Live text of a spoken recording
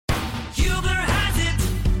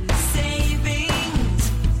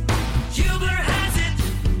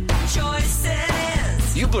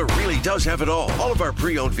does have it all. All of our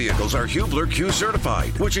pre-owned vehicles are Hubler Q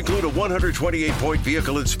certified, which include a 128-point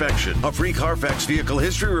vehicle inspection, a free Carfax vehicle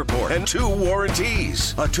history report, and 2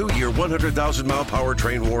 warranties. A 2-year, 100,000-mile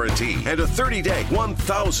powertrain warranty, and a 30-day,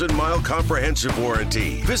 1,000-mile comprehensive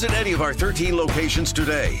warranty. Visit any of our 13 locations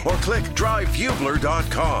today, or click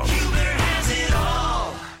drivehubler.com. Hubler has it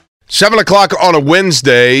all. 7 o'clock on a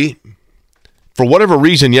Wednesday. For whatever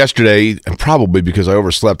reason yesterday, and probably because I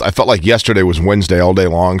overslept, I felt like yesterday was Wednesday all day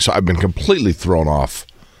long, so I've been completely thrown off.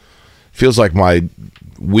 Feels like my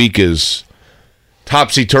week is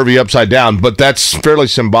topsy-turvy upside down, but that's fairly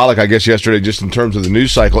symbolic, I guess, yesterday, just in terms of the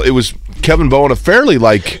news cycle. It was Kevin Bowen, a fairly,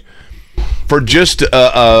 for just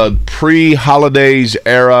a pre-holidays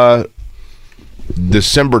era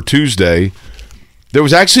December Tuesday, there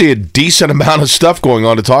was actually a decent amount of stuff going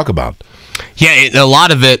on to talk about. Yeah, a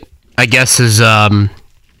lot of it, I guess, is the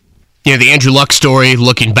Andrew Luck story,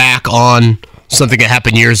 looking back on something that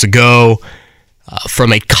happened years ago.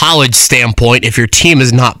 From a college standpoint, if your team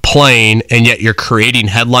is not playing and yet you're creating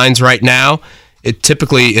headlines right now, it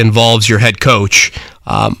typically involves your head coach.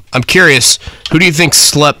 I'm curious, who do you think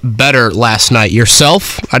slept better last night?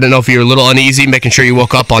 Yourself? I don't know if you're a little uneasy making sure you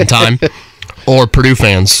woke up on time, or Purdue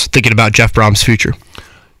fans thinking about Jeff Brohm's future.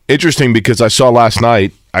 Interesting, because I saw last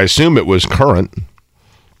night, I assume it was current,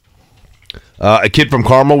 a kid from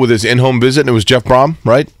Carmel with his in-home visit, and it was Jeff Brohm,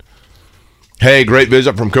 right? Hey, great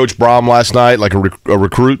visit from Coach Brohm last night, like a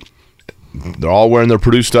recruit. They're all wearing their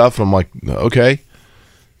Purdue stuff. I'm like, okay.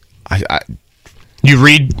 You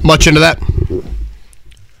read much into that?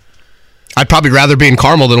 I'd probably rather be in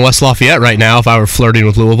Carmel than West Lafayette right now if I were flirting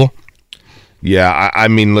with Louisville. Yeah, I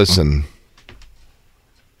mean, listen.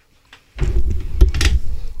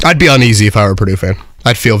 I'd be uneasy if I were a Purdue fan.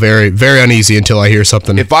 I'd feel very, very uneasy until I hear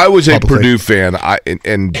something. If I was publicly. a Purdue fan,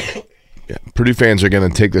 and Purdue fans are going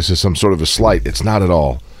to take this as some sort of a slight. It's not at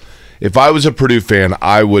all. If I was a Purdue fan,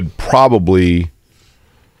 I would probably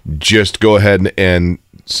just go ahead and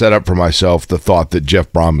set up for myself the thought that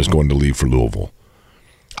Jeff Brohm is going to leave for Louisville.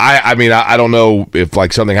 I mean, I don't know if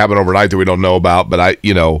something happened overnight that we don't know about, but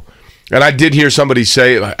and I did hear somebody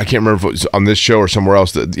say, I can't remember if it was on this show or somewhere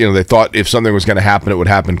else, that they thought if something was going to happen, it would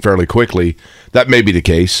happen fairly quickly. That may be the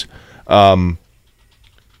case. But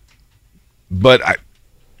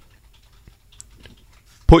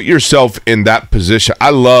put yourself in that position. I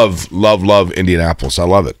love Indianapolis. I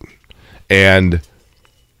love it. And,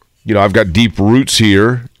 I've got deep roots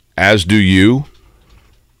here, as do you.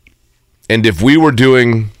 And if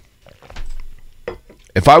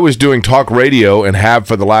I was doing talk radio and have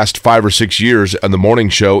for the last 5 or 6 years on the morning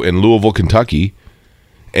show in Louisville, Kentucky,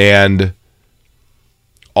 and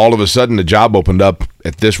all of a sudden a job opened up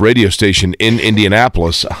at this radio station in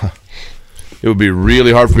Indianapolis, it would be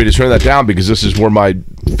really hard for me to turn that down, because this is where my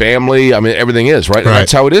family, everything is, right? And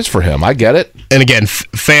that's how it is for him. I get it. And again,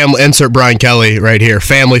 family, insert Brian Kelly right here.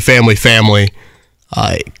 Family.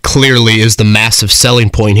 Clearly is the massive selling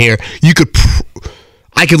point here.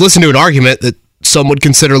 I could listen to an argument that some would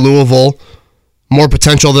consider Louisville more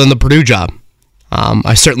potential than the Purdue job.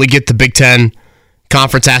 I certainly get the Big Ten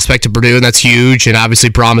conference aspect of Purdue, and that's huge. And obviously,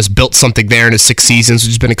 Brohm has built something there in his 6 seasons,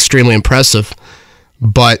 which has been extremely impressive.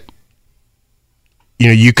 But,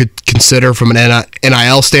 you could consider from an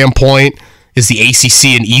NIL standpoint, is the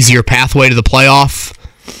ACC an easier pathway to the playoff?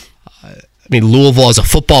 Louisville as a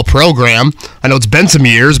football program, I know it's been some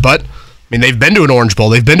years, but they've been to an Orange Bowl,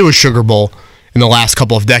 they've been to a Sugar Bowl in the last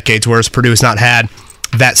couple of decades, whereas Purdue has not had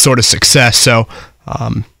that sort of success. So,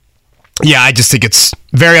 I just think it's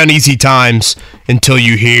very uneasy times until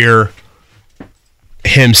you hear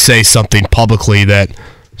him say something publicly that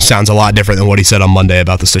sounds a lot different than what he said on Monday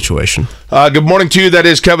about the situation. Good morning to you. That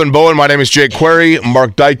is Kevin Bowen. My name is Jake Query.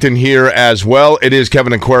 Mark Dykton here as well. It is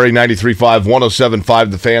Kevin and Query, 93.5, 107.5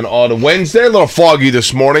 The Fan on a Wednesday. A little foggy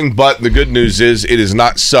this morning, but the good news is it is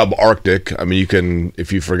not subarctic. You can,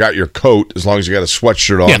 if you forgot your coat, as long as you got a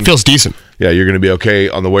sweatshirt on. Yeah, it feels decent. Yeah, you're going to be okay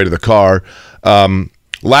on the way to the car.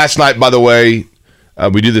 Last night, by the way,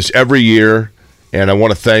 we do this every year, and I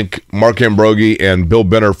want to thank Marc Ambrogi and Bill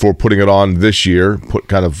Benner for putting it on this year,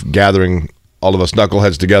 kind of gathering all of us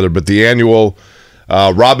knuckleheads together. But the annual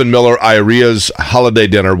Robin Miller Iaria's Holiday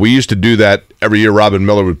Dinner, we used to do that every year. Robin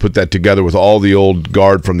Miller would put that together with all the old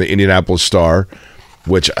guard from the Indianapolis Star,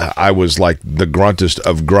 which I was like the gruntest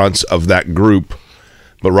of grunts of that group.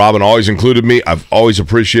 But Robin always included me. I've always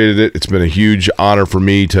appreciated it. It's been a huge honor for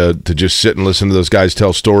me to just sit and listen to those guys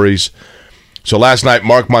tell stories. So last night,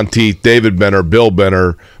 Mark Monteith, David Benner, Bill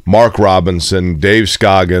Benner, Mark Robinson, Dave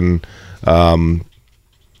Scoggin,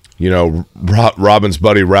 Robin's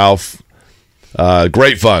buddy Ralph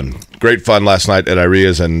Great fun last night at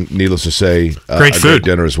Iria's, and needless to say, great food. Great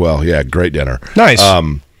dinner as well. Yeah, great dinner. Nice.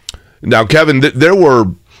 Now, Kevin,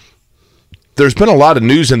 there's been a lot of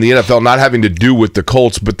news in the NFL not having to do with the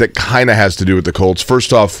Colts, but that kind of has to do with the Colts.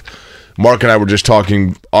 First off, Mark and I were just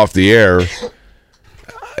talking off the air.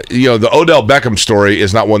 The Odell Beckham story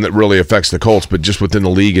is not one that really affects the Colts, but just within the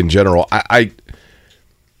league in general.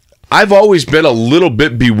 I've always been a little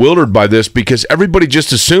bit bewildered by this because everybody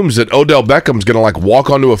just assumes that Odell Beckham's going to walk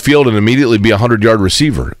onto a field and immediately be a 100-yard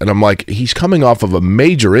receiver. And I'm like, he's coming off of a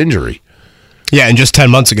major injury. Yeah, and just 10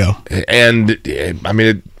 months ago. And,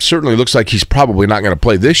 it certainly looks like he's probably not going to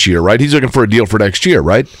play this year, right? He's looking for a deal for next year,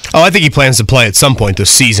 right? Oh, I think he plans to play at some point this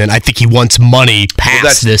season. I think he wants money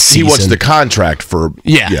past this season. He wants the contract for...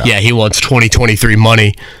 Yeah, he wants 2023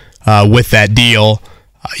 money with that deal.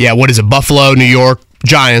 What is it? Buffalo, New York,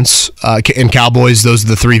 Giants, and Cowboys. Those are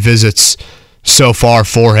the 3 visits so far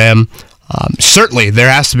for him. Certainly, there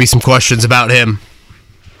has to be some questions about him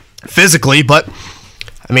physically, but,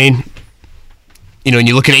 when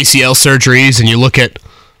you look at ACL surgeries and you look at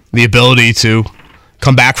the ability to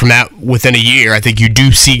come back from that within a year, I think you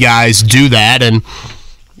do see guys do that. And,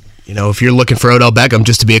 if you're looking for Odell Beckham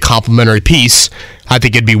just to be a complimentary piece, I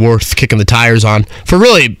think it'd be worth kicking the tires on. For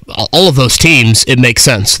really all of those teams, it makes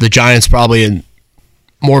sense. The Giants probably in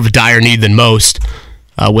more of a dire need than most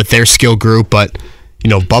with their skill group. But,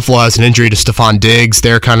 Buffalo has an injury to Stephon Diggs.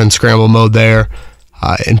 They're kind of in scramble mode there.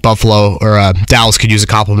 In Buffalo, or Dallas could use a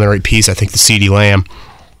complimentary piece. I think the CeeDee Lamb.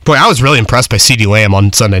 Boy, I was really impressed by CeeDee Lamb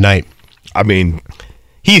on Sunday night.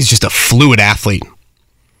 He's just a fluid athlete.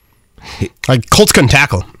 Colts couldn't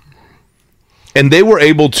tackle him. And they were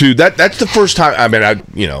able to. That's the first time.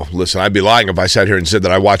 Listen, I'd be lying if I sat here and said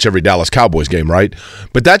that I watch every Dallas Cowboys game, right?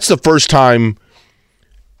 But that's the first time.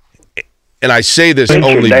 And I say this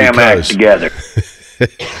only because together.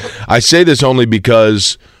 I say this only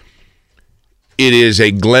because it is a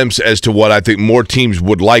glimpse as to what I think more teams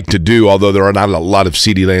would like to do, although there are not a lot of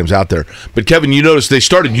CeeDee Lambs out there. But, Kevin, you notice they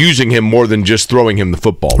started using him more than just throwing him the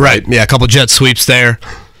football. Right. Yeah, a couple jet sweeps there,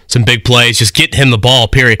 some big plays, just getting him the ball,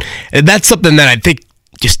 period. And that's something that I think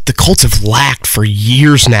just the Colts have lacked for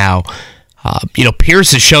years now.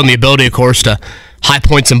 Pierce has shown the ability, of course, to high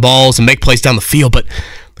points and balls and make plays down the field, but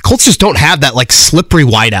the Colts just don't have that, slippery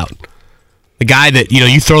wideout. The guy that,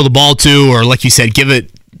 you throw the ball to, or like you said, give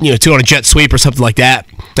it, two on a jet sweep or something like that,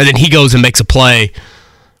 and then he goes and makes a play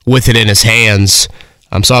with it in his hands.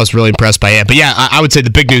 So I was really impressed by it. But yeah, I would say the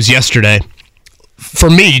big news yesterday, for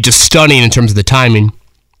me, just stunning in terms of the timing.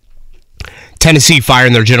 Tennessee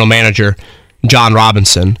firing their general manager, John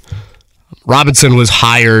Robinson. Robinson was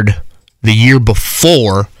hired the year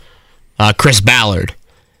before Chris Ballard.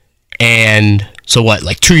 And so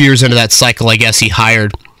 2 years into that cycle, I guess, he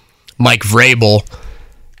hired Mike Vrabel.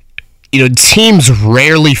 Teams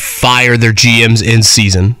rarely fire their GMs in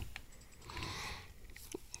season,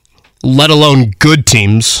 let alone good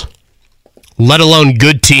teams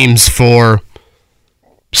for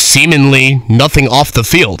seemingly nothing off the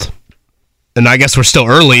field. And I guess we're still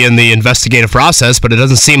early in the investigative process, but it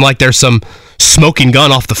doesn't seem like there's some smoking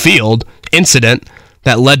gun off the field incident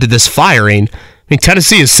that led to this firing.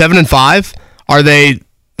 Tennessee is 7-5. Are they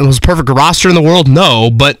the most perfect roster in the world?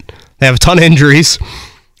 No, but they have a ton of injuries.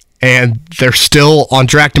 And they're still on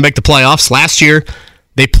track to make the playoffs. Last year,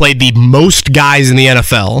 they played the most guys in the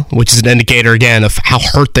NFL, which is an indicator, again, of how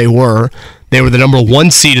hurt they were. They were the number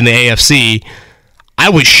 1 seed in the AFC. I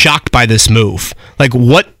was shocked by this move.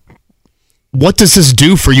 What does this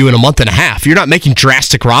do for you in a month and a half? You're not making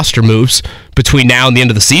drastic roster moves between now and the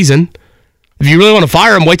end of the season. If you really want to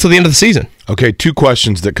fire him, wait till the end of the season. Okay, 2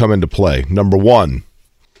 questions that come into play. Number 1,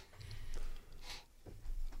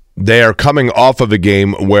 they are coming off of a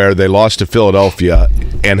game where they lost to Philadelphia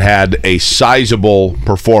and had a sizable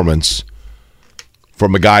performance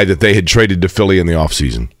from a guy that they had traded to Philly in the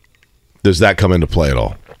offseason. Does that come into play at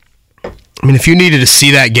all? If you needed to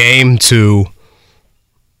see that game to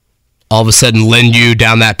all of a sudden lend you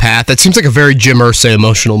down that path, that seems like a very Jim Irsay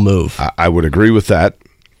emotional move. I would agree with that.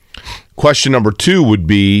 Question number 2 would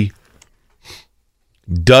be,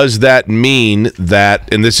 does that mean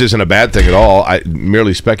that, and this isn't a bad thing at all,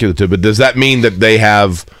 merely speculative, but does that mean that they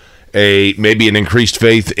have maybe an increased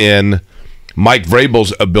faith in Mike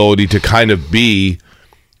Vrabel's ability to kind of be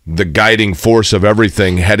the guiding force of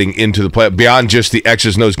everything heading into the play, beyond just the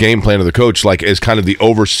X's and O's game plan of the coach, as kind of the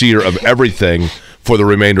overseer of everything for the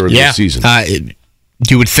remainder of the season?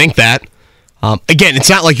 You would think that. Again, it's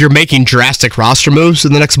not like you're making drastic roster moves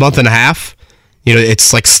in the next month and a half. It's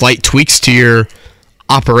slight tweaks to your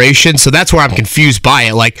operation, so that's where I'm confused by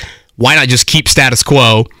it. Why not just keep status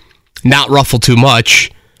quo, not ruffle too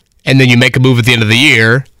much, and then you make a move at the end of the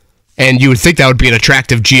year, and you would think that would be an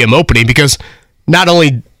attractive GM opening because not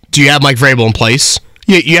only do you have Mike Vrabel in place,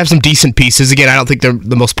 you have some decent pieces. Again, I don't think they're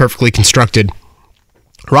the most perfectly constructed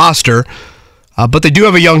roster, but they do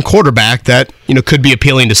have a young quarterback that could be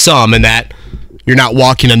appealing to some, and that you're not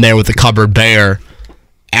walking in there with a cupboard bare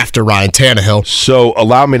after Ryan Tannehill. So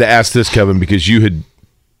allow me to ask this, Kevin, because you had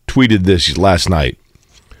tweeted this last night.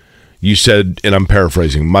 You said, and I'm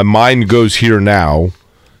paraphrasing, my mind goes here now.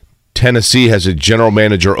 Tennessee has a general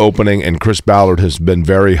manager opening, and Chris Ballard has been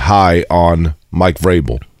very high on Mike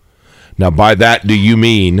Vrabel. Now, by that, do you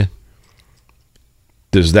mean,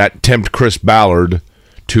 does that tempt Chris Ballard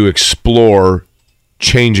to explore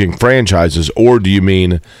changing franchises, or do you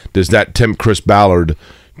mean, does that tempt Chris Ballard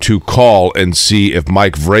to call and see if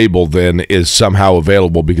Mike Vrabel then is somehow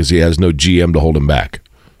available because he has no GM to hold him back?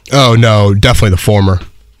 Oh, no, definitely the former.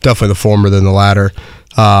 Definitely the former than the latter.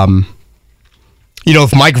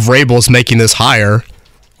 If Mike Vrabel is making this hire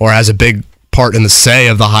or has a big part in the say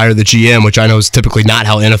of the hire of the GM, which I know is typically not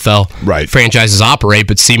how NFL franchises operate,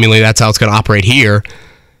 but seemingly that's how it's going to operate here.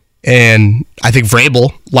 And I think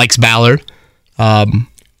Vrabel likes Ballard.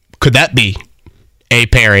 Could that be a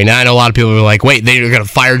pairing? Now, I know a lot of people are like, wait, they're going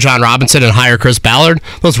to fire John Robinson and hire Chris Ballard?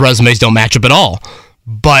 Those resumes don't match up at all.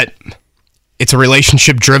 But it's a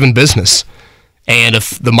relationship-driven business. And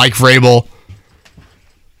if the Mike Vrabel,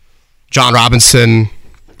 John Robinson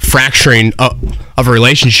fracturing of a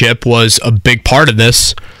relationship was a big part of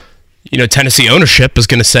this, Tennessee ownership is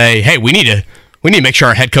going to say, hey, we need to make sure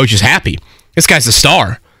our head coach is happy. This guy's a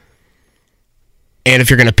star. And if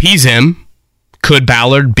you're going to appease him, could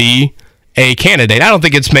Ballard be a candidate? I don't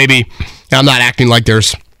think it's I'm not acting like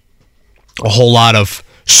there's a whole lot of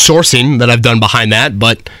sourcing that I've done behind that,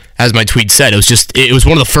 but as my tweet said, it was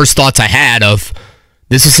one of the first thoughts I had of,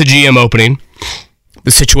 this is the GM opening.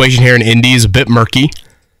 The situation here in Indy is a bit murky,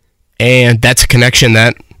 and that's a connection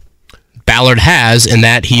that Ballard has, and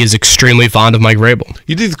that he is extremely fond of Mike Vrabel.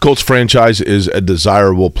 You think the Colts franchise is a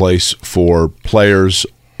desirable place for players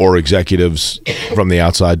or executives from the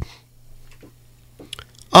outside?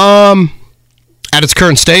 At its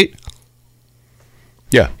current state?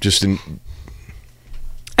 Yeah,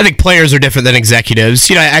 I think players are different than executives.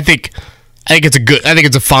 I think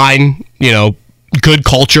it's a fine, good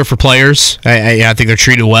culture for players. I think they're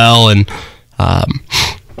treated well, and I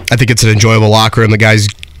think it's an enjoyable locker room. The guys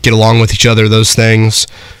get along with each other, those things.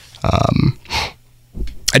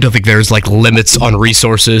 I don't think there's limits on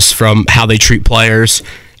resources from how they treat players.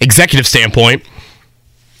 Executive standpoint,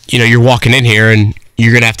 you're walking in here and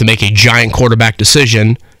you're going to have to make a giant quarterback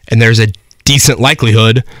decision, and there's a decent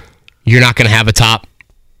likelihood you're not going to have a top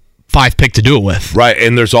 5 pick to do it with. Right,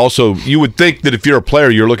 and there's also, you would think that if you're a player,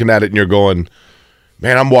 you're looking at it and you're going,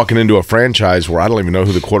 man, I'm walking into a franchise where I don't even know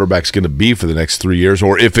who the quarterback's going to be for the next 3 years,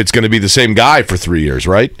 or if it's going to be the same guy for 3 years,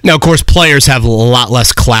 right? Now, of course, players have a lot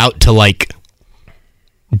less clout to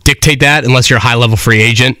dictate that. Unless you're a high-level free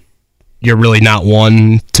agent, you're really not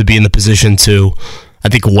one to be in the position to, I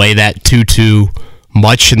think, weigh that too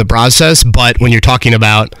much in the process. But when you're talking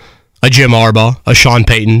about a Jim Harbaugh, a Sean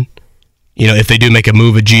Payton, if they do make a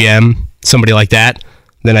move, a GM, somebody like that,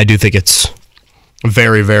 then I do think it's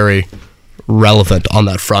very, very relevant on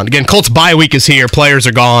that front. Again, Colts bye week is here. Players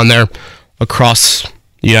are gone. They're across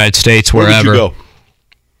the United States, wherever. Where would you go?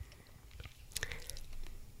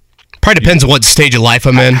 Probably depends on what stage of life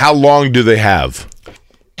I'm in. How long do they have?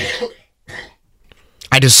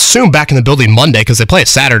 I'd assume back in the building Monday because they play a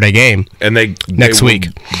Saturday game. And next week.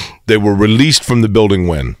 They were released from the building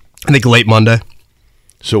when? I think late Monday.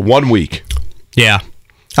 So 1 week. Yeah.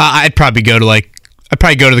 I'd probably go to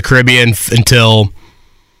the Caribbean until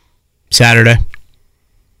Saturday.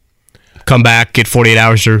 Come back, get 48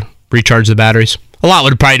 hours to recharge the batteries. A lot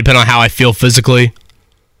would probably depend on how I feel physically.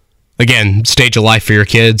 Again, stage of life for your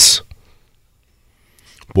kids.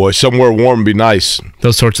 Boy, somewhere warm would be nice.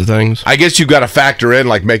 Those sorts of things. I guess you've got to factor in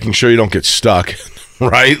making sure you don't get stuck,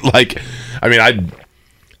 right?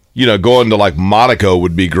 Going to Monaco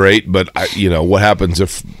would be great, but what happens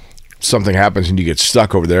if something happens and you get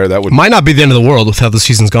stuck over there? That might not be the end of the world with how the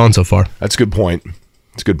season's gone so far. That's a good point.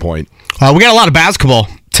 We got a lot of basketball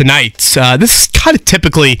tonight. This is kind of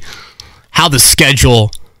typically how the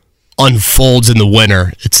schedule unfolds in the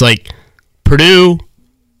winter. It's Purdue,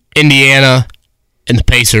 Indiana, and the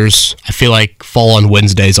Pacers, I feel fall on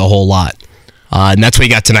Wednesdays a whole lot. And that's what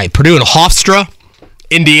you got tonight. Purdue and Hofstra.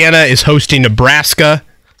 Indiana is hosting Nebraska.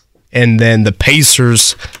 And then the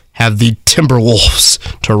Pacers have the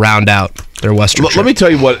Timberwolves to round out their Western trip. Let me tell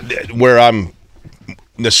you where I'm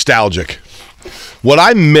nostalgic. What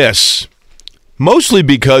I miss, mostly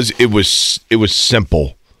because it was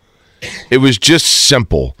simple. It was just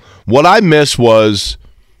simple. What I miss was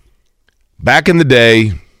back in the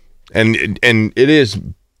day, and it is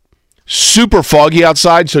super foggy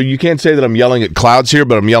outside, so you can't say that I'm yelling at clouds here,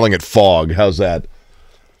 but I'm yelling at fog. How's that?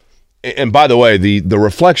 And by the way, the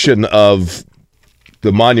reflection of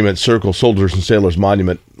the Monument Circle, Soldiers and Sailors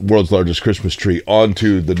Monument, world's largest Christmas tree,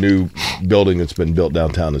 onto the new building that's been built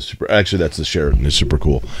downtown is super. Actually, that's the Sheraton. It's super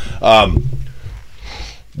cool.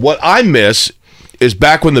 What I miss is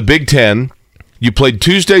back when the Big Ten, you played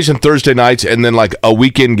Tuesdays and Thursday nights and then like a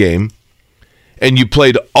weekend game, and you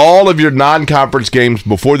played all of your non-conference games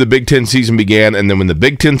before the Big Ten season began, and then when the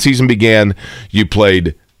Big Ten season began, you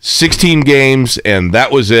played 16 games, and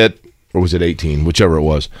that was it. Or was it 18? Whichever it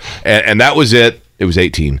was. And that was it. It was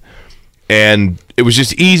 18. And it was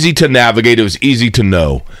just easy to navigate. It was easy to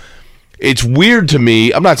know. It's weird to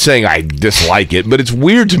me. I'm not saying I dislike it, but it's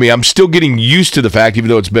weird to me. I'm still getting used to the fact, even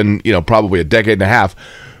though it's been, probably a decade and a half,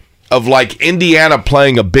 of like Indiana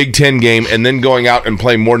playing a Big Ten game and then going out and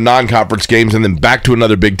playing more non-conference games and then back to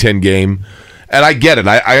another Big Ten game. And I get it.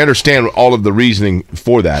 I understand all of the reasoning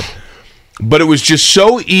for that. But it was just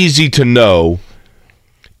so easy to know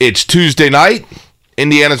it's Tuesday night,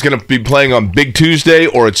 Indiana's going to be playing on Big Tuesday,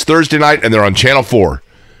 or it's Thursday night and they're on Channel 4.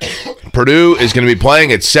 Purdue is going to be playing.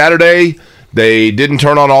 It's Saturday. They didn't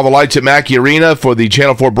turn on all the lights at Mackey Arena for the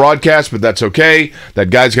Channel 4 broadcast, but that's okay. That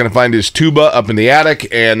guy's going to find his tuba up in the attic,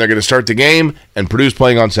 and they're going to start the game, and Purdue's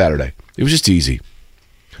playing on Saturday. It was just easy.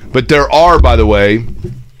 But there are, by the way,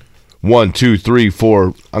 1, 2, 3,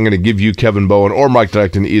 4. I'm going to give you Kevin Bowen or Mike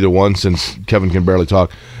Dyckton, either one, since Kevin can barely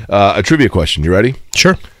talk. A trivia question. You ready?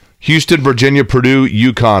 Sure. Houston, Virginia, Purdue,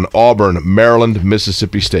 UConn, Auburn, Maryland,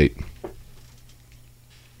 Mississippi State.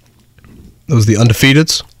 Those are the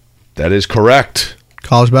undefeateds? That is correct.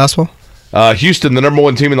 College basketball? Houston, the number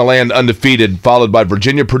one team in the land, undefeated, followed by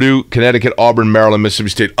Virginia, Purdue, Connecticut, Auburn, Maryland, Mississippi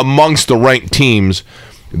State. Amongst the ranked teams,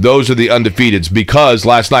 those are the undefeateds, because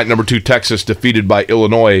last night, number 2 Texas defeated by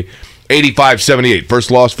Illinois 85-78.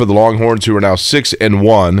 First loss for the Longhorns, who are now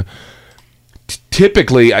 6-1.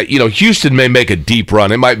 Typically, Houston may make a deep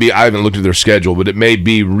run. It might be, I haven't looked at their schedule, but it may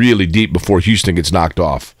be really deep before Houston gets knocked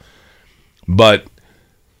off. But,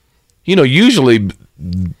 usually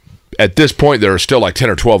at this point, there are still like 10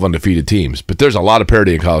 or 12 undefeated teams. But there's a lot of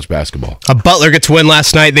parity in college basketball. Butler gets a win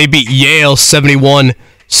last night. They beat Yale 71-61.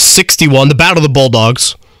 The Battle of the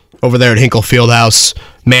Bulldogs over there at Hinkle Fieldhouse.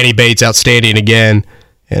 Manny Bates outstanding again.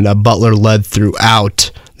 And Butler led throughout.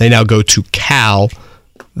 They now go to Cal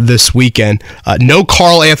this weekend. No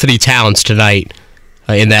Karl Anthony Towns tonight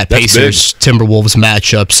in that Pacers-Timberwolves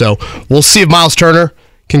matchup. So we'll see if Miles Turner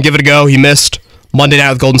can give it a go. He missed Monday night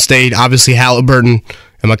with Golden State. Obviously, Halliburton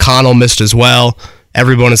and McConnell missed as well.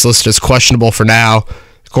 Everyone is listed as questionable for now.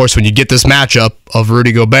 Of course, when you get this matchup of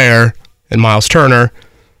Rudy Gobert and Miles Turner,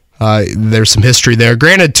 there's some history there.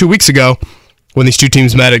 Granted, 2 weeks ago, when these two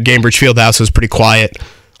teams met at Gainbridge Fieldhouse, it was pretty quiet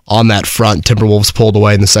on that front. Timberwolves pulled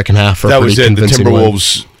away in the second half for a pretty convincing win. The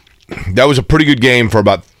Timberwolves, that was a pretty good game for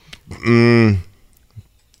about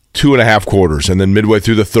 2.5 quarters, and then midway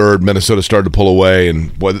through the third, Minnesota started to pull away,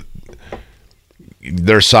 and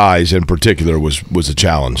their size in particular was a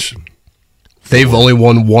challenge. They've only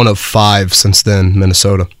won 1 of 5 since then,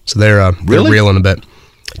 Minnesota. So they're reeling a bit.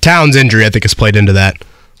 Towns' injury, I think, has played into that.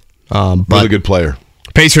 Really good player.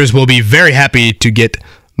 Pacers will be very happy to get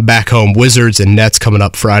back home. Wizards and Nets coming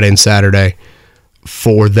up Friday and Saturday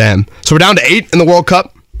for them. So we're down to 8 in the World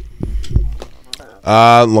Cup.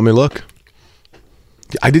 Let me look.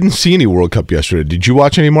 I didn't see any World Cup yesterday. Did you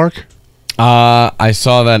watch any, Mark? I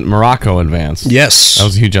saw that Morocco advanced. Yes. That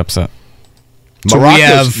was a huge upset.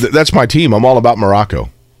 That's my team. I'm all about Morocco.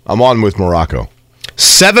 I'm on with Morocco.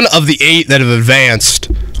 7 of the 8 that have advanced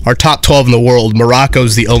are top 12 in the world.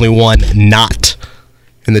 Morocco's the only one not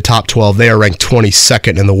in the top 12. They are ranked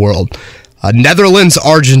 22nd in the world. Netherlands,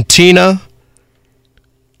 Argentina.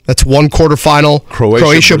 That's one quarterfinal.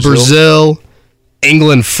 Croatia, Brazil,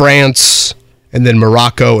 England, France, and then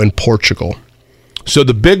Morocco and Portugal. So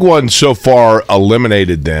the big one so far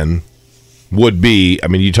eliminated then would be,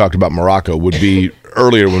 you talked about Morocco, would be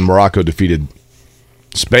earlier when Morocco defeated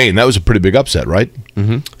Spain. That was a pretty big upset, right?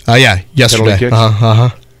 Mm-hmm. Yeah, yesterday.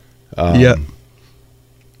 Yeah.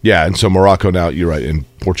 Yeah, and so Morocco now, you're right, in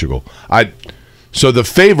Portugal. So the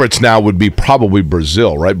favorites now would be probably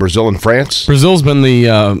Brazil, right? Brazil and France? Brazil's been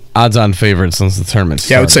the odds-on favorite since the tournament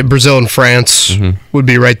started. Yeah, I would say Brazil and France would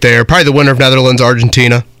be right there. Probably the winner of Netherlands,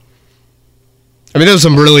 Argentina. Those are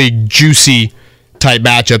some really juicy type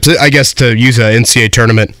matchups. I guess to use an NCAA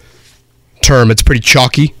tournament term, it's pretty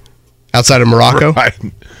chalky outside of Morocco.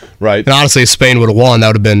 Right. And honestly, if Spain would have won, that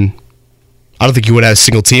would have been, I don't think you would have a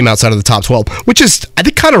single team outside of the top 12, which is, I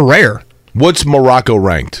think, kind of rare. What's Morocco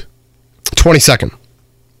ranked? 22nd.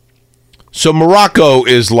 So Morocco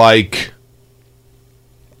is like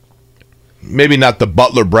maybe not the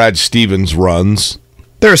Butler Brad Stevens runs.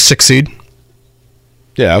 They're a 6 seed.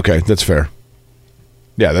 Yeah, okay, that's fair.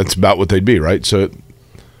 Yeah, that's about what they'd be, right? So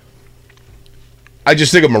I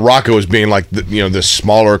just think of Morocco as being like this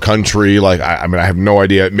smaller country. Like I mean, I have no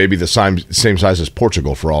idea. Maybe the same size as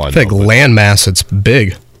Portugal for all I know. I think landmass, it's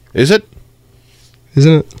big. Is it?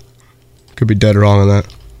 Isn't it? Could be dead wrong on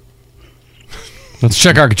that. Let's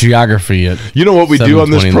check our geography. You know what we do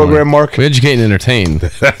on this program, Mark? We educate and entertain.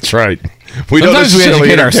 That's right. Sometimes we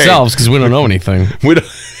educate ourselves because we don't know anything.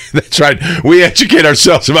 That's right. We educate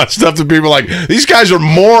ourselves about stuff that people are like, these guys are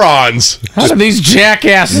morons. How do these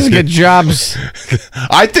jackasses get jobs?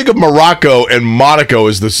 I think of Morocco and Monaco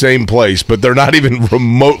as the same place, but they're not even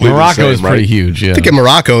remotely Morocco the same, is pretty huge, yeah. I think of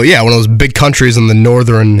Morocco, one of those big countries in the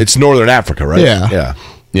northern... It's northern Africa, right? Yeah.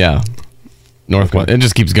 Yeah. Northwest. It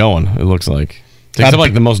just keeps going, it looks like. Takes up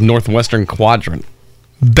like the most northwestern quadrant.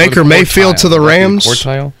 Baker Mayfield to the Rams.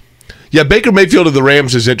 Quartile? Yeah, Baker Mayfield to the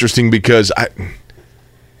Rams is interesting because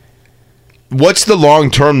what's the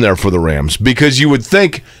long term there for the Rams? Because you would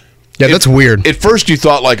think... Yeah, that's weird. At first you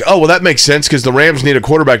thought like, oh, well, that makes sense because the Rams need a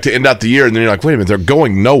quarterback to end out the year. And then you're like, wait a minute, they're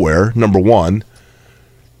going nowhere, number one.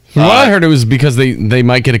 From what I heard, it was because they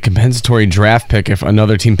might get a compensatory draft pick if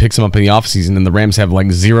another team picks them up in the offseason, and the Rams have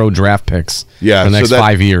like 0 draft picks for the next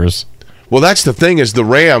 5 years. Well, that's the thing is the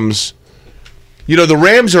Rams... the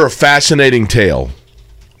Rams are a fascinating tale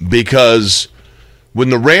because when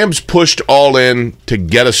the Rams pushed all in to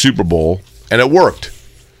get a Super Bowl, and it worked.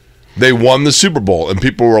 They won the Super Bowl, and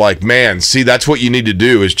people were like, man, see, that's what you need to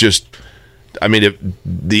do is just,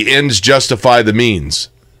 the ends justify the means.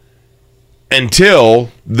 Until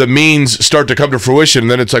the means start to come to fruition,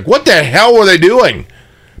 and then it's like, what the hell were they doing?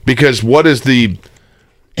 Because what is the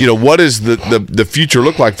future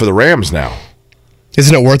look like for the Rams now?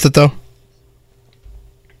 Isn't it worth it, though?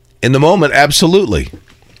 In the moment, absolutely.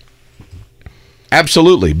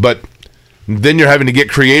 Absolutely, but then you're having to get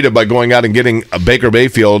creative by going out and getting a Baker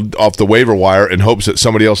Mayfield off the waiver wire in hopes that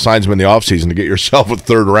somebody else signs him in the offseason to get yourself a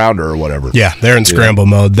third rounder or whatever. Yeah, they're in scramble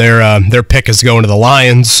mode. Their pick is going to the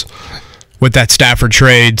Lions with that Stafford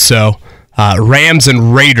trade. So Rams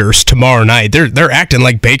and Raiders tomorrow night. They're acting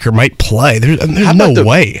like Baker might play. There's no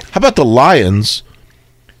way. How about the Lions?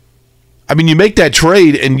 I mean, you make that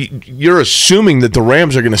trade, and you're assuming that the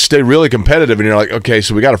Rams are going to stay really competitive, and you're like, okay,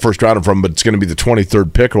 so we got a first rounder from, but it's going to be the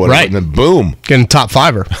 23rd pick or whatever, right. And then boom. Getting top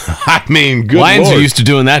fiver. I mean, good Lions Lord. are used to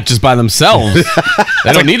doing that just by themselves.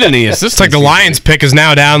 They don't need any assistance. It's like the Lions pick is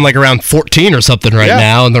now down like around 14 or something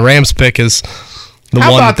now, and the Rams pick is the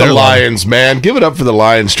How one. How about the Lions, man? Give it up for the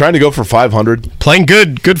Lions. Trying to go for 500. Playing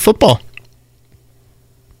good football.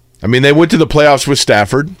 I mean, they went to the playoffs with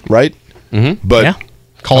Stafford, right? Mm-hmm. But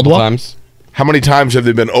Caldwell. Times. How many times have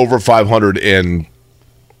they been over 500 in,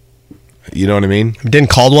 you know what I mean? Didn't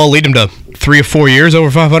Caldwell lead them to 3 or 4 years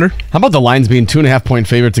over 500? How about the Lions being 2.5-point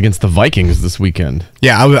favorites against the Vikings this weekend?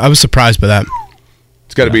 Yeah, I was surprised by that.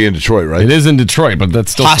 It's got to be in Detroit, right? It is in Detroit, but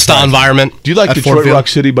that's still hostile surprising. environment. Do you like Detroit Rock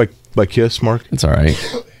City by Kiss, Mark? It's all right.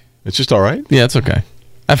 It's just all right? Yeah, it's okay.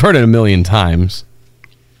 I've heard it a million times.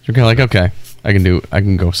 You're kind of like, okay, I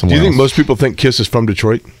can go somewhere Do you think else. most people think Kiss is from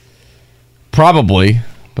Detroit? Probably,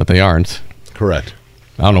 but they aren't. Correct.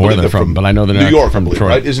 I don't know where they're from, but I know they're New not York, from I believe, Detroit.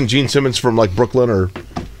 right? Isn't Gene Simmons from like Brooklyn or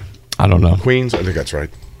I don't know. Queens? I think that's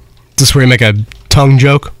right. Is this where you make a tongue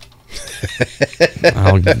joke?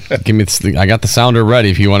 Give me. I got the sounder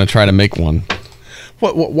ready if you want to try to make one.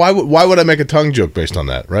 Why would I make a tongue joke based on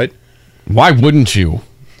that, right? Why wouldn't you?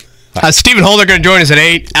 Stephen Holder going to join us at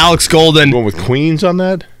 8. Alex Golden Going with Queens on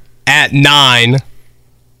that? at 9.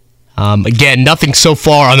 Again, nothing so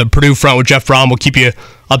far on the Purdue front with Jeff Brohm. We'll keep you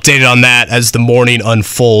updated on that as the morning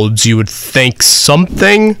unfolds. You would think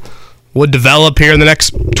something would develop here in the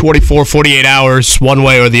next 24, 48 hours, one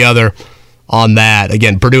way or the other on that.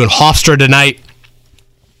 Again, Purdue and Hofstra tonight.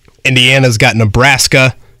 Indiana's got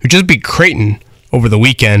Nebraska, who just beat Creighton over the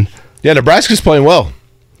weekend. Yeah, Nebraska's playing well.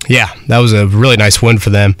 Yeah, that was a really nice win for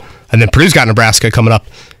them. And then Purdue's got Nebraska coming up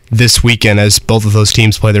this weekend as both of those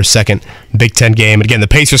teams play their second Big Ten game. And again, the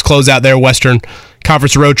Pacers close out their Western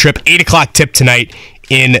Conference road trip. 8 o'clock tip tonight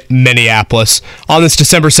in Minneapolis. On this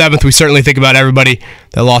December 7th, we certainly think about everybody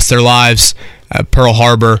that lost their lives at Pearl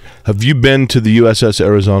Harbor. Have you been to the USS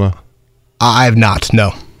Arizona? I have not,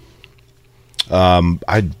 no.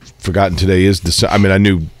 I'd forgotten today is I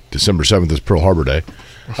knew December 7th is Pearl Harbor Day.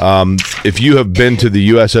 If you have been to the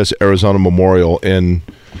USS Arizona Memorial in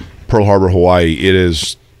Pearl Harbor, Hawaii, it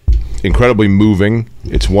is incredibly moving.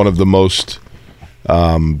 It's one of the most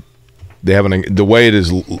the way it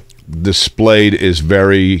is displayed is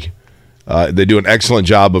very They do an excellent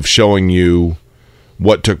job of showing you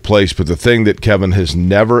what took place. But the thing that Kevin has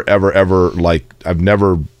never, ever, ever, I've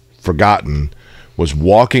never forgotten was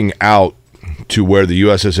walking out to where the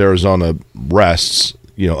USS Arizona rests,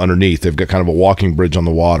 underneath. They've got kind of a walking bridge on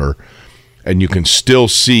the water, and you can still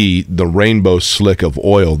see the rainbow slick of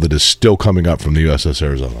oil that is still coming up from the USS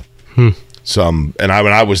Arizona.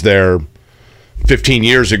 I was there 15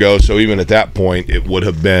 years ago, so even at that point, it would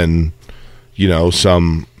have been,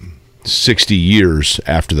 some 60 years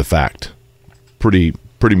after the fact. Pretty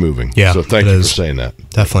moving. Yeah, so thank you for saying that.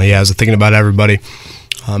 Definitely, yeah. I was thinking about everybody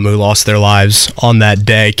who lost their lives on that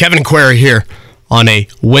day. Kevin and Query here on a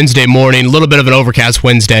Wednesday morning, a little bit of an overcast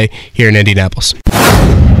Wednesday here in Indianapolis.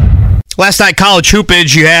 Last night, college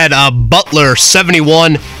hoopage, you had Butler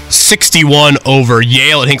 71-61 over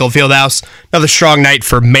Yale at Hinkle Fieldhouse. Another strong night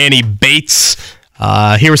for Manny Bates.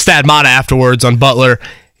 Here was Thad Matta afterwards on Butler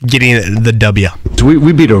getting the W.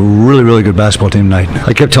 We beat a really, really good basketball team tonight.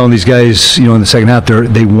 I kept telling these guys, in the second half,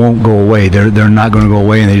 they won't go away. They're not going to go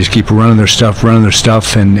away, and they just keep running their stuff,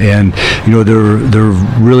 and they're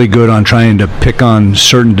really good on trying to pick on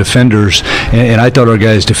certain defenders. And I thought our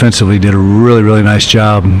guys defensively did a really, really nice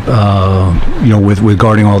job, with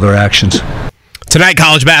guarding all their actions. Tonight,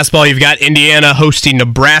 college basketball, you've got Indiana hosting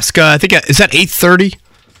Nebraska. I think, is that 8:30?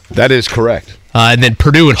 That is correct. And then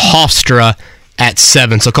Purdue and Hofstra at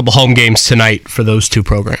 7. So a couple home games tonight for those two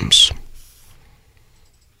programs.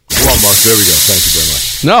 Come on, Mark. There we go. Thank you very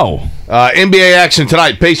much. No. NBA action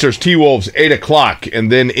tonight. Pacers, T-Wolves, 8 o'clock.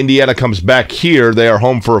 And then Indiana comes back here. They are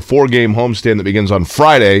home for a 4-game homestand that begins on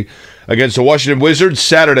Friday against the Washington Wizards.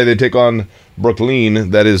 Saturday, they take on Brooklyn.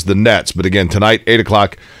 That is the Nets. But again, tonight, 8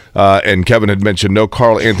 o'clock. And Kevin had mentioned no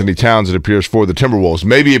Karl Anthony Towns, it appears, for the Timberwolves.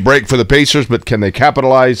 Maybe a break for the Pacers, but can they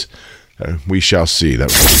capitalize? We shall see. A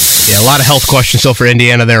lot of health questions still for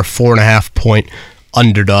Indiana. They're a 4.5-point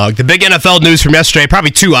underdog. The big NFL news from yesterday,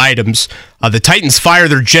 probably 2 items. The Titans fire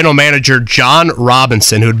their general manager, John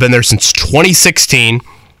Robinson, who had been there since 2016.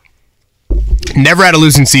 Never had a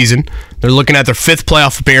losing season. They're looking at their 5th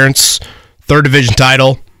playoff appearance, 3rd division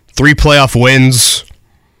title, 3 playoff wins.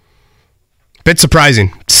 Bit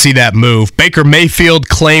surprising to see that move. Baker Mayfield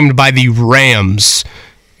claimed by the Rams,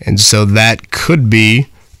 and so that could be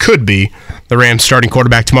the Rams starting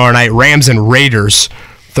quarterback tomorrow night. Rams and Raiders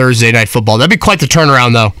Thursday night football. That'd be quite the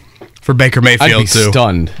turnaround, though, for Baker Mayfield. I'd be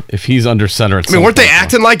stunned if he's under center at weren't they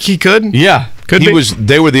acting like he could? Yeah.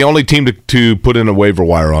 They were the only team to put in a waiver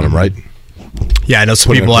wire on him, right? Yeah, I know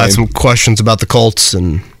some people had some questions about the Colts,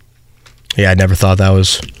 and I never thought that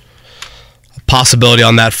was a possibility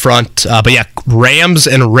on that front. But yeah, Rams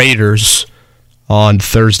and Raiders on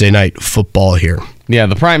Thursday night football here. Yeah,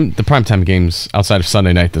 the primetime games outside of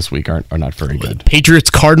Sunday night this week are not very good. Patriots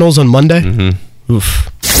Cardinals on Monday. Mm-hmm. Oof.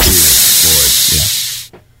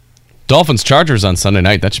 Yeah. Dolphins Chargers on Sunday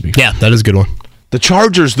night. That should be fun. Yeah, that is a good one. The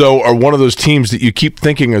Chargers, though, are one of those teams that you keep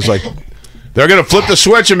thinking is like they're going to flip the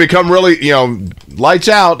switch and become really, lights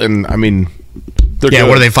out. And they're good.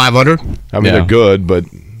 What are they, 500? They're good, but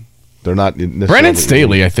they're not. Brandon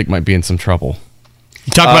Staley, I think, might be in some trouble.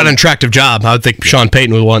 You talk about an attractive job. I would think Sean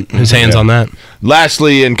Payton would want his hands on that.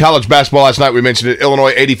 Lastly, in college basketball last night, we mentioned it,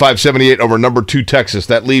 Illinois 85-78 over number 2 Texas.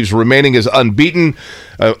 That leaves remaining as unbeaten,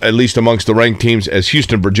 at least amongst the ranked teams, as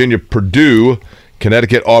Houston, Virginia, Purdue,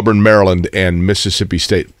 Connecticut, Auburn, Maryland, and Mississippi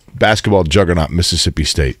State. Basketball juggernaut, Mississippi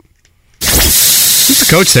State. Who's the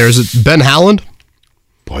coach there? Is it Ben Howland?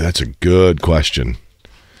 Boy, that's a good question.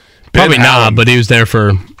 Probably not, but he was there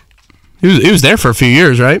for... He was there for a few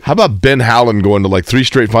years, right? How about Ben Howland going to 3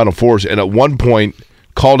 straight Final Fours and at one point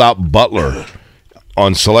called out Butler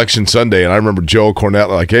on Selection Sunday? And I remember Joe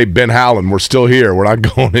Cornett hey, Ben Howland, we're still here. We're not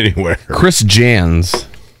going anywhere. Chris Jans.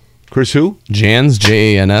 Chris who? Jans,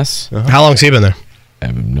 Jans. How long's he been there? I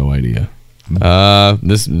have no idea.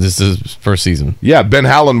 This is his first season. Yeah, Ben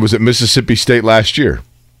Howland was at Mississippi State last year.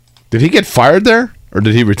 Did he get fired there or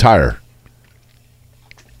did he retire?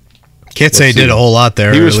 Can't say he did a whole lot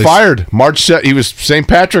there. He was fired. He was St.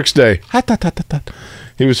 Patrick's Day.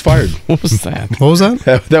 He was fired. What was that? What was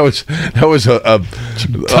that? That was a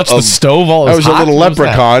touch the stove all that was hot? A little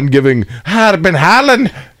leprechaun giving Ben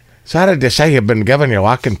Howland. Sorry to say you've been given your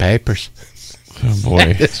walking papers. Oh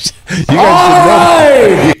boy.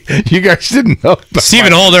 You guys didn't know.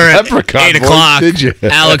 Stephen Holder at 8 o'clock. Did you?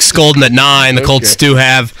 Alex Golden at 9. The Colts do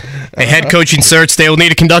have a head coaching search they will need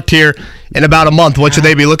to conduct here in about a month. What should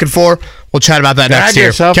they be looking for? We'll chat about that next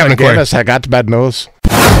year. Kevin and I got bad news.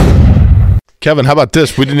 Kevin, how about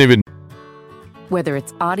this? We didn't even... Whether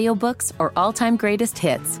it's audiobooks or all-time greatest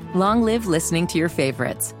hits, long live listening to your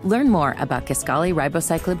favorites. Learn more about Kisqali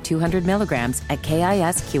Ribociclib 200 milligrams at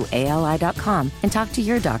KISQALI.com and talk to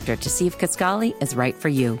your doctor to see if Kisqali is right for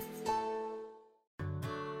you.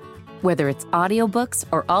 Whether it's audiobooks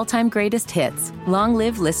or all-time greatest hits, long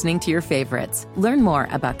live listening to your favorites. Learn more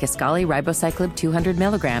about Kisqali Ribociclib 200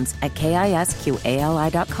 milligrams at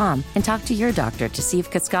KISQALI.com and talk to your doctor to see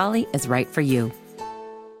if Kisqali is right for you.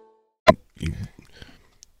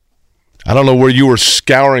 I don't know where you were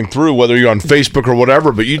scouring through, whether you're on Facebook or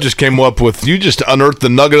whatever, but you just unearthed the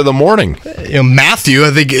nugget of the morning. Matthew,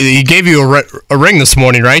 I think he gave you a ring this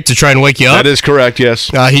morning, right, to try and wake you up? That is correct,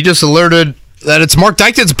 yes. He just alerted that it's Mark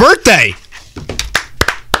Dykton's birthday.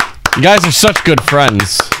 You guys are such good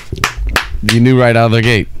friends. You knew right out of the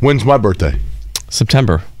gate. When's my birthday?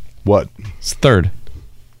 September. What? It's 3rd.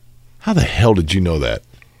 How the hell did you know that?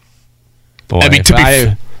 Boy, I mean,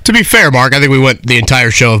 to be fair, Mark, I think we went the entire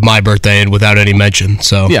show of my birthday and without any mention.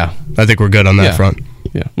 So yeah, I think we're good on that front.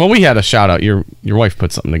 Yeah. Well, we had a shout out. Your wife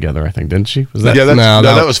put something together, I think, didn't she? Was that? Yeah,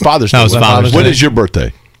 that was Father's Day. That was Father's Day. When is your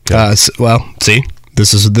birthday? Well, see,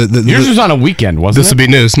 this is yours was on a weekend, wasn't it? This would be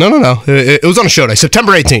news. No. It was on a show day,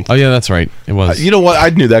 September 18th. Oh yeah, that's right. It was. You know what? I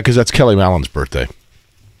knew that because that's Kelly Mallon's birthday.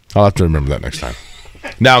 I'll have to remember that next time.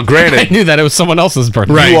 Now, granted, I knew that it was someone else's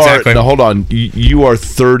birthday. Right, exactly. Now, hold on. You are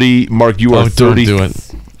 30. Mark, you are 30. Don't do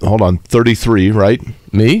it. Hold on, 33, right?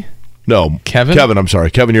 Me? No, Kevin. I'm sorry,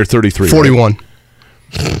 Kevin. You're 33. 41.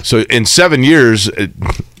 Right? So in 7 years,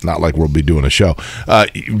 not like we'll be doing a show.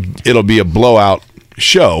 It'll be a blowout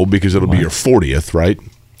show because it'll be your 40th, right?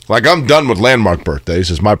 Like I'm done with landmark birthdays.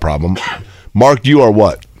 Is my problem. Mark, you are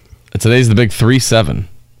what? Today's the big 37.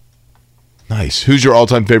 Nice. Who's your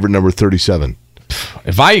all-time favorite number? 37.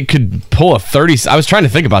 If I could pull a 30, I was trying to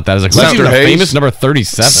think about that. I was like, what's even a famous number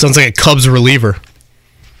 37? Sounds like a Cubs reliever.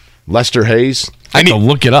 Lester Hayes. I have to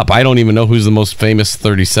look it up. I don't even know who's the most famous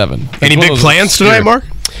 37. Any big plans tonight, Mark?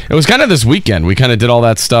 It was kind of this weekend. We kind of did all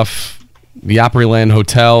that stuff, the Opryland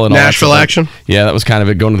Hotel and all Nashville that action. Yeah, that was kind of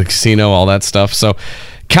it. Going to the casino, all that stuff. So,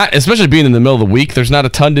 especially being in the middle of the week, there's not a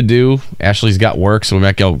ton to do. Ashley's got work, so we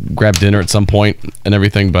might go grab dinner at some point and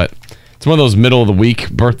everything. But it's one of those middle of the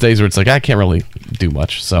week birthdays where it's like I can't really do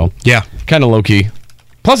much. So yeah, kind of low key.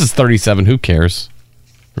 Plus, it's 37. Who cares,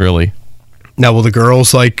 really? Now, will the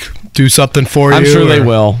girls do something for you? I'm sure they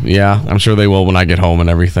will. Yeah, I'm sure they will when I get home and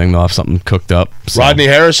everything. They'll have something cooked up. So. Rodney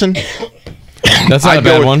Harrison? That's not a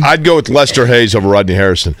bad one. I'd go with Lester Hayes over Rodney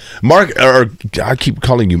Harrison. Mark, or I keep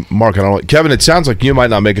calling you Mark. I don't know. Kevin, it sounds like you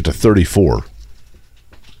might not make it to 34.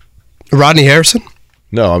 Rodney Harrison?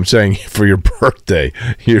 No, I'm saying for your birthday.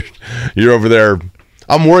 You're over there.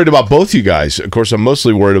 I'm worried about both you guys. Of course, I'm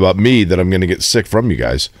mostly worried about me that I'm going to get sick from you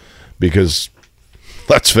guys because,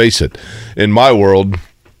 let's face it, in my world,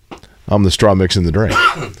 I'm the straw mixing the drink.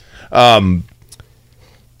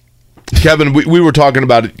 Kevin, we were talking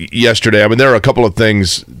about it yesterday. I mean, there are a couple of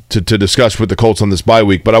things to discuss with the Colts on this bye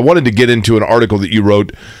week, but I wanted to get into an article that you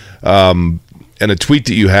wrote and a tweet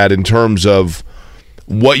that you had in terms of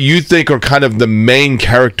what you think are kind of the main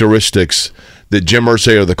characteristics that Jim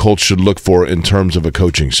Irsay or the Colts should look for in terms of a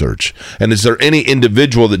coaching search. And is there any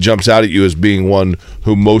individual that jumps out at you as being one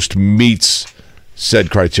who most meets said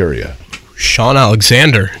criteria? Sean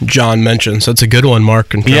Alexander, John mentions. That's a good one,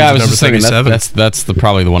 Mark. In terms I of was number just thinking 37. that's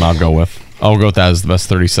probably the one I'll go with. I'll go with that as the best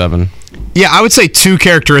 37. Yeah, I would say two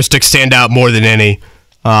characteristics stand out more than any.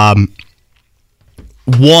 One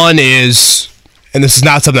is, and this is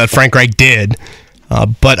not something that Frank Reich did,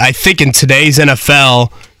 but I think in today's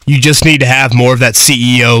NFL, you just need to have more of that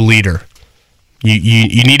CEO leader.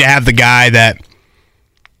 You need to have the guy that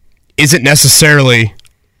isn't necessarily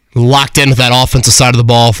locked in with that offensive side of the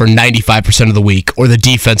ball for 95% of the week or the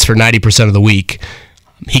defense for 90% of the week.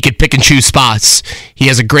 He could pick and choose spots. He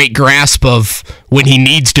has a great grasp of when he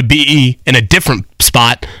needs to be in a different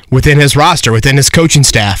spot within his roster, within his coaching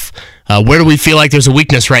staff. Where do we feel like there's a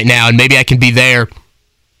weakness right now, and maybe I can be there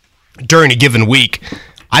during a given week.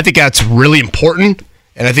 I think that's really important,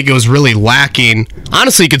 and I think it was really lacking.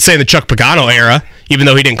 Honestly, you could say in the Chuck Pagano era, even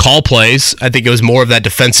though he didn't call plays, I think it was more of that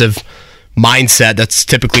defensive mindset. That's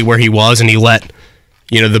typically where he was, and he let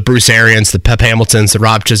the Bruce Arians, the Pep Hamiltons, the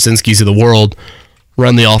Rob Jasinskis of the world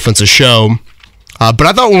run the offensive show. But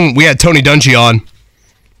I thought when we had Tony Dungy on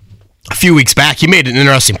a few weeks back, he made an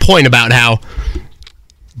interesting point about how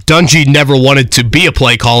Dungy never wanted to be a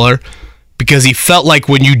play caller because he felt like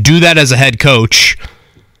when you do that as a head coach,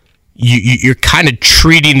 you're kind of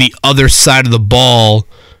treating the other side of the ball,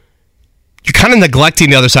 you're kind of neglecting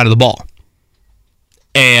the other side of the ball.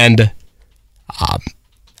 And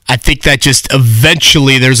I think that just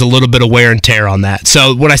eventually there's a little bit of wear and tear on that.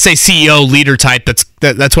 So when I say CEO leader type,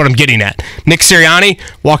 that's what I'm getting at. Nick Sirianni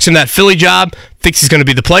walks in that Philly job, thinks he's going to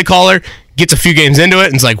be the play caller, gets a few games into it,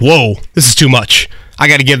 and is like, whoa, this is too much. I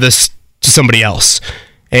got to give this to somebody else.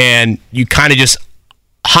 And you kind of just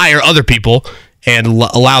hire other people and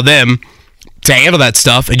allow them to handle that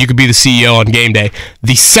stuff, and you could be the CEO on game day.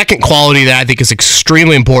 The second quality that I think is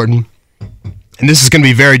extremely important, and this is going to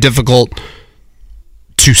be very difficult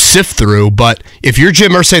to sift through, but if you're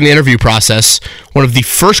Jim Irsay in the interview process, one of the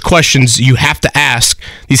first questions you have to ask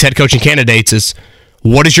these head coaching candidates is,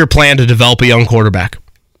 what is your plan to develop a young quarterback?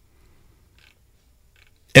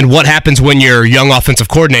 And what happens when your young offensive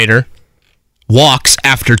coordinator walks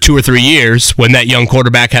after 2 or 3 years when that young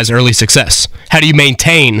quarterback has early success? How do you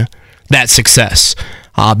maintain that success?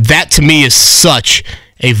 That to me is such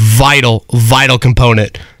a vital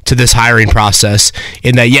component to this hiring process,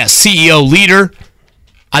 in that, yes, CEO leader,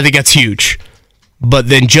 I think that's huge. But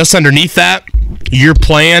then just underneath that, your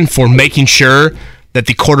plan for making sure that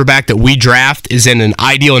the quarterback that we draft is in an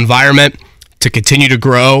ideal environment to continue to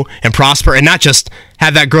grow and prosper, and not just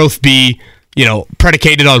have that growth be,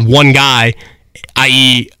 predicated on one guy,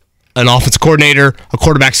 i.e. an offensive coordinator, a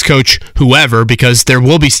quarterback's coach, whoever, because there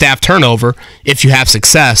will be staff turnover if you have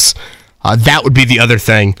success. That would be the other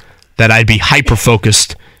thing that I'd be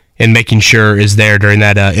hyper-focused in making sure is there during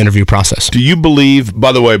that interview process. Do you believe,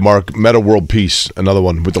 by the way, Mark, Meta World Peace, another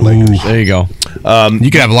one with the Lakers. There you go.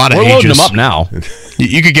 You could have a lot of We're ages. loading them up now.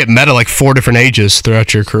 You could get Meta like 4 different ages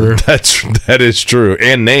throughout your career. That is true,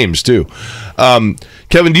 and names too.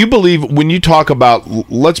 Kevin, do you believe when you talk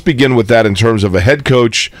about, let's begin with that in terms of a head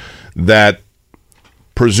coach that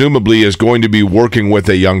presumably is going to be working with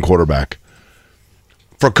a young quarterback?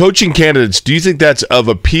 For coaching candidates, do you think that's of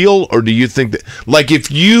appeal, or do you think that, like,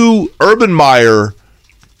 if Urban Meyer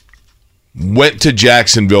went to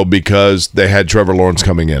Jacksonville because they had Trevor Lawrence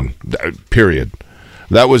coming in, period.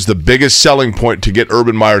 That was the biggest selling point to get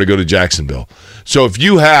Urban Meyer to go to Jacksonville. So if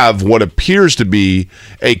you have what appears to be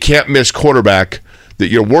a can't-miss quarterback that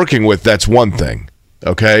you're working with, that's one thing,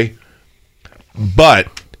 okay? But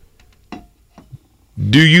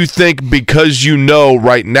do you think, because you know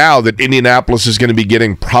right now that Indianapolis is going to be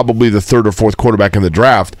getting probably the 3rd or 4th quarterback in the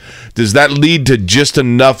draft, does that lead to just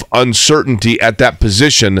enough uncertainty at that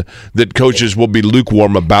position that coaches will be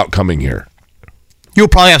lukewarm about coming here? You'll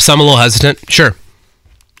probably have some a little hesitant, sure.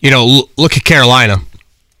 Look at Carolina.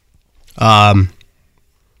 I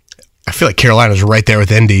feel like Carolina's right there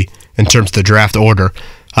with Indy in terms of the draft order.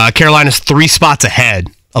 Carolina's 3 spots ahead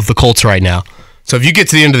of the Colts right now. So if you get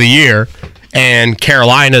to the end of the year and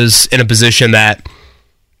Carolina's in a position that,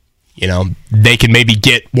 they can maybe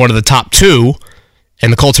get one of the top 2,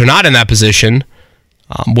 and the Colts are not in that position,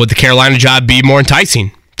 would the Carolina job be more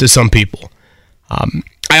enticing to some people?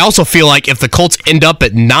 I also feel like if the Colts end up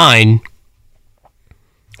at 9,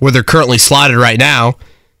 where they're currently slotted right now,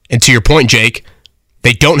 and to your point, Jake,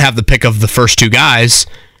 they don't have the pick of the first 2 guys,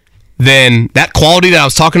 then that quality that I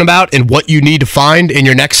was talking about and what you need to find in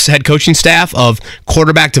your next head coaching staff of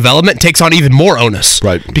quarterback development takes on even more onus.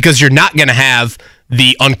 Right. Because you're not going to have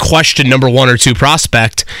the unquestioned number 1 or 2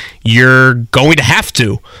 prospect. You're going to have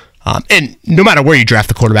to. And no matter where you draft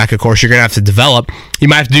the quarterback, of course, you're going to have to develop. You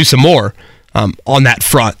might have to do some more on that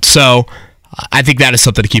front. So I think that is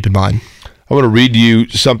something to keep in mind. I want to read you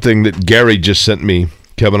something that Gary just sent me.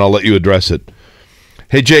 Kevin, I'll let you address it.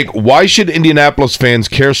 Hey, Jake, why should Indianapolis fans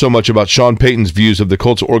care so much about Sean Payton's views of the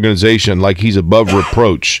Colts organization like he's above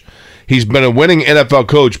reproach? He's been a winning NFL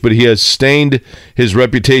coach, but he has stained his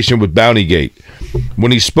reputation with Bountygate.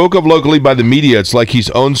 When he spoke of locally by the media, it's like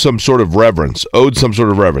he's owed some sort of reverence.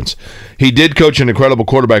 He did coach an incredible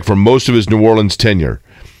quarterback for most of his New Orleans tenure.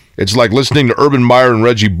 It's like listening to Urban Meyer and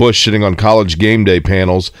Reggie Bush sitting on college game day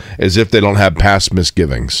panels as if they don't have past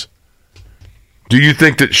misgivings. Do you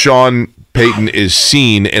think that Sean Payton is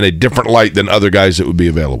seen in a different light than other guys that would be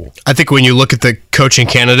available? I think when you look at the coaching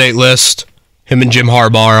candidate list, him and Jim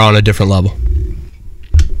Harbaugh are on a different level.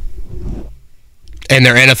 And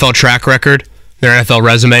their NFL track record, their NFL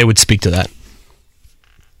resume would speak to that.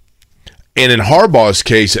 And in Harbaugh's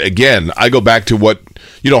case, again, I go back to what,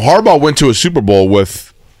 Harbaugh went to a Super Bowl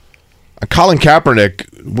with Colin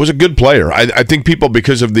Kaepernick was a good player. I think people,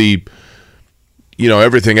 because of the,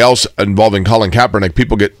 everything else involving Colin Kaepernick,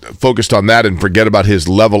 people get focused on that and forget about his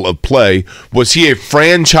level of play. Was he a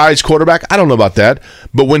franchise quarterback? I don't know about that.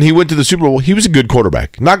 But when he went to the Super Bowl, he was a good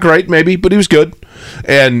quarterback. Not great, maybe, but he was good.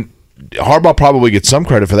 And Harbaugh probably gets some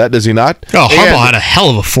credit for that, does he not? Oh, Harbaugh had a hell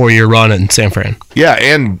of a 4-year run in San Fran. Yeah,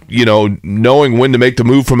 and knowing when to make the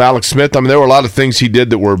move from Alex Smith. I mean, there were a lot of things he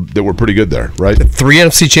did that were pretty good there, right? 3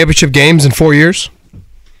 NFC Championship games in 4 years.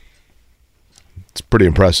 It's pretty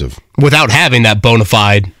impressive. Without having that bona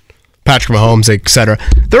fide Patrick Mahomes, etc.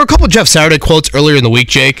 There were a couple of Jeff Saturday quotes earlier in the week,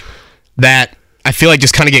 Jake, that I feel like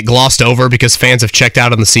just kind of get glossed over because fans have checked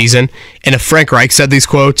out on the season. And if Frank Reich said these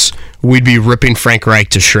quotes, we'd be ripping Frank Reich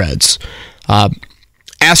to shreds.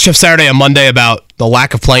 Asked Jeff Saturday on Monday about the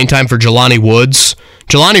lack of playing time for Jelani Woods.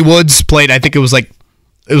 Jelani Woods played, I think it was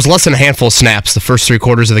less than a handful of snaps the first 3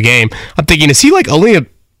 quarters of the game. I'm thinking, is he like only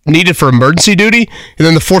needed for emergency duty? And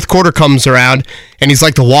then the fourth quarter comes around, and he's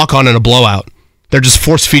like the walk-on in a blowout. They're just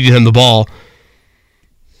force-feeding him the ball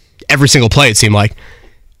every single play, it seemed like.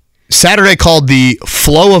 Saturday called the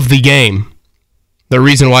flow of the game the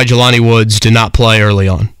reason why Jelani Woods did not play early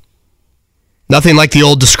on. Nothing like the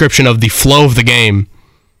old description of the flow of the game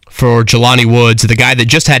for Jelani Woods, the guy that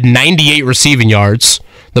just had 98 receiving yards,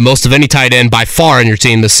 the most of any tight end by far on your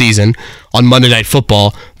team this season, on Monday Night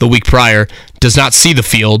Football the week prior, does not see the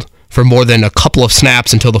field for more than a couple of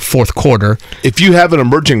snaps until the fourth quarter. If you have an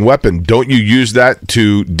emerging weapon, don't you use that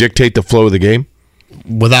to dictate the flow of the game?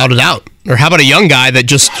 Without a doubt. Or how about a young guy that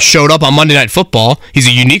just showed up on Monday Night Football? He's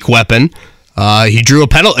a unique weapon. He drew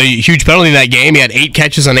a huge penalty in that game. He had 8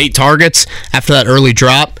 catches on 8 targets after that early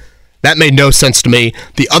drop. That made no sense to me.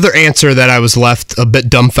 The other answer that I was left a bit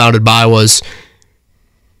dumbfounded by was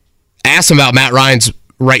asked him about Matt Ryan's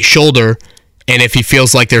right shoulder and if he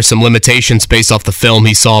feels like there's some limitations based off the film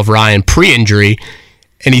he saw of Ryan pre-injury.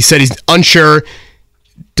 And he said he's unsure,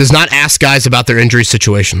 does not ask guys about their injury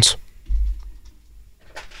situations.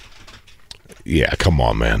 Yeah, come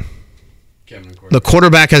on, man. The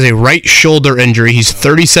quarterback has a right shoulder injury. He's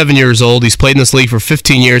 37 years old. He's played in this league for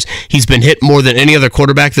 15 years. He's been hit more than any other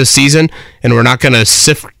quarterback this season, and we're not going to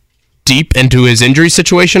sift deep into his injury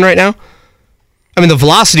situation right now. I mean, the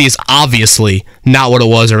velocity is obviously not what it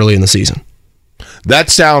was early in the season. That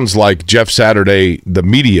sounds like Jeff Saturday, the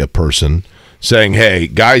media person, saying, hey,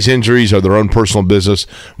 guys' injuries are their own personal business.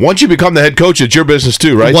 Once you become the head coach, it's your business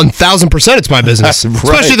too, right? 1,000% it's my business. Right.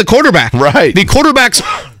 Especially the quarterback. Right.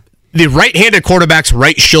 The right-handed quarterback's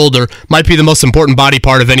right shoulder might be the most important body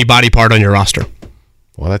part of any body part on your roster.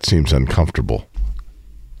 Well, that seems uncomfortable.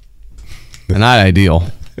 Not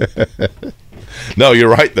ideal. No, you're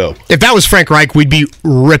right, though. If that was Frank Reich, we'd be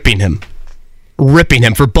ripping him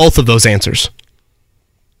for both of those answers.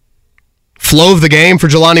 Flow of the game for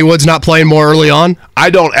Jelani Woods not playing more early on?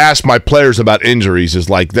 I don't ask my players about injuries is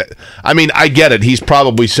like that. I mean, I get it. He's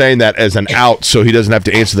probably saying that as an out so he doesn't have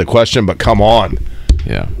to answer the question, but come on.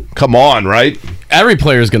 Yeah. Come on, right? Every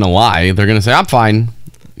player is going to lie. They're going to say, I'm fine.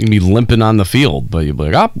 You'll be limping on the field, but you'll be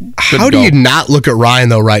like, oh, how do you not look at Ryan,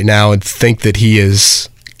 though, right now and think that he is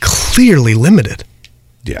clearly limited?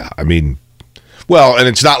 Yeah, I mean, well, and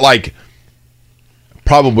it's not like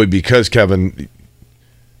probably because, Kevin,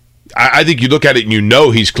 I think you look at it and you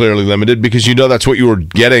know he's clearly limited because you know that's what you were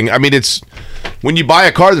getting. I mean, it's when you buy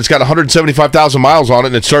a car that's got 175,000 miles on it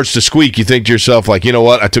and it starts to squeak, you think to yourself, like, you know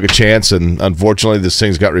what, I took a chance and unfortunately this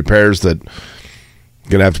thing's got repairs that I'm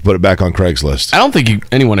going to have to put it back on Craigslist. I don't think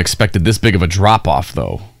anyone expected this big of a drop-off,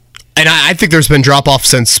 though. And I think there's been drop-off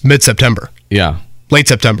since mid-September. Yeah. Late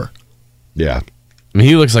September. Yeah. I mean,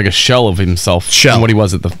 he looks like a shell of himself from what he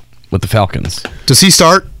was with the Falcons. Does he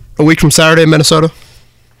start a week from Saturday in Minnesota?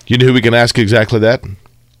 You know who we can ask exactly that?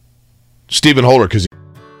 Stephen Holder, because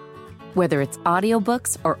Whether it's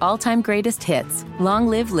audiobooks or all-time greatest hits, long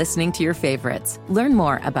live listening to your favorites. Learn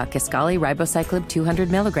more about Kisqali Ribociclib 200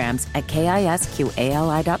 milligrams at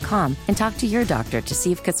KISQALI.com and talk to your doctor to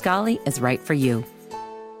see if Kisqali is right for you.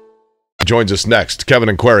 joins us next. Kevin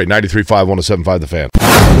and Query, 93.5, 107.5 The Fan.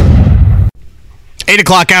 8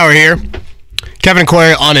 o'clock hour here. Kevin and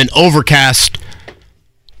Query on an overcast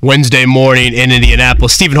Wednesday morning in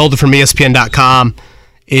Indianapolis. Stephen Holder from ESPN.com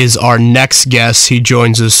is our next guest. He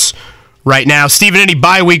joins us right now. Stephen, any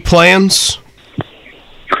bye week plans?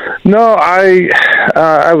 No, I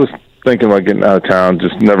was thinking about getting out of town,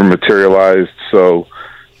 just never materialized. So,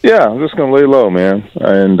 yeah, I'm just going to lay low, man.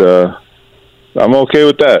 And I'm okay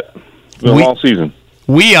with that. It's been a long season.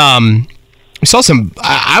 We saw some,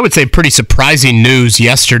 I would say, pretty surprising news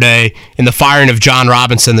yesterday in the firing of John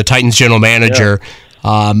Robinson, the Titans general manager.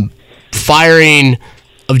 Yeah. Firing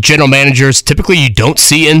of general managers, typically you don't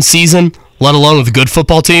see in season, let alone with good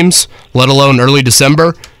football teams, let alone early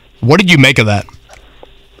December. What did you make of that?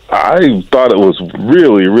 I thought it was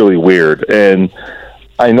really, really weird. And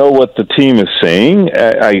I know what the team is saying.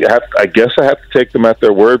 I guess I have to take them at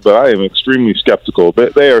their word, but I am extremely skeptical.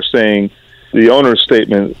 They are saying the owner's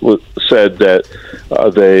statement said that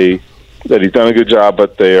that he's done a good job,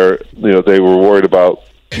 but they were worried about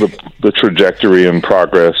the trajectory and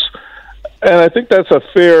progress. And I think that's a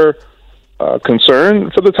fair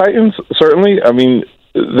concern for the Titans, certainly. I mean,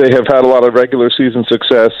 they have had a lot of regular season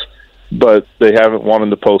success, but they haven't won in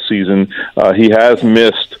the postseason. He has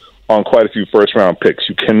missed on quite a few first-round picks.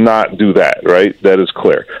 You cannot do that, right? That is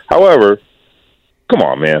clear. However, come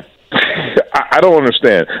on, man. I don't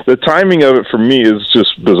understand. The timing of it for me is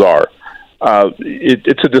just bizarre.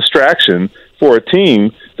 It's a distraction for a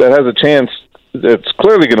team that has a chance, that's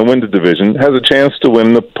clearly going to win the division, has a chance to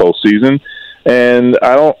win the postseason, and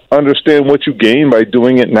I don't understand what you gain by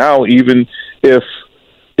doing it now, even if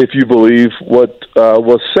you believe what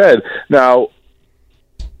was said. Now,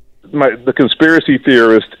 the conspiracy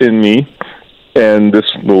theorist in me, and this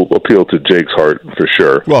will appeal to Jake's heart for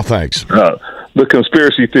sure. Well, thanks. The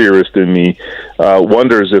conspiracy theorist in me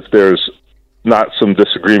wonders if there's not some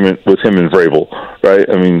disagreement with him and Vrabel, right?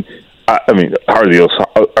 I mean, are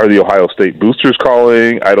the Ohio State boosters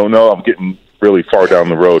calling? I don't know. I'm getting really far down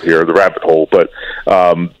the road here, the rabbit hole. But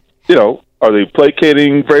are they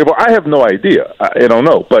placating Vrabel? I have no idea. I don't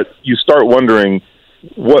know. But you start wondering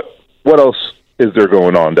what else is there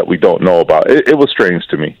going on that we don't know about? It was strange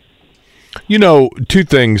to me. Two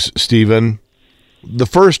things, Stephen. The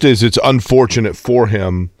first is it's unfortunate for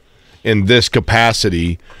him in this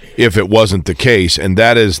capacity if it wasn't the case, and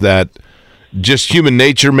that is that just human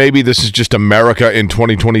nature, maybe this is just America in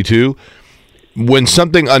 2022. When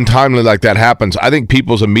something untimely like that happens, I think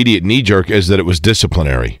people's immediate knee-jerk is that it was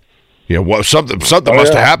disciplinary. Something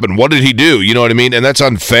must have happened. What did he do? You know what I mean? And that's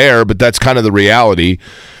unfair, but that's kind of the reality.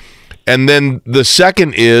 And then the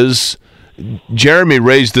second is Jeremy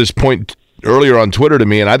raised this point earlier on Twitter to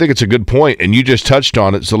me, and I think it's a good point, and you just touched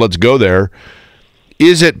on it, so let's go there.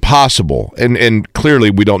 Is it possible, and clearly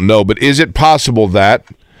we don't know, but is it possible that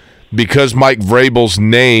because Mike Vrabel's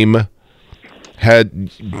name had,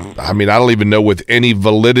 I don't even know with any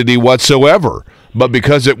validity whatsoever, but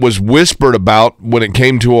because it was whispered about when it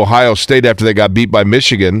came to Ohio State after they got beat by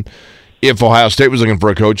Michigan, if Ohio State was looking for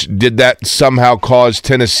a coach, did that somehow cause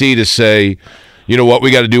Tennessee to say, you know what, we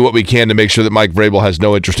got to do what we can to make sure that Mike Vrabel has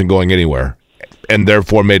no interest in going anywhere, and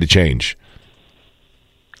therefore made a change?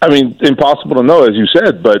 Impossible to know, as you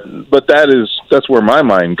said, but that's where my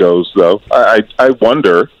mind goes, though. I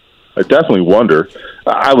wonder. I definitely wonder.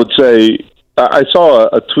 I would say I saw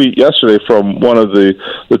a tweet yesterday from one of the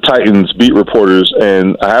Titans beat reporters,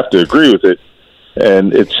 and I have to agree with it.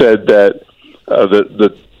 And it said that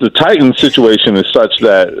the Titans situation is such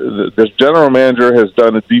that the general manager has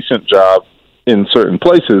done a decent job in certain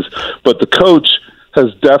places, but the coach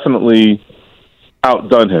has definitely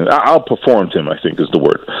outdone him, outperformed him, I think is the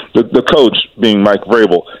word. The coach, being Mike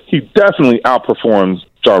Vrabel, he definitely outperforms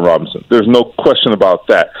John Robinson. There's no question about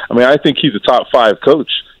that. I think he's a top 5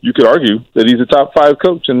 coach. You could argue that he's a top 5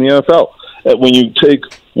 coach in the NFL. When you take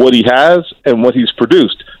what he has and what he's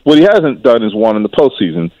produced, what he hasn't done is won in the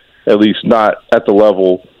postseason, at least not at the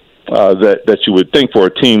level that you would think for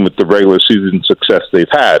a team with the regular season success they've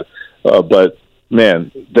had. But,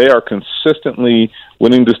 man, they are consistently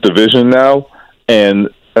winning this division now. And,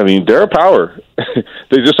 they're a power.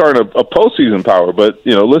 They just aren't a postseason power. But,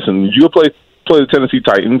 listen, you play the Tennessee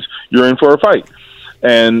Titans, you're in for a fight.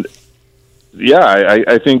 And,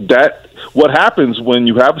 I think that what happens when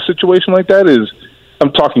you have a situation like that is,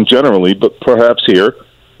 I'm talking generally, but perhaps here,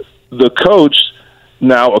 the coach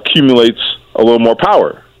now accumulates a little more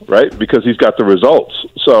power, right? Because he's got the results.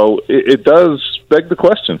 So it does beg the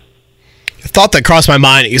question. A thought that crossed my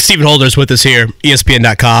mind, Stephen Holder's with us here,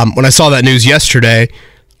 ESPN.com, when I saw that news yesterday,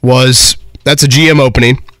 was that's a GM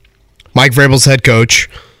opening. Mike Vrabel's head coach.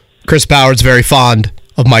 Chris Ballard's very fond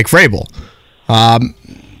of Mike Vrabel.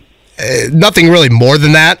 Nothing really more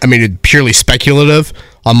than that. It's purely speculative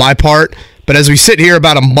on my part. But as we sit here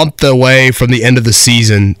about a month away from the end of the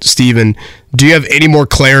season, Stephen, do you have any more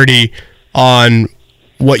clarity on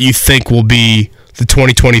what you think will be the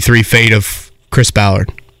 2023 fate of Chris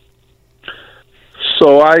Ballard?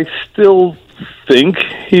 So I still think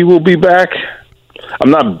he will be back. I'm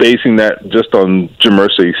not basing that just on Jim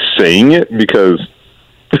Irsay saying it, because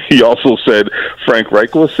he also said Frank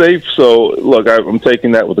Reich was safe. So, look, I'm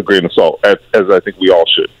taking that with a grain of salt, as I think we all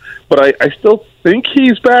should. But I still think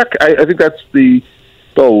he's back. I think that's the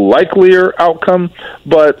likelier outcome.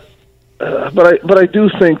 But I do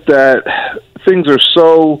think that things are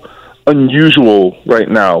so unusual right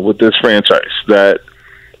now with this franchise that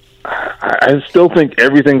I still think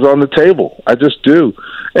everything's on the table. I just do.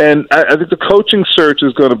 And I think the coaching search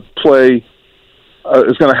is going to play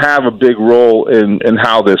is going to have a big role in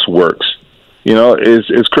how this works.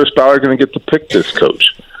 Is Chris Ballard going to get to pick this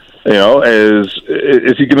coach? Is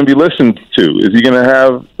he going to be listened to? Is he going to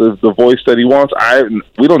have the voice that he wants?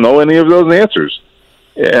 We don't know any of those answers.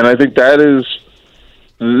 And I think this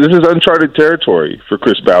is uncharted territory for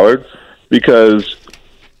Chris Ballard, because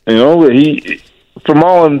You know, he from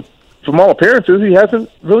all appearances, he hasn't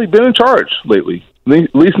really been in charge lately.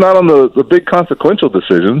 At least not on the big consequential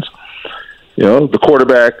decisions. You know, the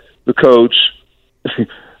quarterback, the coach,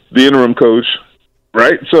 the interim coach,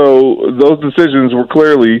 right? So those decisions were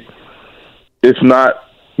clearly, if not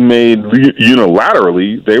made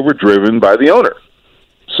unilaterally, they were driven by the owner.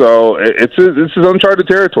 So this is uncharted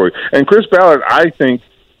territory. And Chris Ballard, I think,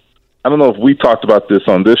 I don't know if we talked about this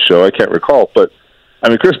on this show, I can't recall, but I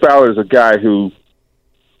mean, Chris Ballard is a guy who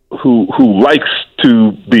likes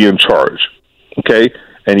to be in charge, okay?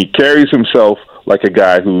 And he carries himself like a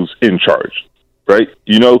guy who's in charge, right?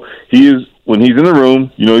 You know, when he's in the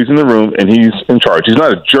room, you know he's in the room and he's in charge. He's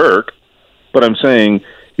not a jerk, but I'm saying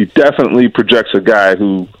he definitely projects a guy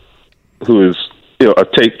who is, you know, a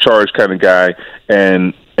take charge kind of guy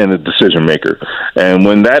and a decision maker. And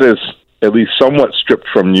when that is at least somewhat stripped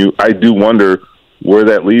from you, I do wonder where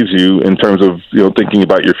that leaves you in terms of, you know, thinking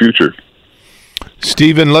about your future.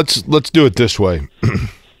 Steven, let's do it this way.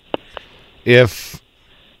 6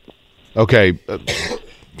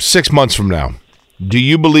 months from now, do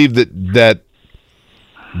you believe that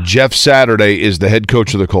Jeff Saturday is the head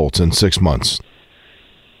coach of the Colts in 6 months?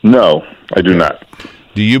 No, I do not.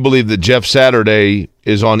 Do you believe that Jeff Saturday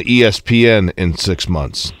is on ESPN in 6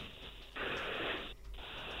 months?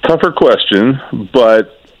 Tougher question,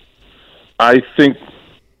 but I think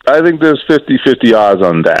there's 50-50 odds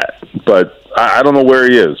on that. But I don't know where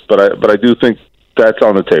he is, but I do think that's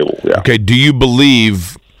on the table. Yeah. Okay, do you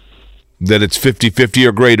believe that it's 50-50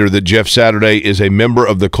 or greater that Jeff Saturday is a member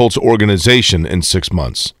of the Colts organization in 6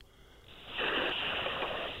 months?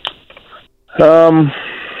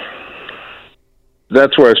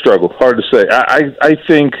 That's where I struggle. Hard to say. I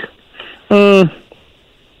think, as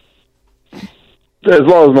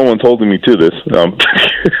long as no one told me to this,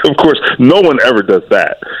 of course, no one ever does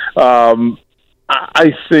that.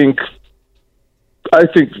 I think,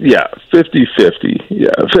 yeah, 50-50. Yeah,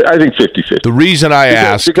 I think 50-50. The reason I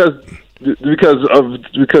ask because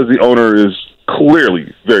the owner is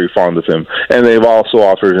clearly very fond of him, and they've also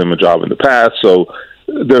offered him a job in the past. So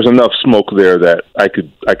there's enough smoke there that I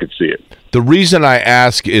could see it. The reason I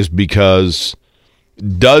ask is because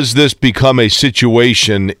does this become a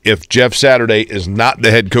situation if Jeff Saturday is not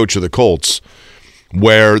the head coach of the Colts,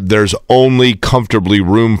 where there's only comfortably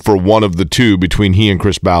room for one of the two between he and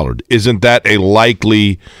Chris Ballard? Isn't that a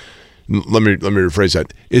likely? Let me rephrase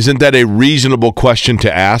that. Isn't that a reasonable question to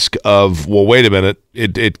ask? Of, well, wait a minute.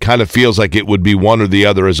 It kind of feels like it would be one or the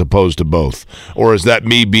other as opposed to both, or is that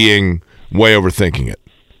me being way overthinking it?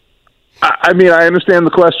 I mean, I understand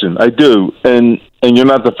the question. I do, and you're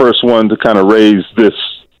not the first one to kind of raise this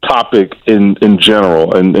topic in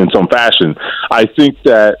general in some fashion. I think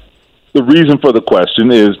that the reason for the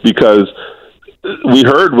question is because we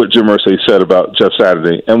heard what Jim Irsay said about Jeff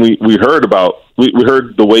Saturday, and we heard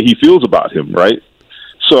the way he feels about him, right?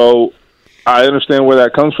 So I understand where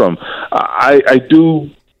that comes from. I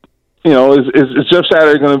do. You know, is Jeff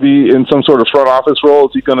Saturday going to be in some sort of front office role?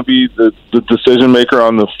 Is he going to be the decision maker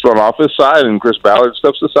on the front office side, and Chris Ballard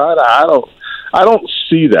steps aside? I don't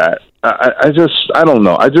see that. I don't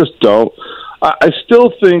know. I just don't. I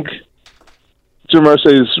still think Jim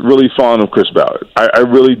Irsay is really fond of Chris Ballard. I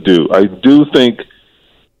really do. I do think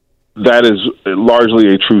that is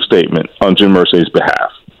largely a true statement on Jim Irsay's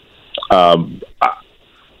behalf.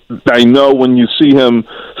 I know when you see him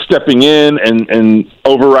stepping in and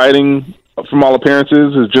overriding, from all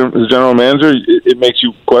appearances, as general manager, it makes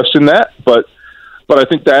you question that. But I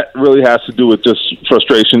think that really has to do with just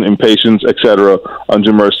frustration, impatience, etc., on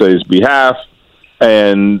Jim Irsay's behalf,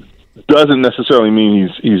 and doesn't necessarily mean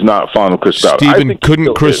he's not fond of Chris Ballard. Steven,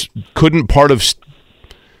 couldn't part of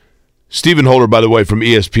Stephen Holder, by the way, from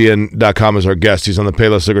ESPN.com is our guest. He's on the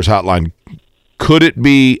Payless Liquors hotline. Could it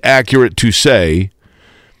be accurate to say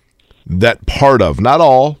that part of, not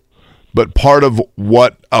all, but part of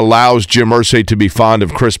what allows Jim Irsay to be fond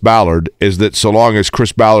of Chris Ballard is that so long as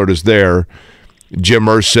Chris Ballard is there,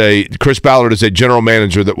 Chris Ballard is a general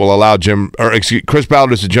manager that will allow Chris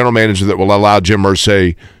Ballard is a general manager that will allow Jim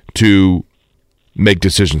Irsay to make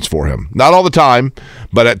decisions for him. Not all the time,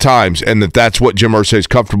 but at times, and that's what Jim Irsay is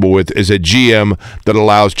comfortable with, is a GM that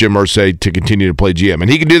allows Jim Irsay to continue to play GM. And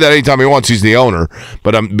he can do that anytime he wants. He's the owner,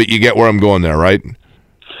 but you get where I'm going there, right?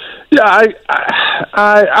 Yeah,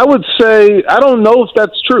 I would say I don't know if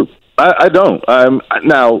that's true. I don't.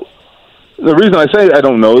 Now, the reason I say I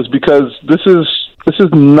don't know is because this is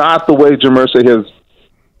not the way Jim Irsay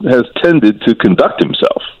has tended to conduct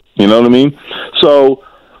himself. You know what I mean? So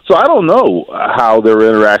I don't know how their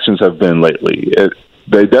interactions have been lately.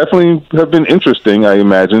 They definitely have been interesting, I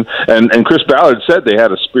imagine. And Chris Ballard said they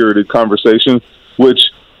had a spirited conversation, which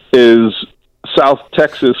is South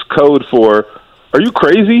Texas code for, are you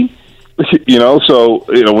crazy? So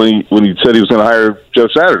when he said he was going to hire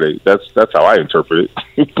Jeff Saturday, that's how I interpret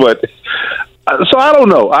it. But so I don't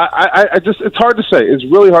know. I just, it's hard to say. It's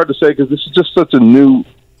really hard to say because this is just such a new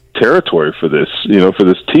territory for this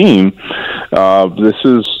team. This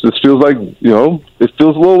feels like, it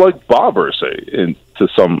feels a little like Bob Irsay to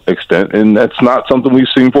some extent, and that's not something we've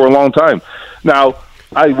seen for a long time. Now,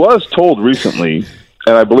 I was told recently,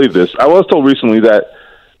 and I believe this, that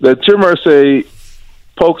Jim Irsay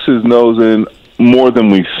pokes his nose in more than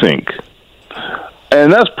we think.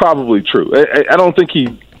 And that's probably true. I don't think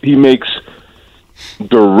he makes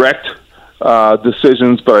direct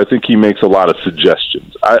decisions, but I think he makes a lot of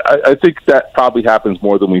suggestions. I think that probably happens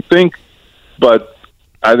more than we think, but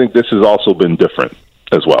I think this has also been different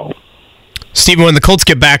as well. Stephen, when the Colts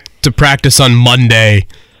get back to practice on Monday,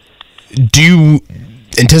 do you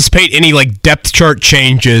anticipate any depth chart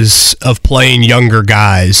changes of playing younger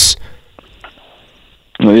guys?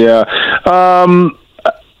 Yeah. I'm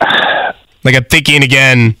thinking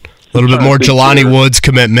again, a little bit more Jelani Woods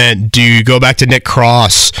commitment. Do you go back to Nick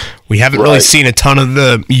Cross? We haven't really seen a ton of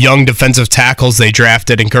the young defensive tackles they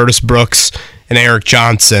drafted in Curtis Brooks and Eric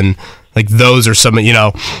Johnson. Those are some,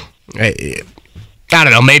 I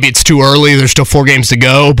don't know, maybe it's too early. There's still 4 games to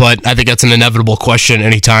go, but I think that's an inevitable question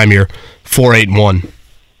anytime you're 4-8-1.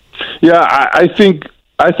 Yeah, I think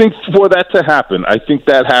for that to happen, I think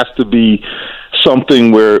that has to be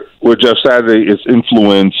something where Jeff Saturday is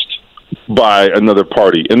influenced by another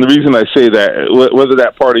party. And the reason I say that, whether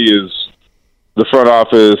that party is the front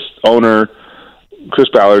office, owner, Chris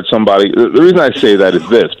Ballard, somebody, the reason I say that is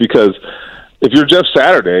this, because if you're Jeff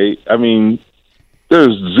Saturday, I mean,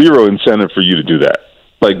 there's zero incentive for you to do that.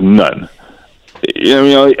 None.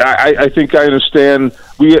 I think I understand.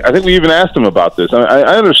 I think we even asked him about this.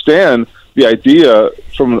 I understand the idea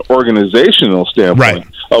from an organizational standpoint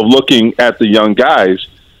of looking at the young guys,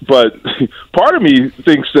 but part of me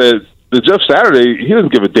thinks that the Jeff Saturday, he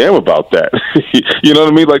doesn't give a damn about that. You know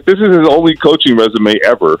what I mean? This is his only coaching resume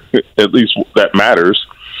ever, at least that matters.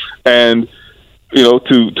 And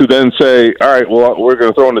to then say, all right, well, we're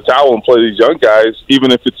going to throw in the towel and play these young guys,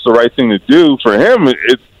 even if it's the right thing to do for him,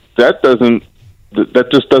 that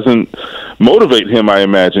just doesn't motivate him, I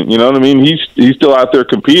imagine. You know what I mean? He's still out there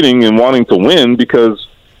competing and wanting to win because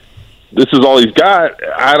this is all he's got.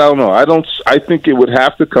 I don't know. I think it would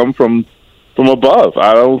have to come from above.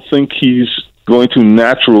 I don't think he's going to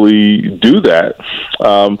naturally do that.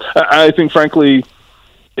 I think, frankly,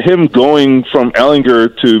 him going from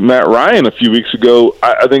Ellinger to Matt Ryan a few weeks ago,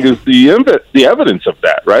 I think is the evidence of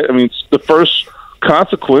that, right? I mean, it's the first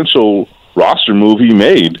consequential roster move he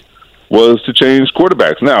made was to change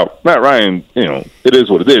quarterbacks. Now, Matt Ryan, it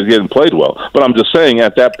is what it is. He hasn't played well. But I'm just saying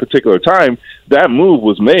at that particular time, that move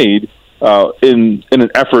was made in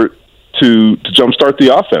an effort to jumpstart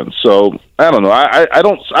the offense. So, I don't know. I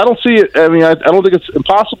don't see it. I mean, I don't think it's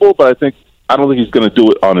impossible, but I don't think he's going to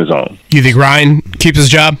do it on his own. You think Ryan keeps his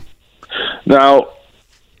job? Now,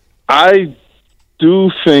 I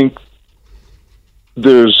do think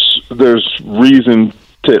there's reason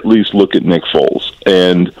to at least look at Nick Foles,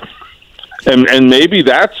 and maybe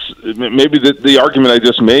the argument I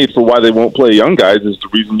just made for why they won't play young guys is the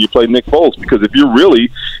reason you play Nick Foles, because if you're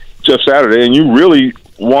really Jeff Saturday and you really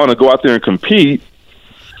want to go out there and compete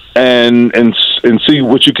and see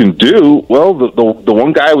what you can do, well, the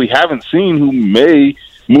one guy we haven't seen who may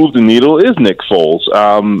move the needle is Nick Foles.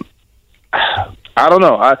 I don't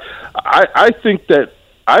know. I think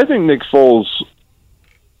Nick Foles.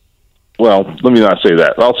 Well, let me not say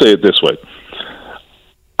that. I'll say it this way.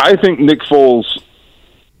 I think Nick Foles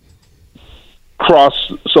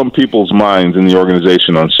crossed some people's minds in the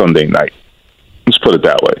organization on Sunday night. Let's put it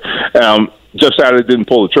that way. Jeff Saturday didn't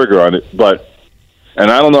pull the trigger on it,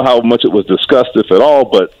 and I don't know how much it was discussed, if at all,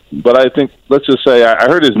 but I think, let's just say, I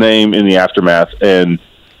heard his name in the aftermath, and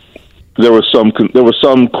there was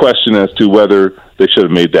some question as to whether they should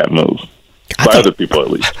have made that move. By other people, at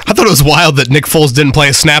least. I thought it was wild that Nick Foles didn't play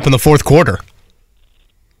a snap in the fourth quarter.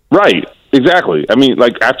 Right. Exactly. I mean,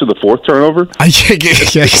 after the fourth turnover? Yeah,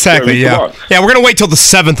 exactly, yeah. Yeah, we're going to wait till the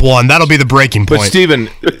 7th one. That'll be the breaking point. But, Steven,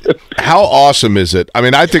 how awesome is it? I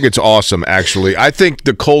mean, I think it's awesome, actually. I think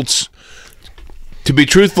the Colts, to be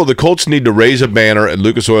truthful, the Colts need to raise a banner at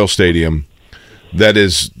Lucas Oil Stadium that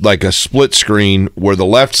is like a split screen where the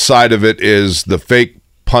left side of it is the fake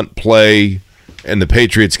punt play in the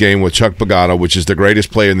Patriots game with Chuck Pagano, which is the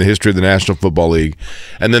greatest play in the history of the National Football League.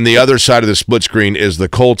 And then the other side of the split screen is the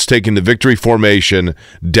Colts taking the victory formation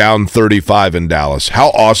down 35 in Dallas. How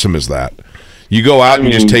awesome is that? You go out and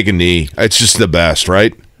you just take a knee. It's just the best,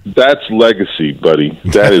 right? That's legacy, buddy.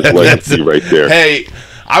 That is legacy right there. Hey,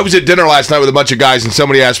 I was at dinner last night with a bunch of guys, and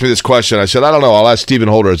somebody asked me this question. I said, I don't know. I'll ask Stephen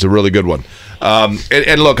Holder. It's a really good one.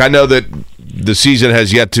 And look, I know that the season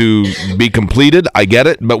has yet to be completed. I get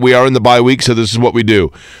it, but we are in the bye week, so this is what we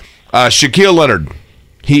do. Shaquille Leonard,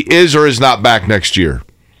 he is or is not back next year?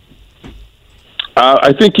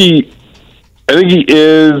 I think he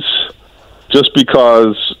is, just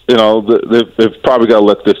because they've probably got to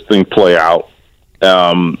let this thing play out.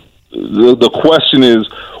 The question is,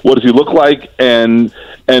 what does he look like, and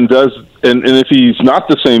if he's not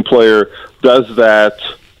the same player, does that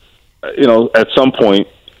at some point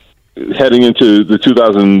heading into the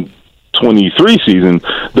 2023 season,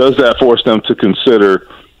 does that force them to consider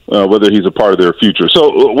whether he's a part of their future?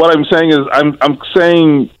 So what I'm saying is, I'm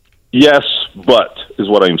saying yes, but is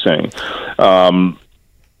what I'm saying.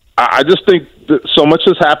 I just think that so much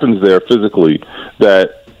has happened there physically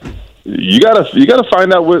that you gotta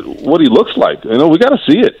find out what he looks like. We got to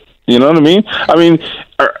see it. You know what I mean?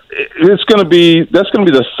 That's gonna be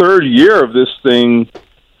the third year of this thing,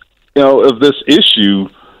 of this issue,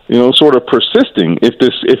 sort of persisting. If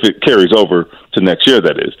it carries over to next year,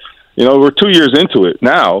 that is. We're 2 years into it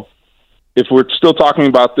now. If we're still talking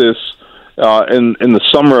about this in the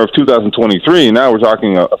summer of 2023, now we're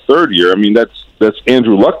talking a third year. I mean, that's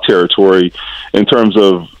Andrew Luck territory in terms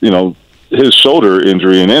of his shoulder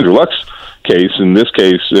injury in Andrew Luck's case. In this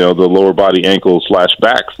case, the lower body ankle /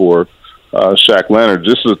 back for Shaq Leonard.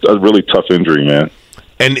 Just a really tough injury, man.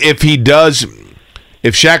 And if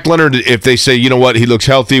Shaq Leonard, if they say, you know what, he looks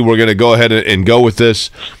healthy, we're going to go ahead and go with this,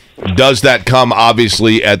 does that come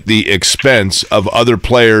obviously at the expense of other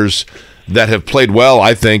players that have played well,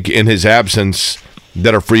 I think, in his absence,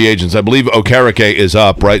 that are free agents? I believe Okereke is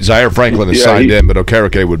up, right? Zaire Franklin is signed in, but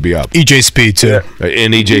Okereke would be up. EJ Speed, too. Yeah.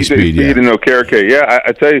 And EJ Speed, yeah. And Okereke, yeah.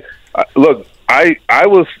 I tell you, look, I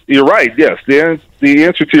was, you're right, yes. The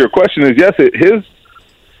answer to your question is yes.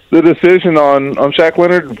 The decision on Shaq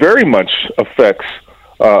Leonard very much affects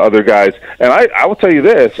other guys. And I will tell you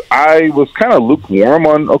this, I was kind of lukewarm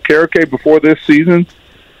on Okereke before this season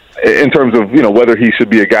in terms of, whether he should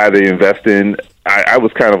be a guy they invest in. I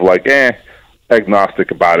was kind of like,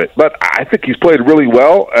 agnostic about it. But I think he's played really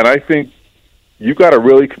well, and I think you got to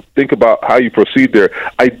really think about how you proceed there.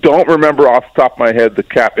 I don't remember off the top of my head the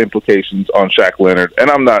cap implications on Shaq Leonard, and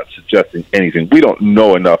I'm not suggesting anything. We don't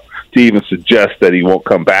know enough to even suggest that he won't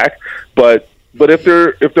come back. But if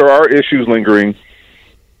there are issues lingering,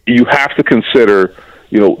 you have to consider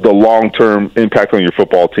the long-term impact on your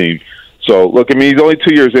football team. So look, I mean, he's only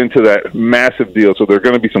 2 years into that massive deal, so there are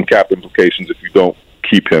going to be some cap implications if you don't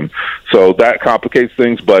keep him. So that complicates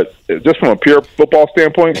things, but just from a pure football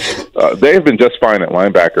standpoint, they have been just fine at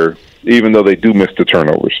linebacker, even though they do miss the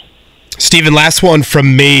turnovers. Steven, last one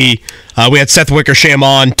from me. We had Seth Wickersham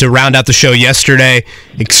on to round out the show yesterday.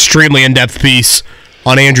 Extremely in-depth piece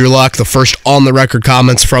on Andrew Luck, the first on-the-record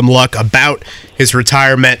comments from Luck about his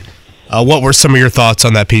retirement. What were some of your thoughts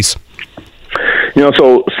on that piece?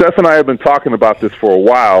 So Seth and I have been talking about this for a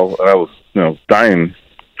while, and I was, dying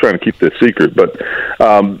trying to keep this secret. But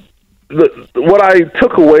what I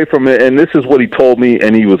took away from it, and this is what he told me,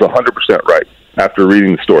 and he was 100% right after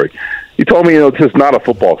reading the story. He told me, it's just not a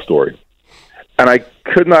football story. And I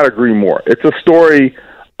could not agree more. It's a story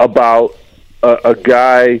about a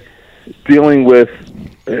guy dealing with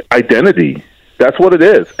identity. That's what it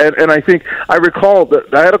is. And I think I recall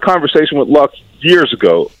that I had a conversation with Luck years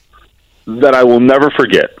ago that I will never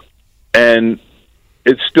forget. And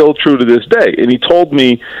it's still true to this day. And he told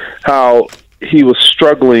me how he was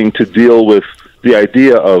struggling to deal with the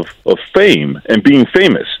idea of fame and being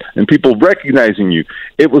famous and people recognizing you.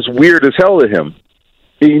 It was weird as hell to him.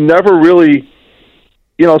 He never really,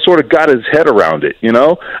 sort of got his head around it, And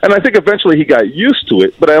I think eventually he got used to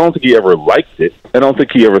it, but I don't think he ever liked it. I don't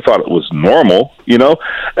think he ever thought it was normal,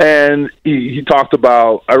 And he talked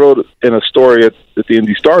about, I wrote in a story at the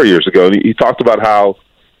Indy Star years ago, and he talked about how,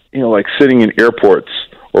 like sitting in airports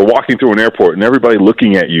or walking through an airport and everybody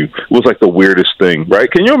looking at you was like the weirdest thing,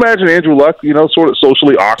 right? Can you imagine Andrew Luck, sort of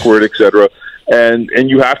socially awkward, et cetera, and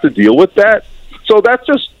you have to deal with that? So that's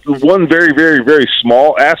just one very, very, very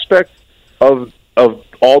small aspect of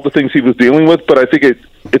all the things he was dealing with, but I think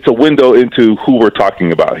it's a window into who we're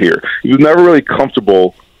talking about here. He was never really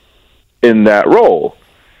comfortable in that role.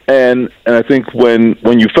 And I think when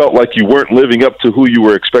you felt like you weren't living up to who you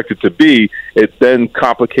were expected to be, it then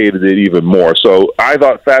complicated it even more. So I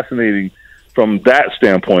thought fascinating from that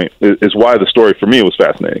standpoint is why the story for me was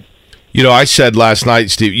fascinating. I said last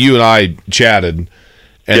night, Steve, you and I chatted,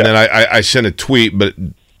 and then I sent a tweet,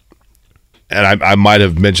 and I might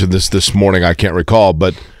have mentioned this morning, I can't recall,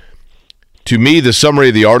 but to me, the summary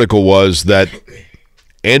of the article was that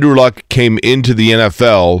Andrew Luck came into the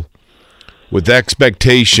NFL with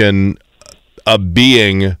expectation of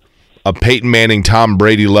being a Peyton Manning, Tom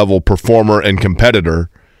Brady level performer and competitor,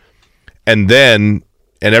 and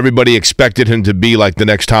everybody expected him to be like the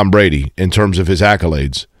next Tom Brady in terms of his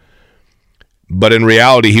accolades. But in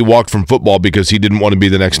reality, he walked from football because he didn't want to be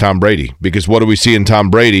the next Tom Brady. Because what do we see in Tom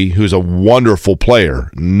Brady, who's a wonderful player,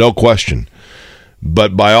 no question.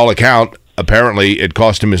 But by all account, apparently it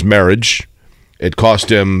cost him his marriage. It cost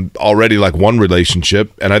him already like one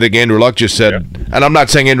relationship. And I think Andrew Luck just said, and I'm not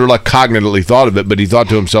saying Andrew Luck cognitively thought of it, but he thought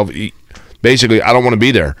to himself, basically, I don't want to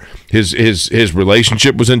be there. His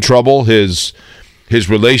relationship was in trouble. His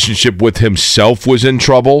relationship with himself was in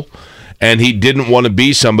trouble. And he didn't want to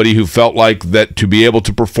be somebody who felt like that to be able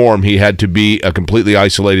to perform, he had to be a completely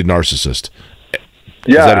isolated narcissist.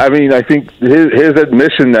 Yeah, I mean, I think his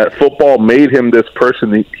admission that football made him this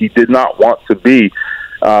person he did not want to be.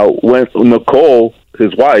 When Nicole,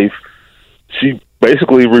 his wife, she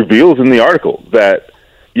basically reveals in the article that,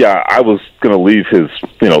 I was going to leave I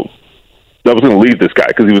was going to leave this guy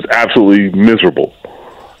because he was absolutely miserable.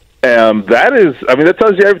 And that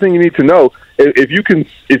tells you everything you need to know. If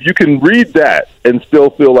you can read that and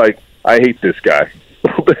still feel like, I hate this guy,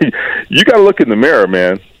 you got to look in the mirror,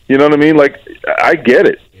 man. You know what I mean? Like, I get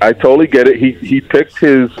it. I totally get it. He picked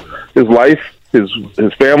his life, his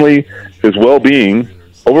family, his well-being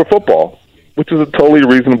over football, which is a totally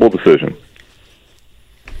reasonable decision.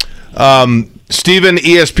 Steven,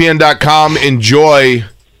 ESPN.com, enjoy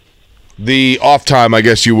the off time, I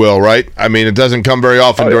guess you will, right? I mean, it doesn't come very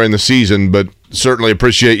often during the season, but certainly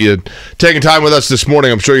appreciate you taking time with us this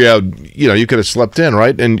morning. I'm sure you could have slept in,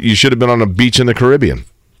 right? And you should have been on a beach in the Caribbean.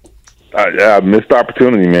 Missed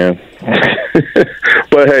opportunity, man.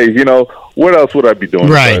 But hey, what else would I be doing?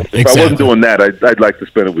 Right. If I wasn't doing that, I'd like to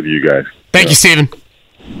spend it with you guys. Thank you, Steven.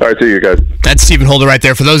 All right, see you guys. That's Stephen Holder right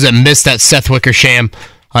there. For those that missed that Seth Wickersham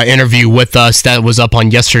interview with us, that was up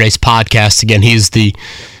on yesterday's podcast. Again, he's the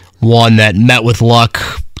one that met with Luck,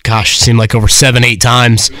 seemed like over 7-8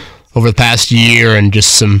 times over the past year, and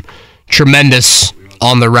just some tremendous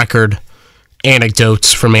on-the-record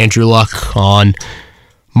anecdotes from Andrew Luck on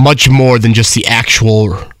much more than just the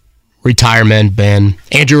actual retirement. And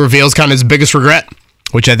Andrew reveals kind of his biggest regret,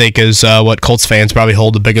 which I think is what Colts fans probably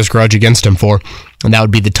hold the biggest grudge against him for, and that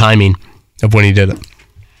would be the timing of when he did it.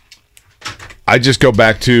 I just go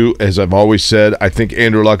back to, as I've always said, I think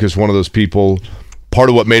Andrew Luck is one of those people. Part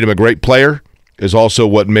of what made him a great player is also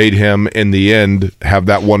what made him, in the end, have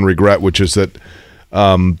that one regret, which is that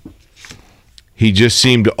he just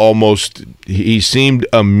seemed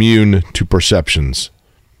immune to perceptions.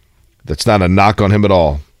 That's not a knock on him at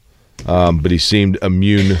all. But he seemed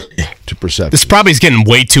immune to perception. This probably is getting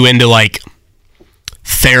way too into like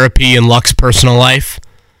therapy and Luck's personal life,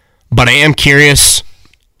 but I am curious,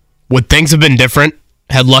 would things have been different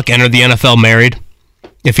had Luck entered the NFL married?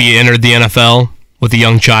 If he entered the NFL with a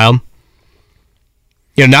young child?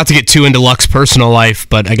 Not to get too into Luck's personal life,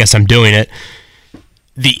 but I guess I'm doing it.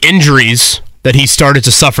 The injuries that he started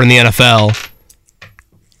to suffer in the NFL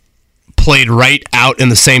played right out in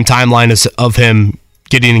the same timeline as of him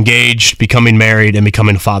getting engaged, becoming married, and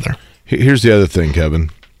becoming a father. Here's the other thing,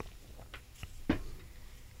 Kevin.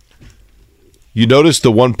 You notice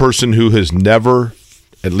the one person who has never,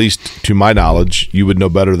 at least to my knowledge, you would know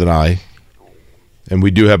better than I, and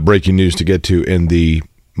we do have breaking news to get to in the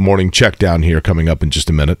morning check down here coming up in just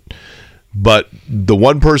a minute, but the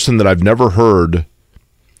one person that I've never heard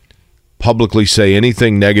publicly say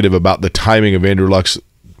anything negative about the timing of Andrew Luck's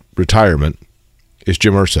retirement is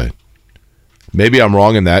Jim Irsay. Maybe I'm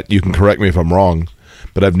wrong in that. You can correct me if I'm wrong.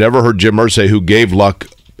 But I've never heard Jim Irsay, who gave Luck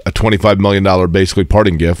a $25 million basically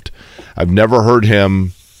parting gift, I've never heard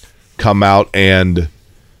him come out and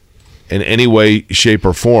in any way, shape,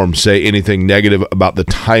 or form say anything negative about the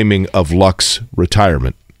timing of Luck's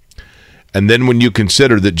retirement. And then when you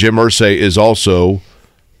consider that Jim Irsay is also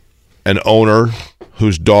an owner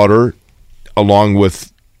whose daughter, along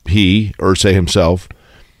with Irsay himself,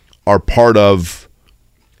 are part of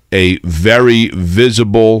a very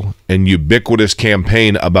visible and ubiquitous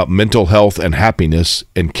campaign about mental health and happiness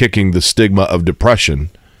and kicking the stigma of depression,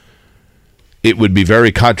 it would be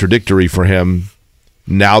very contradictory for him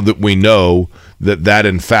now that we know that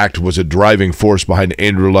in fact was a driving force behind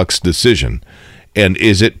Andrew Luck's decision. And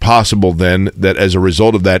is it possible then that as a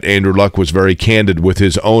result of that, Andrew Luck was very candid with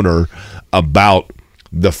his owner about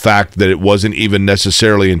the fact that it wasn't even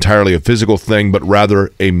necessarily entirely a physical thing, but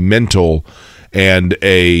rather a mental and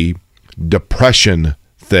a depression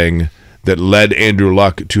thing that led Andrew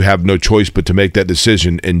Luck to have no choice but to make that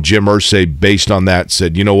decision. And Jim Irsay, based on that,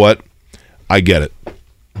 said, you know what? I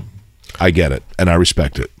get it. And I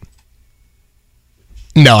respect it.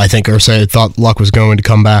 No, I think Irsay thought Luck was going to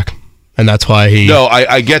come back, and that's why he No,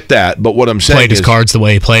 I get that, but what I'm saying played his cards the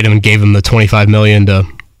way he played them and gave him the $25 million to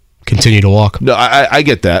continue to walk. No, I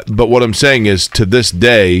get that, but what I'm saying is, to this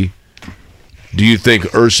day, do you think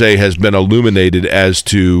Irsay has been illuminated as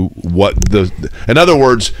to what in other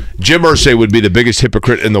words, Jim Irsay would be the biggest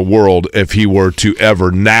hypocrite in the world if he were to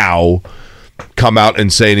ever now come out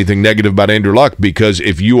and say anything negative about Andrew Luck, because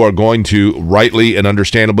if you are going to rightly and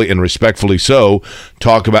understandably and respectfully so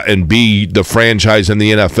talk about and be the franchise in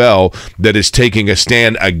the NFL that is taking a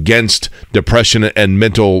stand against depression and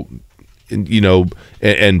mental,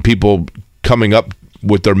 and people coming up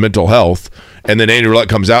with their mental health, and then Andrew Luck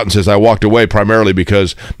comes out and says, I walked away primarily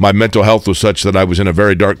because my mental health was such that I was in a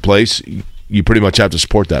very dark place, you pretty much have to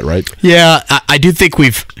support that, right? Yeah, I do think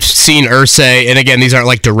we've seen Irsay, and again, these aren't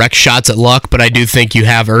like direct shots at Luck, but I do think you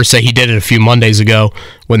have Irsay. He did it a few Mondays ago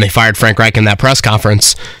when they fired Frank Reich in that press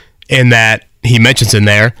conference, in that he mentions in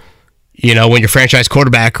there, when your franchise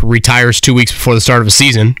quarterback retires 2 weeks before the start of a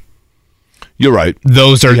season. You're right.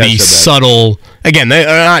 Those are the subtle, again, they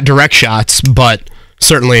are not direct shots, but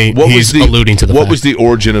certainly he's alluding to the What fact. was the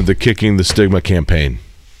origin of the Kicking the Stigma campaign?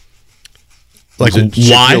 Like, was it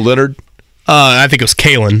why? Shaquille Leonard? I think it was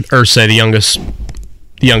Kaylin Irsay, the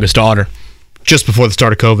youngest daughter, just before the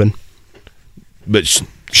start of COVID. But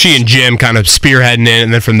she and Jim kind of spearheading it,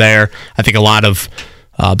 and then from there, I think a lot of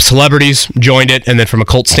celebrities joined it, and then from a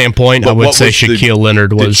Colts standpoint, I would say Shaquille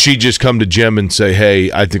Leonard was... Did she just come to Jim and say,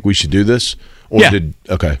 hey, I think we should do this? Or Yeah.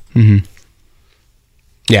 Okay. Mm-hmm.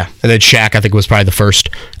 Yeah, and then Shaq, I think, was probably the first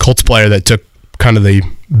Colts player that took kind of the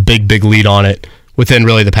big lead on it within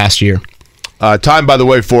really the past year. Time, by the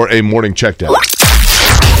way, for a morning check down.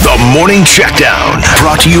 The Morning Checkdown,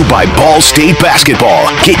 brought to you by Ball State Basketball.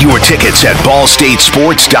 Get your tickets at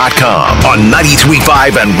ballstatesports.com on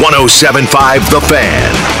 93.5 and 107.5 The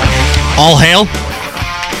Fan. All hail?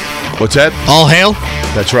 What's that? All hail?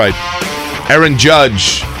 That's right. Aaron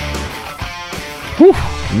Judge.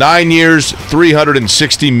 9 years,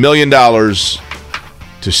 $360 million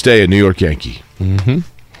to stay a New York Yankee.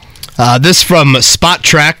 Mm-hmm. This from Spot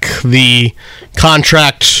Track, the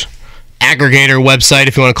contract aggregator website,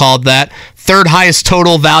 if you want to call it that. Third highest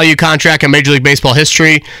total value contract in Major League Baseball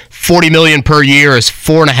history. $40 million per year is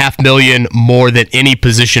 $4.5 million more than any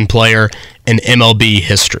position player in MLB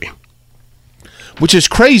history. Which is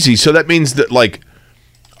crazy. So that means that,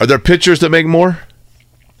 are there pitchers that make more?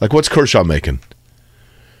 What's Kershaw making?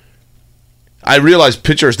 I realize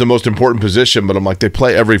pitcher is the most important position, but I'm they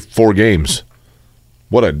play every 4 games.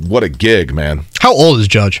 What a gig, man. How old is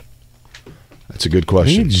Judge? That's a good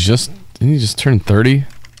question. Didn't he just turn 30?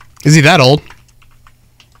 Is he that old?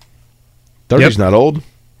 30's not old.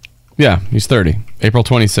 Yeah, he's 30. April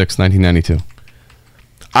 26, 1992.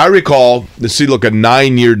 I recall, a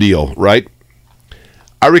 9-year deal, right?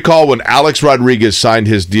 I recall when Alex Rodriguez signed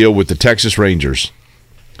his deal with the Texas Rangers.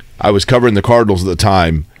 I was covering the Cardinals at the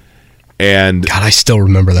time, and God, I still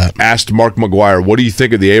remember that. Asked Mark McGuire, what do you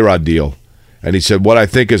think of the A-Rod deal? And he said, what I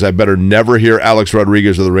think is I better never hear Alex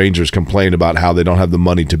Rodriguez of the Rangers complain about how they don't have the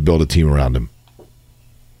money to build a team around him.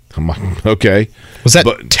 I'm like, okay. Was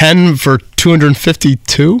that 10 for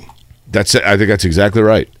 252? That's it. I think that's exactly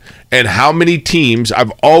right. And how many teams,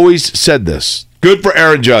 I've always said this, good for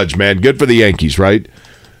Aaron Judge, man. Good for the Yankees, right?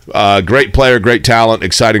 Great player, great talent,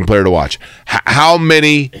 exciting player to watch. How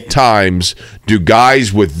many times do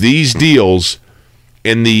guys with these deals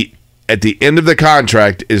at the end of the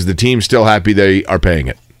contract, is the team still happy they are paying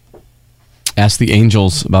it? Ask the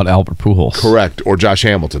Angels about Albert Pujols. Correct. Or Josh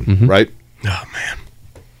Hamilton, right? Oh, man.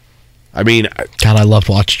 I mean... God, I love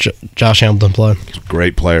to watch Josh Hamilton play.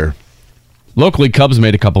 Great player. Locally, Cubs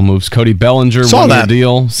made a couple moves. Cody Bellinger, one-year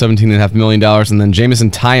deal, $17.5 million. And then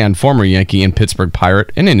Jamison Tyon, former Yankee and Pittsburgh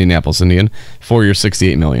Pirate and Indianapolis Indian, 4 years,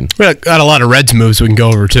 $68 million. We got a lot of Reds moves we can go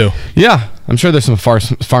over, too. Yeah, I'm sure there's some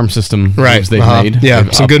farm system moves they've made. Yeah,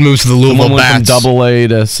 some good moves to the Louisville Bats. From double-A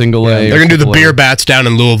to single-A. They're going to do the beer bats down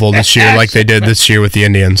in Louisville this year like they did this year with the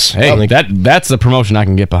Indians. Hey, that's the promotion I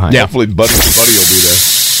can get behind. Yeah. Hopefully Buddy will be there.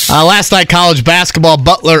 Last night, college basketball,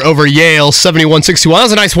 Butler over Yale, 71-61. That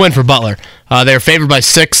was a nice win for Butler. They were favored by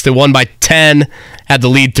 6. They won by 10, had the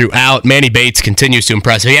lead throughout. Manny Bates continues to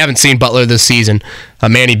impress. If you haven't seen Butler this season,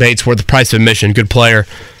 Manny Bates worth the price of admission. Good player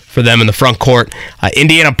for them in the front court.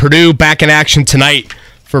 Indiana-Purdue back in action tonight.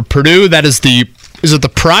 For Purdue, that is it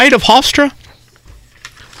the Pride of Hofstra?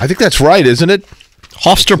 I think that's right, isn't it?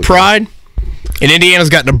 Hofstra Pride. And Indiana's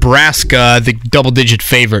got Nebraska, the double-digit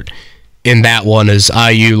favorite in that one, as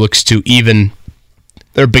IU looks to even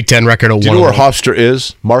their Big Ten record at 1-1. Do you know where Hofstra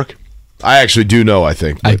is, Mark? I actually do know, I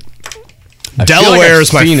think. Delaware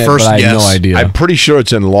is my first but I guess. have no idea. I'm pretty sure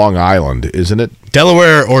it's in Long Island, isn't it?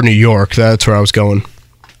 Delaware or New York. That's where I was going.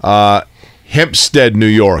 Hempstead, New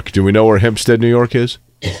York. Do we know where Hempstead, New York is?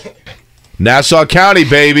 Nassau County,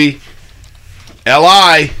 baby.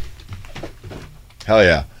 L.I. Hell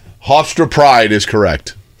yeah. Hofstra Pride is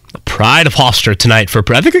correct. The Pride of Hofstra tonight for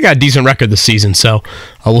Purdue. I think they got a decent record this season, so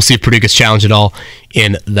we'll see if Purdue gets challenged at all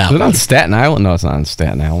in that Is it one. on Staten Island? No, it's not on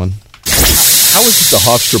Staten Island. How is it the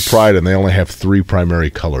Hofstra Pride and they only have 3 primary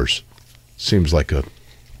colors? Seems like a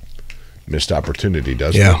missed opportunity,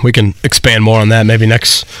 doesn't it? Yeah, we can expand more on that maybe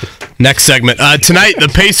next segment. Tonight,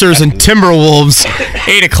 the Pacers and Timberwolves,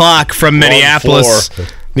 8 o'clock from Minneapolis.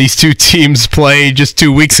 These two teams played just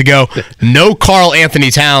 2 weeks ago. No Karl Anthony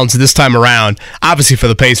Towns this time around. Obviously for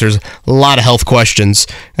the Pacers, a lot of health questions.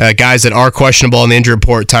 Guys that are questionable on the injury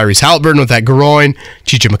report, Tyrese Halliburton with that groin,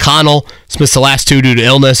 T.J. McConnell missed the last 2 due to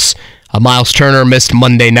illness. Miles Turner missed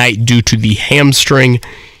Monday night due to the hamstring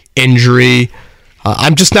injury.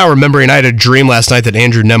 I'm just now remembering I had a dream last night that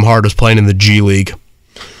Andrew Nembhard was playing in the G League.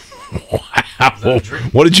 Wow.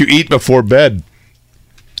 What did you eat before bed?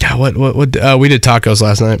 Yeah, what we did tacos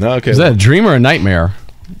last night. Okay. Is that a dream or a nightmare?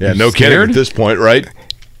 Yeah, no kidding at this point, right?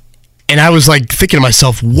 And I was like thinking to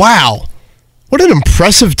myself, wow, what an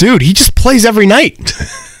impressive dude. He just plays every night.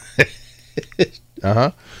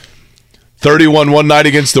 31 one night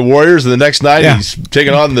against the Warriors, and the next night he's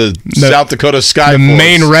taking on the South Dakota Skyforce. The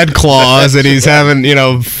Maine Red Claws, and he's having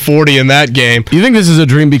 40 in that game. You think this is a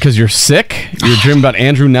dream because you're sick? You're dreaming about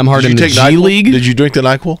Andrew Nembhard in the G League? Did you drink the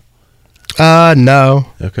NyQuil? No.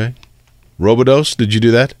 Okay. Robodose, did you do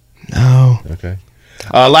that? No. Okay.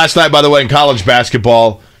 Last night, by the way, in college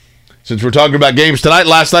basketball, since we're talking about games tonight,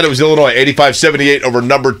 last night it was Illinois 85-78 over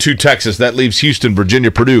number 2 Texas. That leaves Houston, Virginia,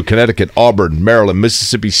 Purdue, Connecticut, Auburn, Maryland,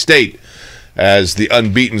 Mississippi State as the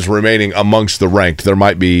unbeatens remaining amongst the ranked. There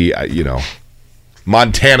might be,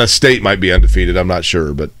 Montana State might be undefeated. I'm not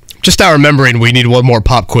sure, but just now remembering we need one more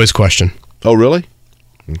pop quiz question. Oh, really?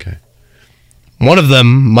 Okay. One of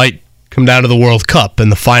them might come down to the World Cup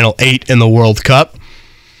and the final 8 in the World Cup.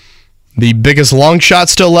 The biggest long shot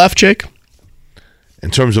still left, Jake?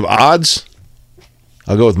 In terms of odds,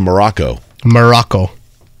 I'll go with Morocco.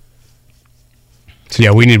 So,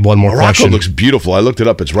 yeah, we need one more question. Morocco looks beautiful. I looked it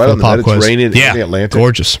up. It's right on the Mediterranean and the Atlantic.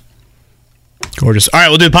 Gorgeous. All right,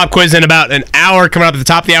 we'll do the pop quiz in about an hour. Coming up at the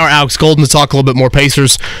top of the hour, Alex Golden to talk a little bit more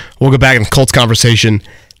Pacers. We'll go back in the Colts conversation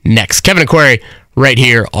next. Kevin Aquari right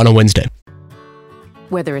here on a Wednesday.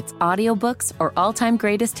 Whether it's audiobooks or all-time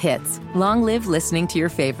greatest hits, long live listening to your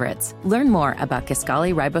favorites. Learn more about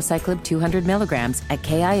Kisqali Ribociclib 200 milligrams at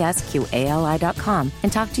KISQALI.com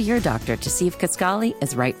and talk to your doctor to see if Kisqali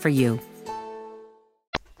is right for you.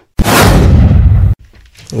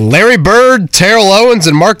 Larry Bird, Terrell Owens,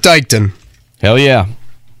 and Mark Dykton. Hell yeah.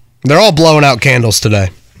 They're all blowing out candles today.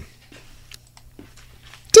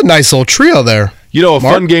 It's a nice little trio there.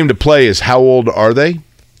 Fun game to play is how old are they?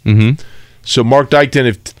 Mm-hmm. So, Mark Dykton,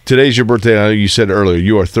 if today's your birthday, I know you said earlier,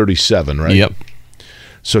 you are 37, right? Yep.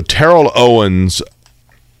 So, Terrell Owens,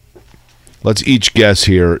 let's each guess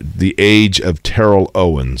here the age of Terrell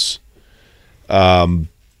Owens. I'm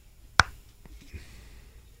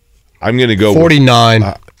going to go 49.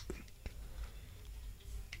 I'm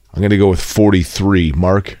going to go with 43.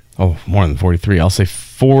 Mark? Oh, more than 43. I'll say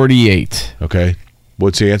 48. Okay.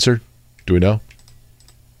 What's the answer? Do we know?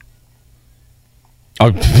 Oh,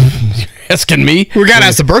 you're asking me? We got to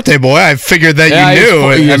ask the birthday boy. I figured that you knew.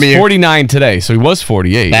 He was 49 today, so he was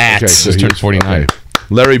 48. That's okay, so just turned 49. Okay.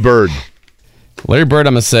 Larry Bird. Larry Bird,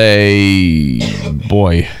 I'm going to say,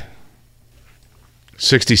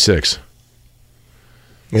 66.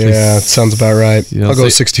 Yeah, that sounds about right. Yeah, I'll go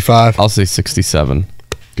 65. I'll say 67.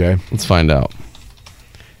 Okay. Let's find out.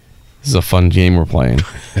 This is a fun game we're playing.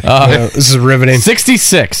 This is riveting.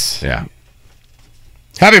 66. Yeah.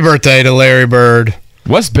 Happy birthday to Larry Bird.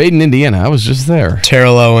 West Baden, Indiana. I was just there.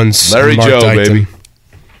 Terrell Owens. Larry Mark Joe, Dykton. baby.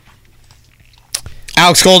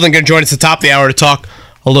 Alex Golden going to join us at the top of the hour to talk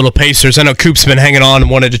a little Pacers. I know Coop's been hanging on and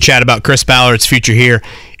wanted to chat about Chris Ballard's future here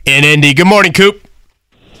in Indy. Good morning, Coop.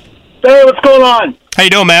 Hey, what's going on? How you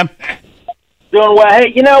doing, man? Doing well.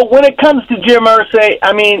 Hey, when it comes to Jim Irsay,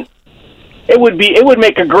 I mean, it would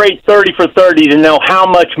make a great 30 for 30 to know how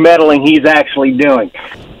much meddling he's actually doing.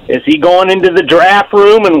 Is he going into the draft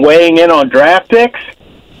room and weighing in on draft picks?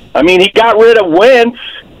 I mean, he got rid of Wentz.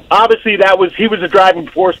 Obviously, he was the driving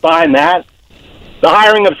force behind that. The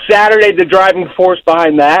hiring of Saturday, the driving force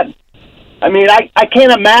behind that. I mean, I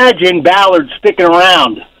can't imagine Ballard sticking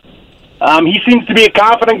around. He seems to be a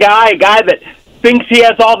confident guy, a guy that thinks he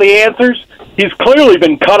has all the answers. He's clearly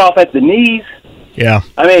been cut off at the knees. Yeah.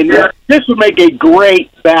 I mean, this would make a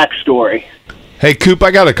great backstory. Hey, Coop, I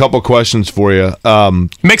got a couple questions for you.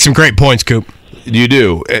 Make some great points, Coop. You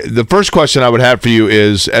do. The first question I would have for you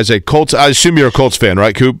is, as a Colts, I assume you're a Colts fan,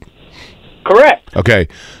 right, Coop? Correct. Okay.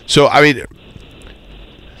 So, I mean,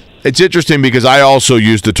 it's interesting because I also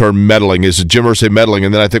use the term meddling. Is Jim Irsay meddling?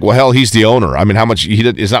 And then I think, well, hell, he's the owner. I mean, how much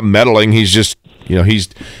he's not meddling. He's just,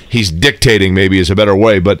 he's dictating. Maybe is a better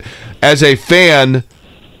way. But as a fan,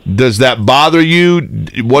 does that bother you?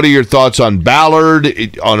 What are your thoughts on Ballard,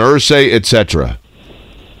 on Irsay, etc.?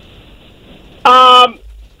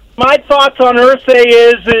 My thoughts on Irsay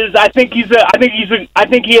is I think he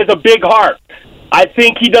has a big heart. I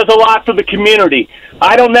think he does a lot for the community.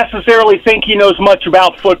 I don't necessarily think he knows much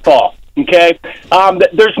about football. Okay,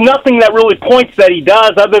 there's nothing that really points that he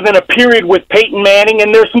does other than a period with Peyton Manning,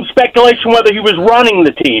 and there's some speculation whether he was running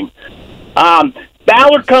the team.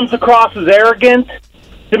 Ballard comes across as arrogant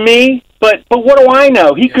to me, but what do I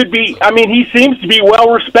know? He could be. I mean, he seems to be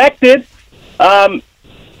well respected in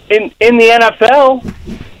the NFL.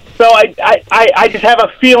 So I just have a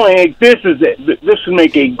feeling like this would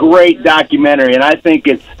make a great documentary, and I think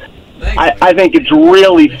it's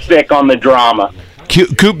really thick on the drama.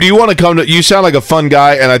 Coop, do you want to come to? You sound like a fun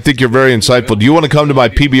guy, and I think you're very insightful. Do you want to come to my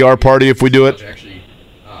PBR party if we do it? Actually,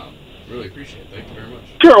 really appreciate it. Thank you very much.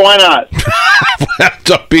 Sure, why not?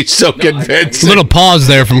 Don't be so convincing. Little pause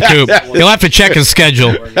there from Coop. He'll have to check his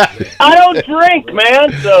schedule. I don't drink,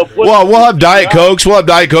 man. So well, we'll have Diet Cokes. We'll have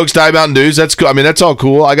Diet Cokes, Diet Mountain Dews. That's cool. I mean, that's all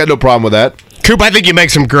cool. I got no problem with that. Coop, I think you make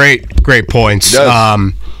some great points.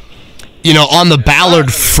 On the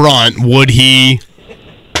Ballard front, would he,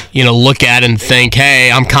 look at and think,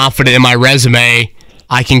 hey, I'm confident in my resume,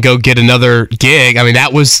 I can go get another gig? I mean,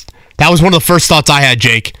 that was one of the first thoughts I had,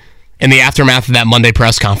 Jake, in the aftermath of that Monday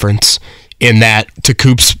press conference, in that, to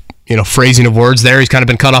Coop's, phrasing of words there, he's kind of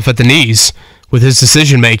been cut off at the knees with his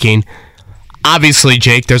decision-making. Obviously,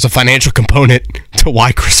 Jake, there's a financial component to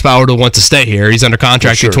why Chris Ballard will want to stay here. He's under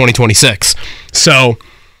contract through 2026. So,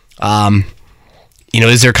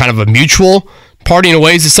 is there kind of a mutual parting of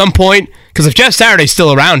ways at some point? Because if Jeff Saturday's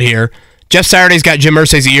still around here, Jeff Saturday's got Jim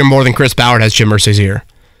Irsay's ear more than Chris Ballard has Jim Irsay's ear.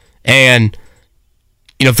 And,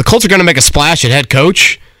 if the Colts are going to make a splash at head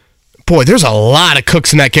coach, boy, there's a lot of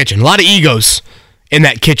cooks in that kitchen, a lot of egos in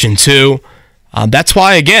that kitchen, too. That's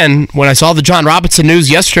why, again, when I saw the John Robinson news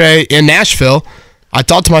yesterday in Nashville, I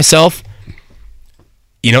thought to myself,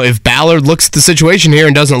 if Ballard looks at the situation here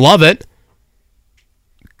and doesn't love it,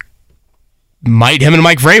 might him and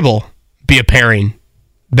Mike Vrabel be a pairing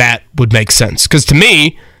that would make sense? Because to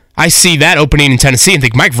me, I see that opening in Tennessee and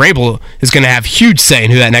think Mike Vrabel is going to have huge say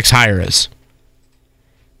in who that next hire is.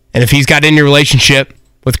 And if he's got any relationship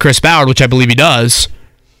with Chris Ballard, which I believe he does,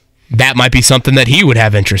 that might be something that he would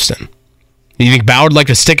have interest in. You think Ballard would like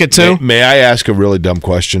to stick it to? May I ask a really dumb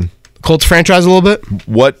question? Colts franchise a little bit?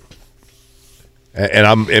 What, and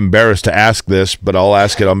I'm embarrassed to ask this, but I'll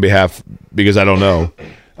ask it on behalf, because I don't know.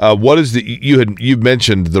 What is you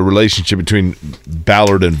mentioned the relationship between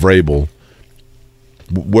Ballard and Vrabel.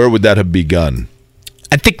 Where would that have begun?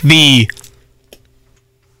 I think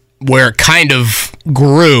where it kind of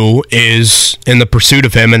grew is in the pursuit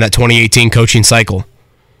of him in that 2018 coaching cycle,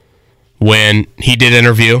 when he did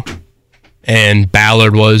interview and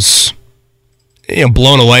Ballard was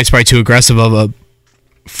blown away. It's probably too aggressive of a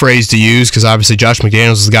phrase to use, because obviously Josh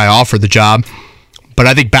McDaniels is the guy offered the job. But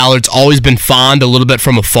I think Ballard's always been fond a little bit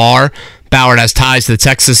from afar. Ballard has ties to the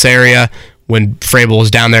Texas area. When Vrabel was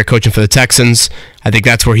down there coaching for the Texans, I think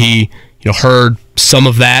that's where he heard some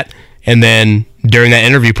of that. And then during that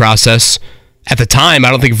interview process, at the time, I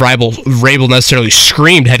don't think Vrabel necessarily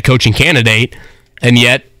screamed head coaching candidate, and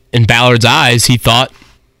yet in Ballard's eyes, he thought,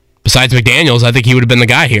 besides McDaniels, I think he would have been the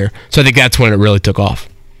guy here. So I think that's when it really took off.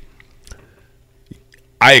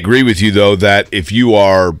 I agree with you, though, that if you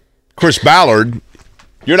are Chris Ballard,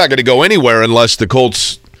 you're not going to go anywhere unless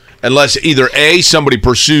either A, somebody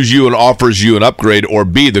pursues you and offers you an upgrade, or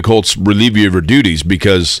B, the Colts relieve you of your duties,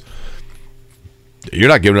 because you're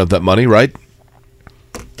not giving up that money, right?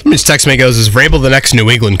 His text me goes, is Vrabel the next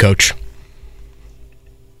New England coach?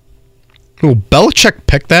 Will Belichick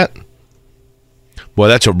pick that? Well,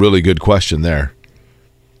 that's a really good question there.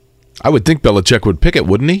 I would think Belichick would pick it,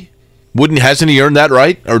 wouldn't he? Hasn't he earned that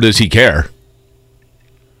right, or does he care?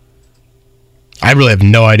 I really have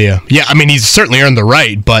no idea. Yeah, I mean, he's certainly earned the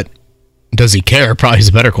right, but does he care? Probably is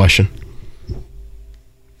a better question.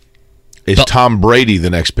 Is Tom Brady the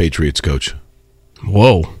next Patriots coach?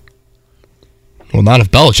 Whoa. Well, not if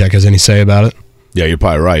Belichick has any say about it. Yeah, you're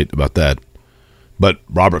probably right about that. But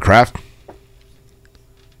Robert Kraft?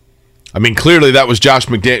 I mean, clearly that was Josh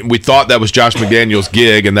McDaniels. We thought that was Josh McDaniels'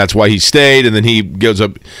 gig, and that's why he stayed, and then he ends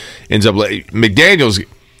up McDaniels.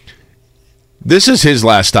 This is his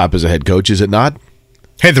last stop as a head coach, is it not?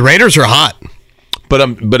 Hey, the Raiders are hot.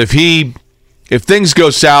 But if things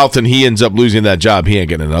go south and he ends up losing that job, he ain't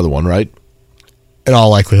getting another one, right? In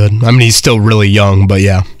all likelihood. I mean, he's still really young, but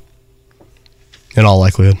yeah. In all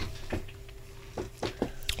likelihood.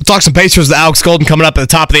 We'll talk some Pacers with Alex Golden coming up at the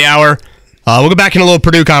top of the hour. We'll go back in a little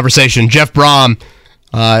Purdue conversation. Jeff Brohm,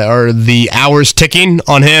 are the hours ticking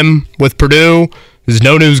on him with Purdue? Is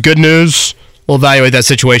no news good news? We'll evaluate that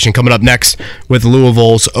situation coming up next with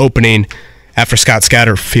Louisville's opening after Scott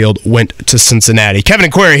Satterfield went to Cincinnati. Kevin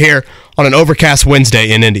and Query here on an overcast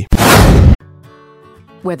Wednesday in Indy.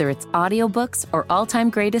 Whether it's audiobooks or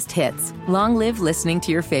all-time greatest hits, long live listening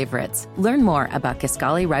to your favorites. Learn more about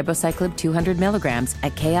Kisqali Ribociclib 200 milligrams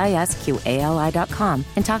at KISQALI.com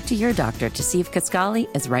and talk to your doctor to see if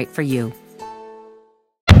Kisqali is right for you.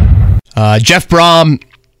 Jeff Brohm,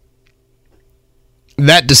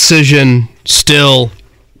 that decision still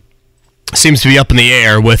seems to be up in the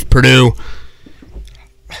air with Purdue.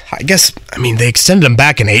 They extended him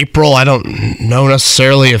back in April. I don't know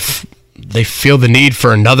necessarily if they feel the need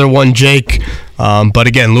for another one, Jake. But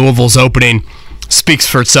again, Louisville's opening speaks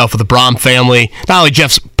for itself with the Brohm family. Not only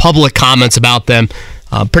Jeff's public comments about them,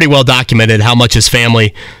 pretty well documented how much his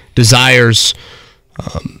family desires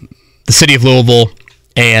the city of Louisville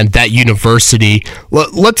and that university.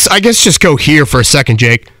 Let's, just go here for a second,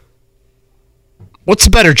 Jake. What's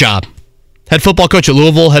the better job? Head football coach at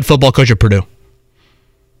Louisville, head football coach at Purdue?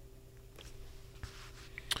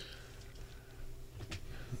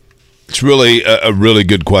 It's really a really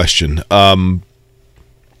good question. One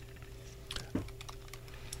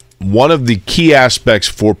of the key aspects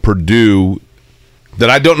for Purdue that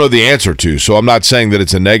I don't know the answer to, so I'm not saying that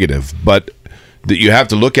it's a negative, but that you have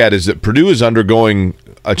to look at is that Purdue is undergoing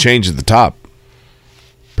a change at the top.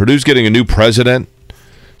 Purdue's getting a new president,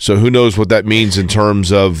 so who knows what that means in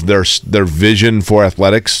terms of their vision for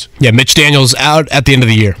athletics. Yeah, Mitch Daniels out at the end of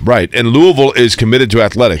the year. Right, and Louisville is committed to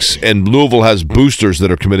athletics, and Louisville has boosters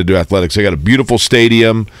that are committed to athletics. They got a beautiful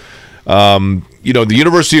stadium. The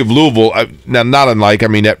University of Louisville, now not unlike,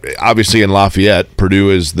 obviously in Lafayette, Purdue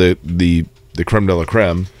is the creme de la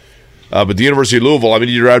creme. But the University of Louisville,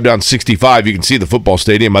 you drive down 65, you can see the football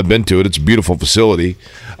stadium. I've been to it. It's a beautiful facility.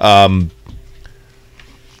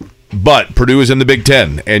 But Purdue is in the Big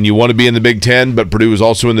Ten, and you want to be in the Big Ten, but Purdue is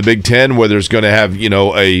also in the Big Ten where there's going to have,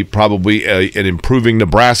 probably an improving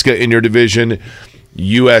Nebraska in your division,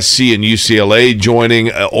 USC and UCLA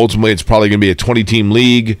joining. Ultimately, it's probably going to be a 20-team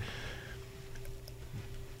league.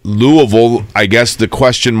 Louisville, I guess the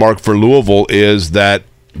question mark for Louisville is that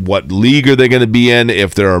what league are they going to be in?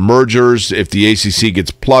 If there are mergers, if the ACC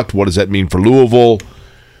gets plucked, what does that mean for Louisville?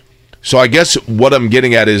 So I guess what I'm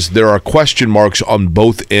getting at is there are question marks on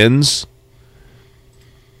both ends,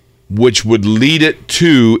 which would lead it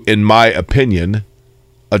to, in my opinion,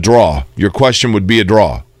 a draw. Your question would be a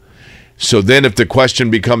draw. So then if the question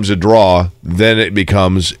becomes a draw, then it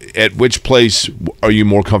becomes, at which place are you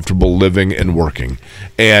more comfortable living and working?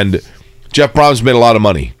 And Jeff Brohm's made a lot of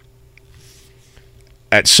money.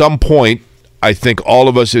 At some point, I think all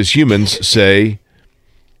of us as humans say,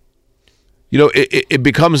 it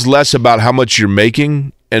becomes less about how much you're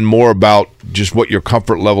making and more about just what your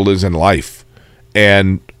comfort level is in life.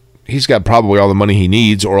 And he's got probably all the money he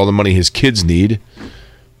needs or all the money his kids need.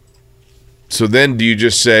 So then do you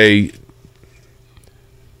just say,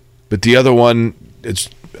 but the other one, it's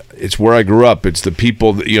where I grew up. It's the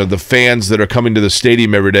people, the fans that are coming to the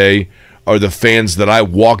stadium every day are the fans that I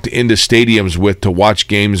walked into stadiums with to watch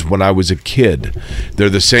games when I was a kid.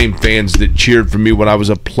 They're the same fans that cheered for me when I was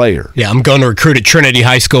a player. Yeah, I'm going to recruit at Trinity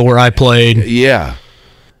High School where I played. Yeah.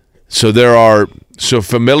 So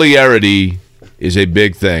familiarity is a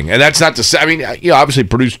big thing. And that's not to say, obviously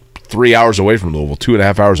Purdue's 3 hours away from Louisville,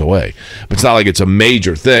 2.5 hours away. But it's not like it's a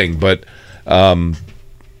major thing. But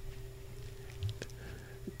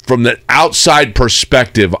from the outside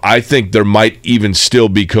perspective, I think there might even still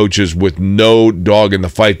be coaches with no dog in the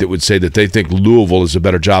fight that would say that they think Louisville is a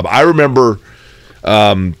better job. I remember...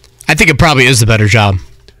 I think it probably is the better job.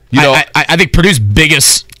 I think Purdue's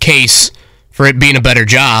biggest case for it being a better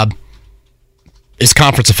job is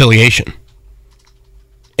conference affiliation.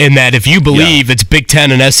 In that if you believe it's Big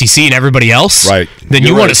Ten and SEC and everybody else, right, then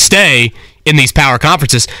you want to stay in these power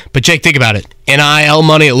conferences. But Jake, think about it. NIL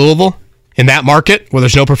money at Louisville, in that market where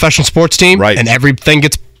there's no professional sports team, right, and everything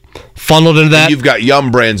gets funneled into that. And you've got Yum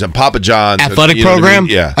Brands and Papa John's. Athletic program.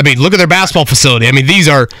 Yeah. Look at their basketball facility. These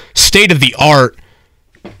are state-of-the-art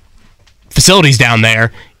facilities down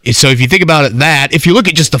there. So if you think about it, if you look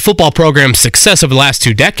at just the football program's success over the last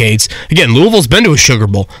 2 decades, again, Louisville's been to a Sugar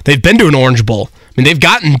Bowl. They've been to an Orange Bowl. They've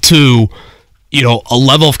gotten to a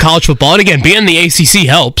level of college football. And again, being in the ACC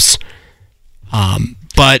helps.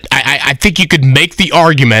 But I think you could make the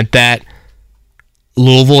argument that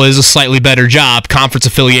Louisville is a slightly better job. Conference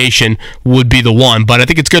affiliation would be the one. But I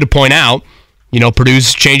think it's good to point out,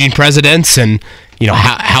 Purdue's changing presidents, and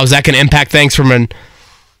how's that going to impact things from an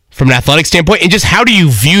athletic standpoint, and just how do you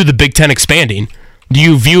view the Big Ten expanding? Do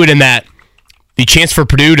you view it in that the chance for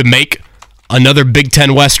Purdue to make another Big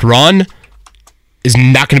Ten West run is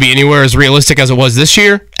not going to be anywhere as realistic as it was this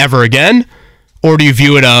year, ever again? Or do you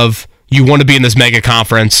view it of, you want to be in this mega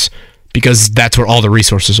conference because that's where all the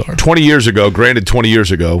resources are? 20 years ago,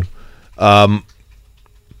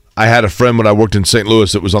 I had a friend when I worked in St.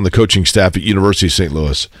 Louis that was on the coaching staff at University of St.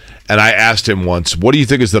 Louis, and I asked him once, what do you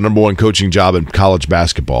think is the number one coaching job in college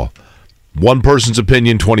basketball? One person's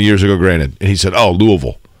opinion 20 years ago, granted. And he said,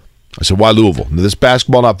 Louisville. I said, why Louisville? Now, this is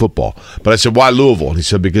basketball, not football. But I said, why Louisville? And he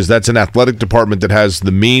said, because that's an athletic department that has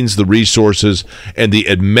the means, the resources, and the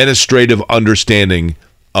administrative understanding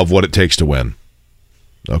of what it takes to win.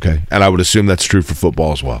 Okay? And I would assume that's true for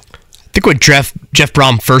football as well. I think when Jeff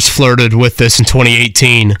Brohm first flirted with this in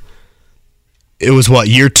 2018, it was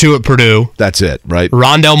year 2 at Purdue. That's it, right?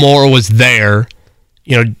 Rondell Moore was there.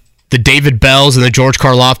 The David Bells and the George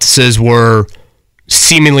Karloftises were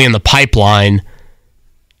seemingly in the pipeline.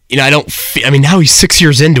 Now he's 6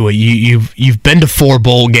 years into it. You've been to 4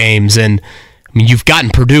 bowl games, and you've gotten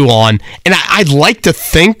Purdue on. And I'd like to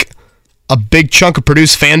think a big chunk of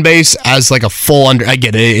Purdue's fan base as like a full I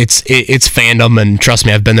get it. It's fandom, and trust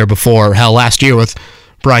me, I've been there before. Hell, last year with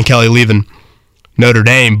Brian Kelly leaving Notre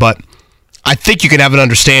Dame, but I think you can have an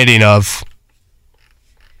understanding of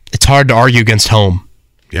it's hard to argue against home.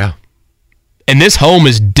 Yeah. And this home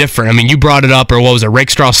is different. You brought it up, or what was it,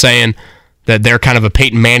 Rakestraw saying that they're kind of a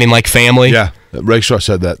Peyton Manning-like family? Yeah, Rakestraw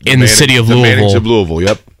said that. In the city of Louisville. The Mannings of Louisville,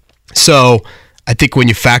 yep. So I think when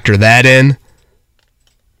you factor that in,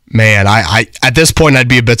 man, I at this point, I'd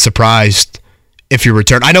be a bit surprised if you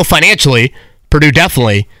return. I know financially, Purdue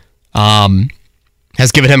definitely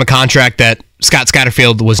has given him a contract that Scott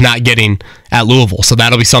Satterfield was not getting at Louisville. So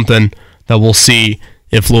that'll be something that we'll see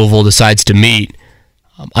if Louisville decides to meet.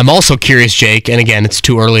 I'm also curious, Jake, and again, it's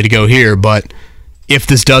too early to go here, but if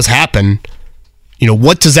this does happen,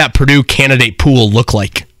 what does that Purdue candidate pool look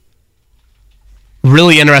like?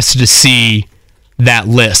 Really interested to see that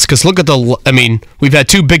list. Because look at we've had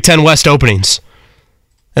 2 Big Ten West openings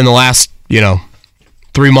in the last,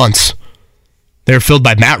 3 months. They're filled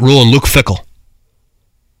by Matt Rule and Luke Fickell.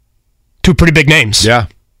 2 pretty big names. Yeah.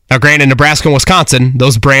 Now, granted, Nebraska and Wisconsin,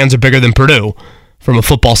 those brands are bigger than Purdue from a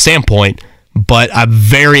football standpoint, but I'm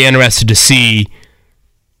very interested to see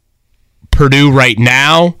Purdue right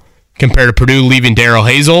now compared to Purdue leaving Darrell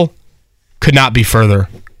Hazel. Could not be further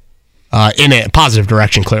in a positive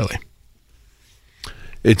direction, clearly.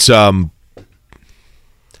 It's I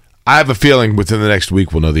have a feeling within the next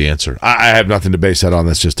week we'll know the answer. I have nothing to base that on.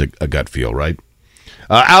 That's just a gut feel, right?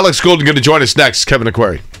 Alex Golden going to join us next. Kevin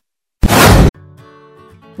Aquari.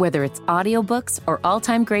 Whether it's audiobooks or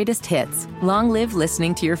all-time greatest hits, long live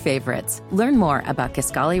listening to your favorites. Learn more about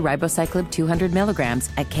Kisqali Ribociclib 200 milligrams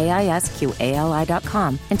at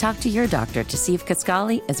KISQALI.com and talk to your doctor to see if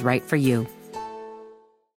Kisqali is right for you.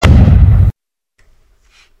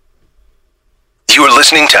 You're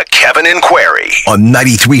listening to Kevin and Query on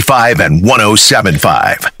 93.5 and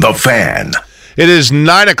 107.5. The Fan. It is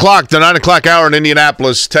 9 o'clock, the 9 o'clock hour in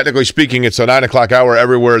Indianapolis. Technically speaking, it's a 9 o'clock hour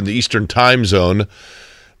everywhere in the Eastern time zone.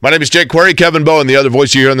 My name is Jake Query, Kevin Bowen, the other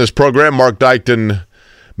voice you hear on this program. Mark Dykton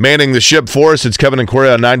manning the ship for us. It's Kevin and Query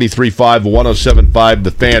on 93.5, 107.5, The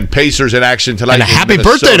Fan. Pacers in action tonight. And a happy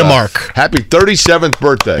birthday to Mark. Happy 37th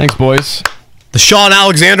birthday. Thanks, boys. The Sean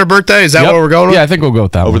Alexander birthday, is that what we're going with? Yeah, I think we'll go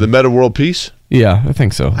with that Over one. the Meta World Peace? Yeah, I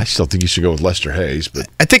think so. I still think you should go with Lester Hayes, but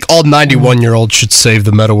I think all 91-year-olds should save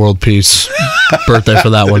the Meta World Peace birthday for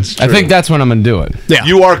that one. I think that's when I'm going to do it. Yeah.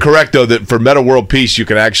 You are correct, though, that for Meta World Peace, you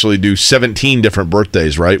can actually do 17 different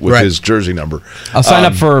birthdays, right, with his jersey number. I'll sign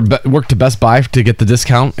up for work to Best Buy to get the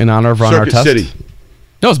discount in honor of Ron Artest. Circuit City.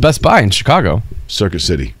 No, it's Best Buy in Chicago. Circuit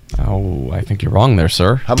City. Oh, I think you're wrong there,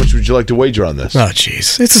 sir. How much would you like to wager on this? Oh,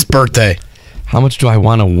 jeez. It's his birthday. How much do I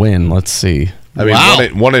want to win? Let's see. I mean,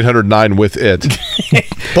 1-800-9-WITH-IT.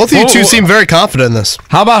 Both of you two seem very confident in this.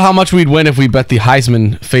 How about how much we'd win if we bet the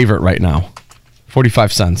Heisman favorite right now?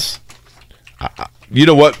 45 cents. You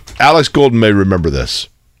know what? Alex Golden may remember this.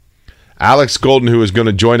 Alex Golden, who is going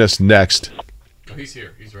to join us next. Oh, he's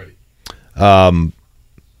here. He's ready.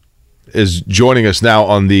 Is joining us now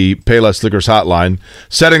on the Payless Liquors hotline.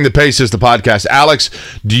 Setting the Pace is the podcast. Alex,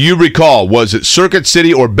 do you recall, was it Circuit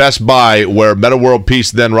City or Best Buy where Meta World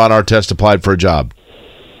Peace, then Ron Artest applied for a job?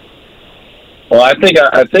 Well, I think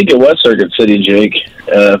it was Circuit City, Jake,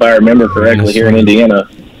 if I remember correctly, here in Indiana.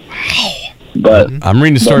 But I'm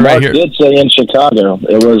reading the story right here. Marc did say in Chicago.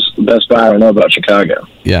 It was Best Buy. I know about Chicago.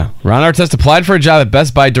 Yeah. Ron Artest applied for a job at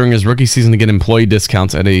Best Buy during his rookie season to get employee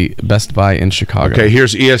discounts at a Best Buy in Chicago. Okay,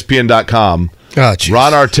 here's ESPN.com. Oh, geez.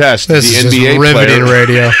 Ron Artest, the NBA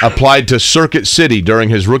player, applied to Circuit City during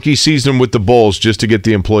his rookie season with the Bulls just to get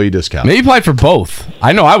the employee discount. Maybe he applied for both.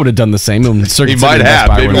 I know I would have done the same. Circuit He City might and Best have.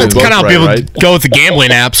 Buy Maybe would we'll have both Kind of how right, people right? go with the gambling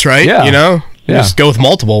apps, right? Yeah. You know? Yeah. Just go with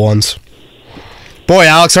multiple ones. Boy,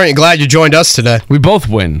 Alex, aren't you glad you joined us today? We both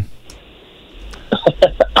win.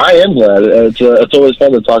 I am glad. It's always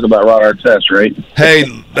fun to talk about Ron Artest, right? Hey,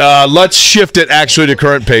 let's shift it actually to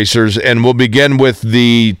current Pacers, and we'll begin with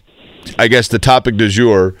the topic du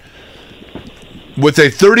jour. With a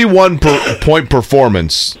 31-point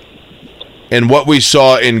performance and what we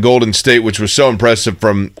saw in Golden State, which was so impressive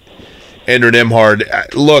from Andrew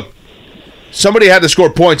Nembhard, look, somebody had to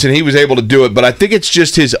score points, and he was able to do it, but I think it's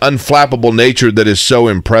just his unflappable nature that is so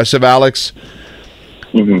impressive, Alex.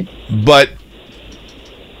 Mm-hmm. But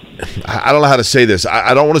I don't know how to say this.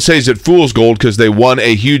 I don't want to say he's at fool's gold because they won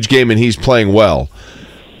a huge game and he's playing well.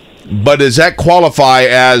 But does that qualify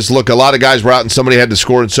as, look, a lot of guys were out and somebody had to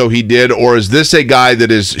score and so he did? Or is this a guy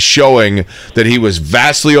that is showing that he was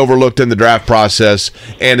vastly overlooked in the draft process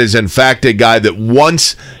and is in fact a guy that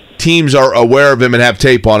once teams are aware of him and have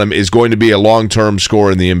tape on him is going to be a long-term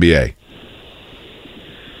scorer in the NBA?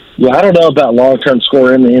 Yeah, I don't know about long-term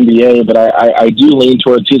scorer in the NBA, but I do lean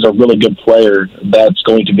towards he's a really good player that's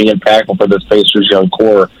going to be impactful for this Pacers young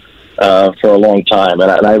core for a long time.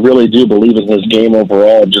 And I really do believe in his game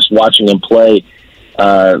overall, just watching him play.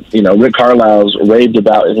 Rick Carlisle's raved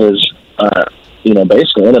about his,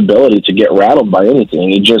 basically inability to get rattled by anything.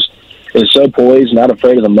 He just is so poised, not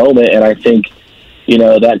afraid of the moment, and I think,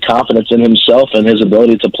 that confidence in himself and his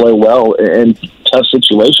ability to play well in tough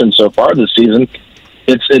situations so far this season,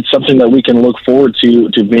 it's something that we can look forward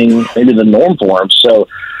to being maybe the norm for him. So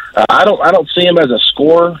I don't see him as a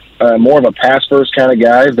scorer, more of a pass first kind of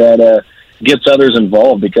guy that gets others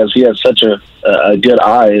involved because he has such a good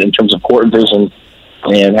eye in terms of court vision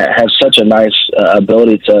and has such a nice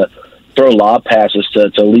ability to throw lob passes to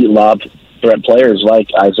elite lob threat players like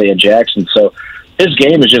Isaiah Jackson. So his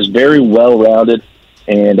game is just very well rounded,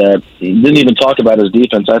 and didn't even talk about his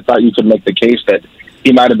defense. I thought you could make the case that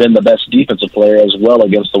he might have been the best defensive player as well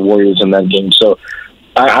against the Warriors in that game. So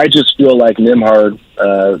I just feel like Nembhard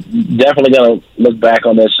definitely going to look back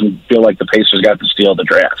on this and feel like the Pacers got the steal of the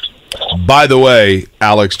draft. By the way,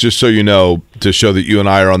 Alex, just so you know, to show that you and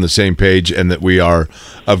I are on the same page and that we are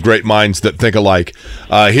of great minds that think alike,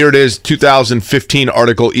 here it is, 2015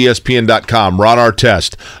 article, ESPN.com, Ron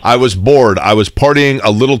Artest. I was bored. I was partying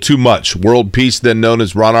a little too much. World Peace, then known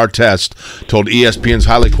as Ron Artest, told ESPN's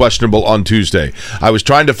Highly Questionable on Tuesday. I was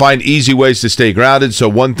trying to find easy ways to stay grounded, so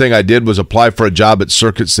one thing I did was apply for a job at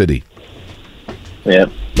Circuit City. Yeah,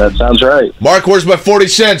 that sounds right. Mark, where's my 40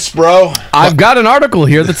 cents, bro? I've got an article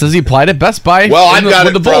here that says he applied at Best Buy. Well, I've got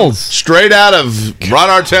with it the Bulls. Straight out of Ron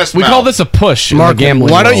Artest's We mouth. call this a push Mark, in the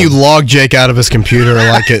gambling why don't world. you log Jake out of his computer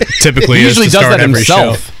like it typically He is usually to does start that every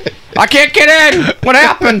himself. show? I can't get in. What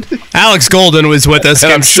happened? Alex Golden was with us.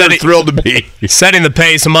 And I'm sure thrilled to be. Setting the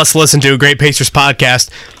pace, a must-listen to, Great Pacers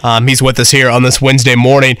podcast. He's with us here on this Wednesday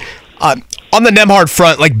morning. On the Nembhard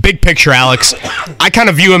front, like big picture, Alex, I kind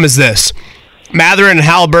of view him as this. Mathurin and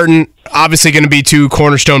Halliburton, obviously going to be two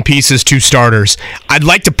cornerstone pieces, two starters. I'd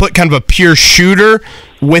like to put kind of a pure shooter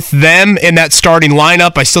with them in that starting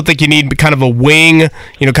lineup. I still think you need kind of a wing,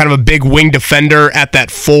 kind of a big wing defender at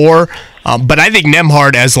that 4. But I think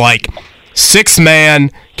Nembhard as like 6th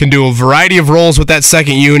man, can do a variety of roles with that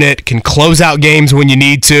second unit, can close out games when you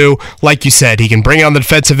need to. Like you said, he can bring it on the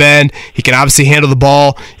defensive end. He can obviously handle the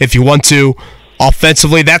ball if you want to.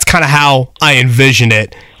 Offensively, that's kind of how I envision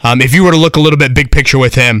it. If you were to look a little bit big picture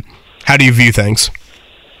with him, how do you view things?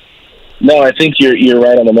 No, I think you're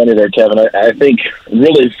right on the money there, Kevin. I think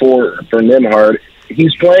really for Nembhard,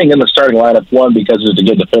 he's playing in the starting lineup, 1, because he's a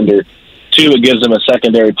good defender. 2, it gives them a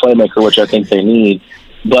secondary playmaker, which I think they need.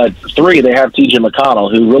 But 3, they have T.J.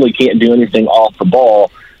 McConnell, who really can't do anything off the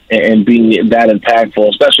ball and be that impactful,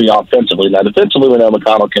 especially offensively. Now, defensively, we know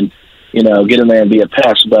McConnell can, get in there and be a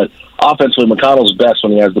pest, but offensively, McConnell's best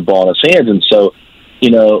when he has the ball in his hands. And so,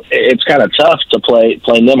 it's kind of tough to play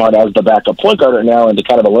Nembhard as the backup point guard right now and to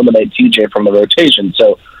kind of eliminate TJ from the rotation.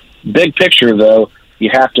 So, big picture, though, you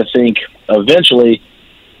have to think eventually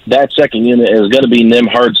that second unit is going to be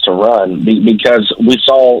Nembhard's to run because we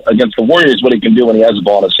saw against the Warriors what he can do when he has the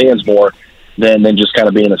ball in his hands more than just kind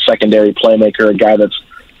of being a secondary playmaker, a guy that's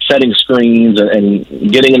setting screens and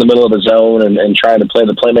getting in the middle of the zone and trying to play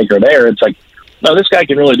the playmaker there. It's like no, this guy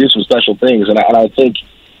can really do some special things, and I think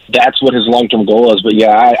that's what his long-term goal is. But,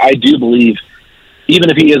 yeah, I do believe, even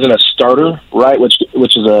if he isn't a starter, right, which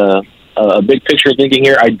is a big picture thinking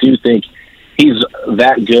here, I do think he's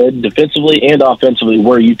that good defensively and offensively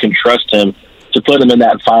where you can trust him to put him in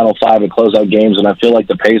that final five and close out games. And I feel like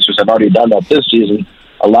the Pacers have already done that this season.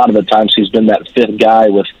 A lot of the times he's been that fifth guy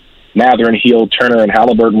with Mather and Hield, Turner, and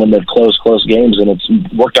Halliburton when they've closed close games, and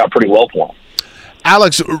it's worked out pretty well for him.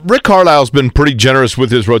 Alex, Rick Carlisle's been pretty generous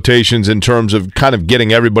with his rotations in terms of kind of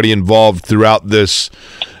getting everybody involved throughout this,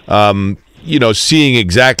 seeing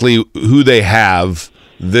exactly who they have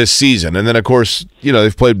this season. And then, of course,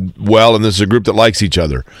 they've played well, and this is a group that likes each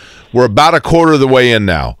other. We're about a quarter of the way in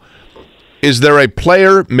now. Is there a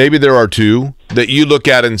player, maybe there are two, that you look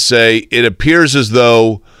at and say, it appears as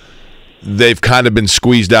though they've kind of been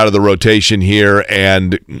squeezed out of the rotation here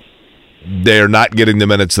and they're not getting the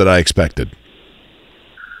minutes that I expected?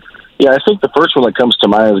 Yeah, I think the first one that comes to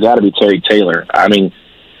mind has got to be Terry Taylor. I mean,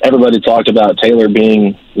 everybody talked about Taylor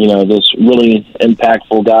being, this really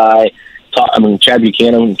impactful guy. Chad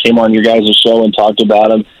Buchanan came on your guys' show and talked about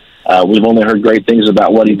him. We've only heard great things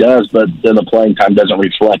about what he does, but then the playing time doesn't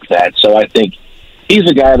reflect that. So I think he's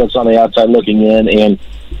a guy that's on the outside looking in. And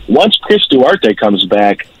once Chris Duarte comes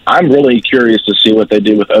back, I'm really curious to see what they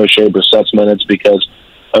do with O'Shea Brissett's minutes, because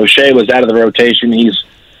O'Shea was out of the rotation. He's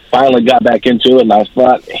finally got back into it, and I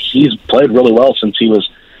thought he's played really well since he was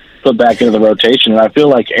put back into the rotation. And I feel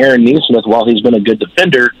like Aaron Nesmith, while he's been a good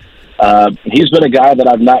defender, he's been a guy that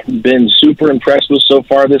I've not been super impressed with so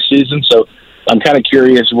far this season. So I'm kind of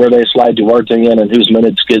curious where they slide Duarte in and whose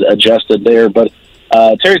minutes get adjusted there. But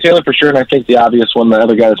Terry Taylor for sure, and I think the obvious one, the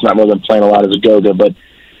other guy that's not really been playing a lot, is Goga. But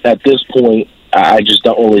at this point, I just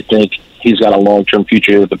don't really think he's got a long-term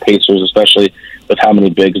future with the Pacers, especially with how many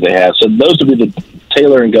bigs they have. So those would be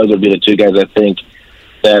Taylor and Goga would be the two guys I think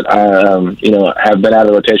that have been out of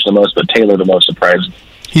the rotation the most, but Taylor the most surprising.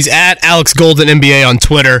 He's at Alex Golden NBA on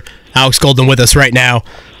Twitter. Alex Golden with us right now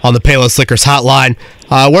on the Payless Liquors hotline.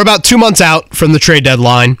 We're about 2 months out from the trade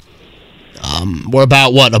deadline. We're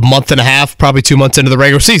about, a month and a half, probably 2 months into the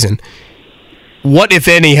regular season. What, if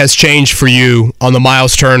any, has changed for you on the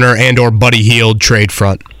Miles Turner and or Buddy Hield trade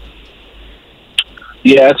front?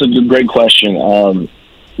 Yeah, that's a great question.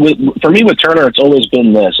 For me with Turner, it's always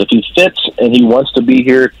been this. If he fits and he wants to be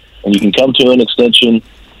here and you can come to an extension,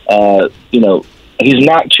 he's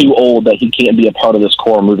not too old that he can't be a part of this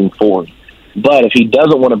core moving forward. But if he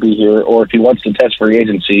doesn't want to be here, or if he wants to test free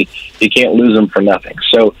agency, you can't lose him for nothing.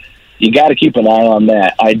 So you got to keep an eye on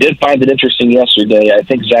that. I did find it interesting yesterday. I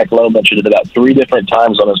think Zach Lowe mentioned it about 3 different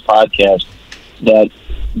times on his podcast that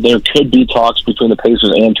there could be talks between the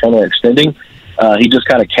Pacers and Turner extending. He just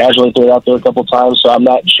kind of casually threw it out there a couple times, so I'm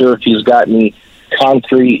not sure if he's got any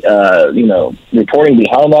concrete, reporting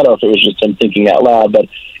behind that, or if it was just him thinking out loud. But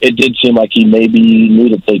it did seem like he maybe knew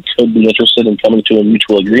that they could be interested in coming to a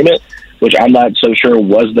mutual agreement, which I'm not so sure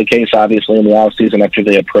was the case, obviously, in the offseason after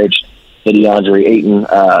they approached the DeAndre Ayton,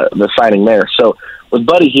 the signing there. So with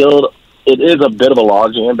Buddy Hield, it is a bit of a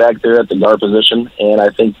logjam back there at the guard position, and I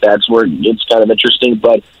think that's where it gets kind of interesting.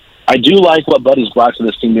 But I do like what Buddy's brought to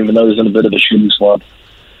this team, even though he's in a bit of a shooting slump.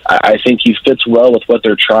 I think he fits well with what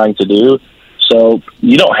they're trying to do. So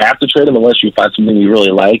you don't have to trade him unless you find something you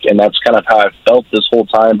really like, and that's kind of how I've felt this whole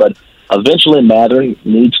time. But eventually Mather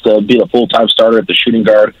needs to be the full-time starter at the shooting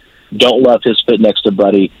guard. Don't love his fit next to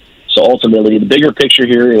Buddy. So ultimately, the bigger picture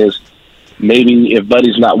here is maybe if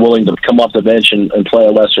Buddy's not willing to come off the bench and play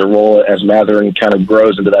a lesser role as Mather kind of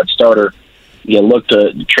grows into that starter, you look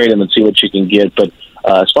to trade him and see what you can get. But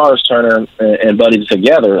as far as Turner and Buddy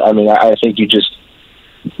together, I mean, I think you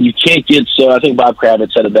can't get so. I think Bob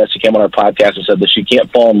Kravitz said it best. He came on our podcast and said that you can't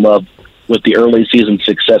fall in love with the early season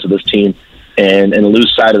success of this team and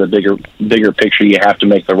lose sight of the bigger picture. You have to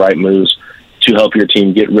make the right moves to help your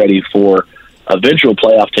team get ready for eventual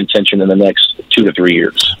playoff contention in the next 2 to 3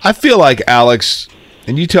 years. I feel like, Alex,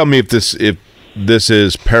 and you tell me if this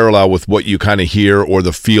is parallel with what you kind of hear or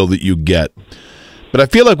the feel that you get, but I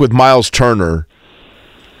feel like with Miles Turner,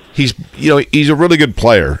 he's a really good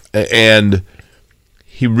player, and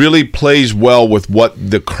he really plays well with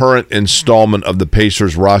what the current installment of the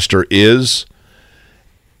Pacers roster is.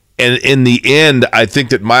 And in the end, I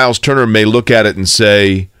think that Miles Turner may look at it and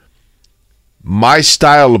say, my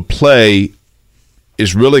style of play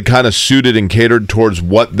is really kind of suited and catered towards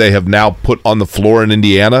what they have now put on the floor in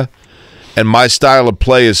Indiana. And my style of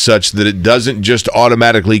play is such that it doesn't just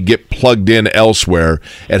automatically get plugged in elsewhere.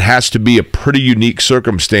 It has to be a pretty unique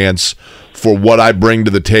circumstance for what I bring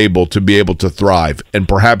to the table to be able to thrive. And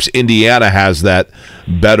perhaps Indiana has that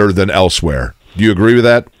better than elsewhere. Do you agree with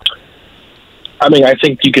that? I mean, I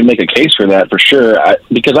think you can make a case for that for sure,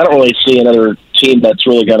 because I don't really see another team that's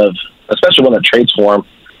really going to, especially one that trades for him,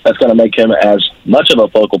 that's going to make him as much of a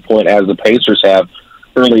focal point as the Pacers have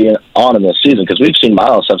early on in this season, because we've seen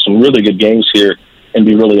Miles have some really good games here and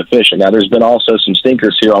be really efficient. Now, there's been also some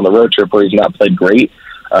stinkers here on the road trip where he's not played great.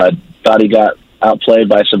 Thought he got outplayed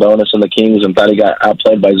by Sabonis and the Kings, and thought he got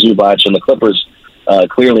outplayed by Zubac and the Clippers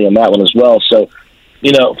clearly in that one as well. So,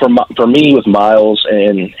 you know, for me with Miles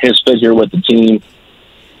and his figure with the team,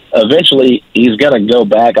 eventually he's going to go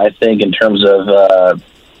back, I think, in terms of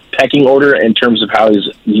pecking order, in terms of how he's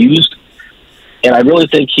used. And I really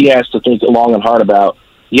think he has to think long and hard about,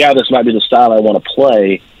 this might be the style I want to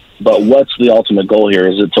play, but what's the ultimate goal here?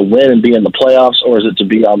 Is it to win and be in the playoffs, or is it to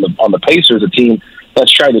be on the Pacers, a team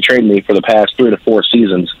that's tried to trade me for the past 3 to 4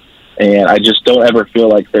 seasons? And I just don't ever feel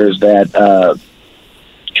like there's that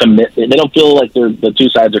commitment. They don't feel like the two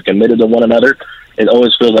sides are committed to one another. It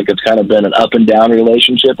always feels like it's kind of been an up and down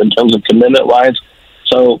relationship in terms of commitment wise.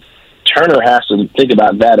 So Turner has to think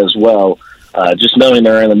about that as well. Just knowing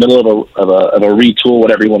they're in the middle of a retool,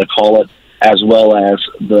 whatever you want to call it, as well as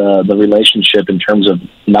the relationship in terms of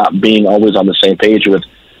not being always on the same page with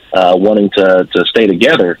wanting to stay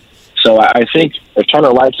together. So I think if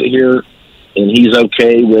Turner likes it here and he's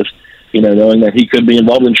okay with, knowing that he could be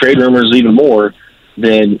involved in trade rumors even more,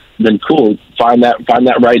 then cool. Find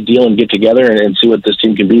that right deal and get together and see what this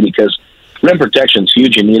team can be, because rim protection is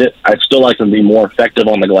huge. You need it. I'd still like them to be more effective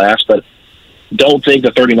on the glass, but don't think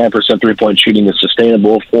the 39% three-point shooting is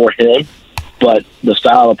sustainable for him. But the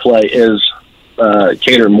style of play is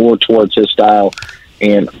catered more towards his style.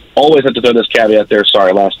 And always have to throw this caveat there.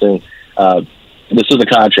 Sorry, last thing. This is a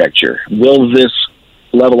contract year. Will this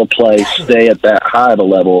level of play stay at that high of a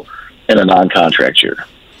level in a non-contract year?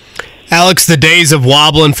 Alex, the days of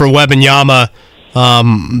wobbling for Wembanyama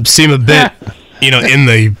seem a bit, in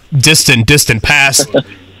the distant past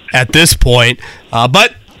at this point.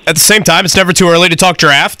 But at the same time, it's never too early to talk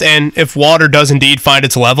draft. And if water does indeed find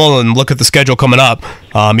its level, and look at the schedule coming up,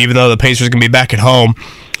 even though the Pacers are going to be back at home,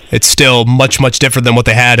 it's still much, much different than what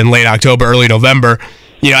they had in late October, early November.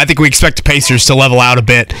 I think we expect the Pacers to level out a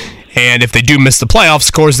bit. And if they do miss the playoffs,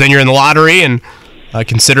 of course, then you're in the lottery. And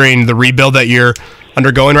considering the rebuild that you're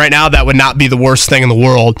undergoing right now, that would not be the worst thing in the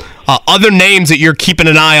world. Other names that you're keeping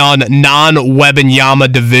an eye on,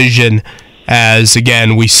 non-Wembanyama division, as,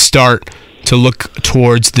 again, we start to look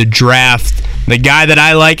towards the draft. The guy that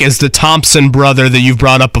I like is the Thompson brother that you've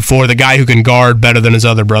brought up before, the guy who can guard better than his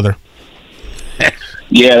other brother.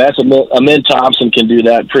 Yeah, that's Amin Thompson can do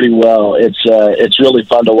that pretty well. It's really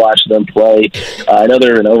fun to watch them play. I know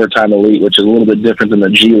they're an overtime elite, which is a little bit different than the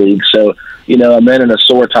G League. So, Amin and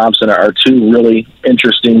Asor Thompson are two really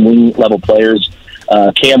interesting wing-level players.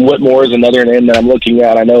 Cam Whitmore is another name that I'm looking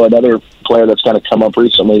at. I know another player that's kind of come up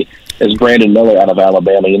recently is Brandon Miller out of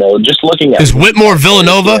Alabama. Just looking at... Is Whitmore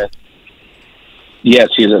Villanova? Yes,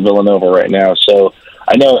 he's at Villanova right now. So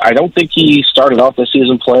I don't think he started off the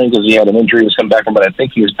season playing because he had an injury he's come back from, but I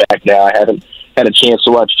think he's back now. I haven't had a chance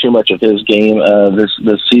to watch too much of his game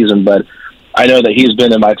this season, but I know that he's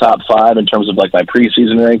been in my top 5 in terms of like my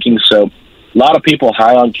preseason rankings. So a lot of people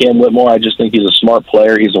high on Cam Whitmore. I just think he's a smart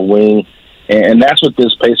player. He's a wing, and that's what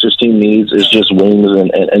this Pacers team needs, is just wings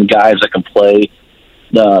and guys that can play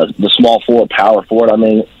the small forward, power forward. I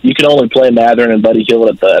mean, you can only play Matherin and Buddy Hield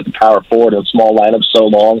at the power forward in small lineups so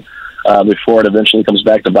long before it eventually comes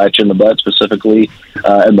back to bite you in the butt, specifically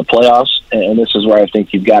in the playoffs. And this is where I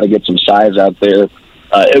think you've got to get some size out there.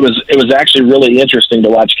 It was actually really interesting to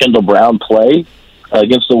watch Kendall Brown play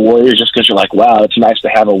against the Warriors, just because you're like, wow, it's nice to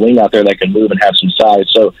have a wing out there that can move and have some size.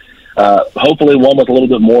 So hopefully one with a little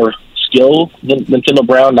bit more skill than Kendall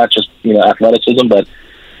Brown, not just athleticism, but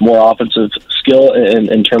more offensive skill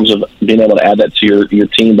in terms of being able to add that to your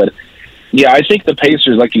team. But yeah, I think the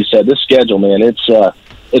Pacers, like you said, this schedule, man,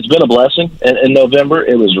 it's been a blessing. In November,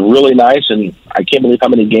 it was really nice, and I can't believe how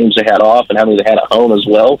many games they had off and how many they had at home as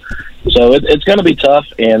well. So it's going to be tough,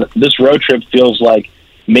 and this road trip feels like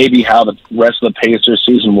maybe how the rest of the Pacers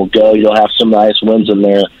season will go. You'll have some nice wins in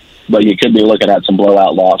there, but you could be looking at some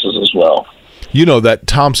blowout losses as well. That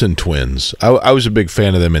Thompson twins, I was a big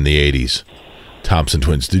fan of them in the 80s. Thompson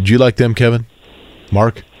twins. Did you like them, Kevin?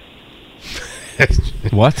 Mark?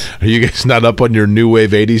 What? Are you guys not up on your new wave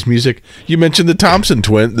 80s music? You mentioned the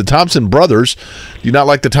Thompson brothers. Do you not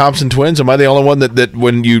like the Thompson twins? Am I the only one that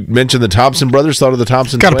when you mentioned the Thompson brothers thought of the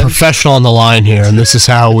Thompson twins? Got a professional on the line here, and this is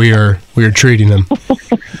how we are treating them.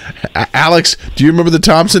 Alex, do you remember the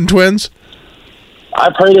Thompson twins?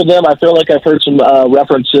 I've heard of them. I feel like I've heard some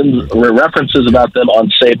references about them on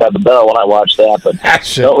Saved by the Bell when I watched that, but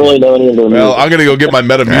don't really know any of them. Well, I'm going to go get my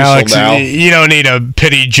Metamucil Alex, now. you don't need to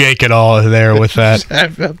pity Jake at all there with that.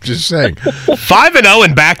 I'm just saying. 5-0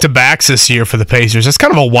 in back-to-backs this year for the Pacers. That's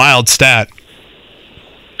kind of a wild stat.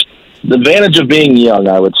 The advantage of being young,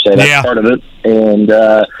 I would say. That's part of it. And,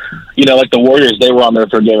 like the Warriors, they were on there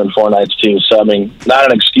for a game in 4 nights, too. So, I mean, not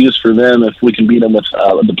an excuse for them if we can beat them with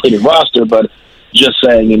a depleted roster, but just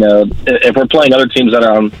saying, if we're playing other teams that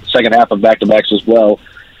are on second half of back-to-backs as well,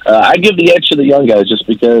 I give the edge to the young guys just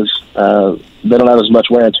because they don't have as much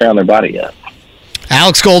wear and tear on their body yet.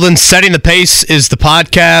 Alex Golden, Setting the Pace is the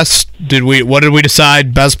podcast. What did we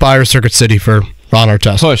decide? Best Buy or Circuit City for Ron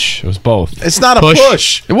Artest? Push. It was both. It's not a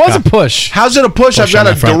push. It was a push. How's it a push? I've got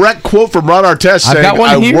a direct quote from Ron Artest saying, got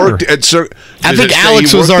one here. worked at Circuit. I think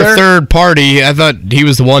Alex was our third party. I thought he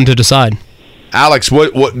was the one to decide. Alex,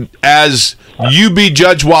 what as you be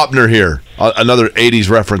Judge Wapner here, another 80s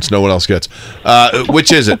reference no one else gets.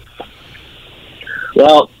 Which is it?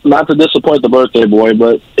 Well, not to disappoint the birthday boy,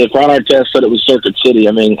 but if Ron Artest said it was Circuit City,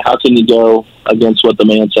 I mean, how can you go against what the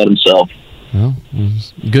man said himself? Well, it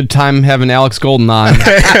was a good time having Alex Golden on.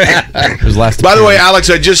 By the way, Alex,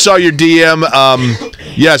 I just saw your DM.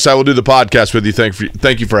 Yes, I will do the podcast with you.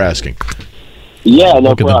 Thank you for asking. Yeah,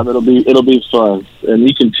 no problem. It'll be fun, and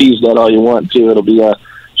you can tease that all you want too. It'll be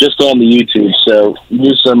just on the YouTube. So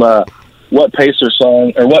do some what Pacers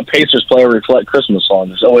player reflect Christmas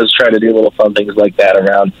songs. Always try to do little fun things like that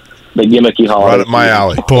around the gimmicky holiday. Right up my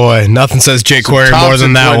alley. Boy, nothing says Jake Query more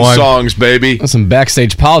than that one. Songs, baby. That's some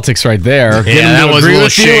backstage politics right there. Yeah, that was a little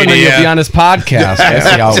shady. And then you'll be on his podcast.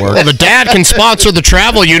 That's how it works. Well, the dad can sponsor the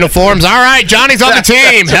travel uniforms. All right, Johnny's on the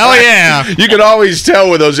team. Hell yeah. You can always tell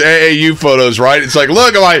with those AAU photos, right? It's like,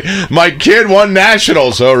 look, my kid won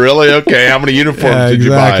nationals. Oh, really? Okay, how many uniforms did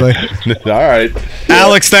you buy? All right.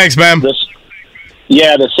 Alex, thanks, man.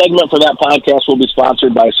 Yeah, the segment for that podcast will be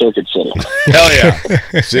sponsored by Circuit City. Hell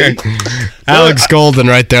yeah. See? Alex Golden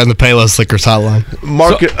right there on the Payless Liquors hotline.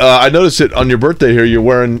 Mark, I noticed it on your birthday here. You're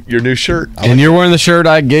wearing your new shirt. And you're wearing the shirt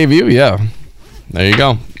I gave you, yeah. There you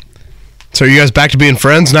go. So are you guys back to being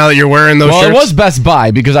friends now that you're wearing those shirts? Well, it was Best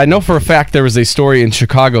Buy because I know for a fact there was a story in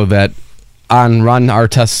Chicago that on Ron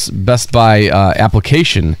Artest's Best Buy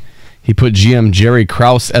application, he put GM Jerry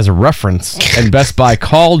Krause as a reference, and Best Buy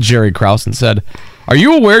called Jerry Krause and said, "Are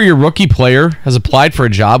you aware your rookie player has applied for a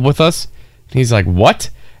job with us?" And he's like, "What?"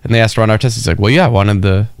 And they asked Ron Artest. He's like, "Well, yeah, I wanted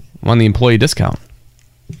the employee discount."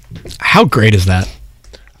 How great is that?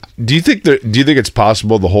 Do you think it's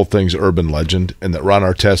possible the whole thing's urban legend and that Ron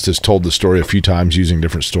Artest has told the story a few times using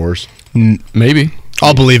different stores? Maybe.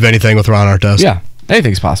 I'll believe anything with Ron Artest. Yeah,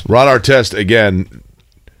 anything's possible. Ron Artest, again,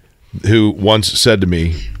 who once said to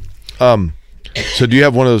me, so do you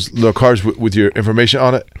have one of those little cards with your information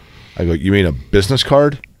on it? I go, you mean a business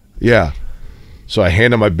card? Yeah. So I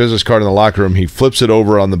hand him my business card in the locker room. He flips it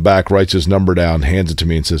over on the back, writes his number down, hands it to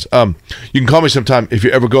me, and says, you can call me sometime if you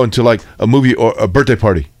ever go into like a movie or a birthday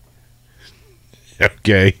party.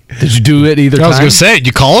 Okay. Did you do it either time? I was going to say, did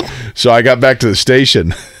you call him? So I got back to the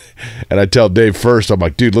station, and I tell Dave first, I'm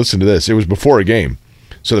like, dude, listen to this. It was before a game.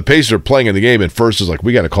 So the Pacers are playing in the game, and first is like,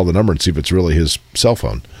 we got to call the number and see if it's really his cell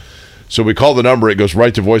phone. So we call the number. It goes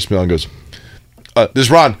right to voicemail and goes, this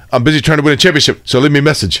is Ron. I'm busy trying to win a championship, so leave me a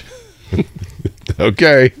message.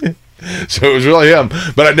 Okay. So it was really him.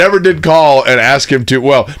 But I never did call and ask him to,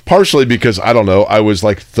 well, partially because, I don't know, I was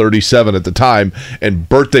like 37 at the time, and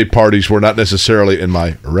birthday parties were not necessarily in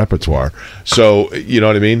my repertoire. So, you know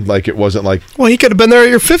what I mean? Like, it wasn't like... Well, he could have been there at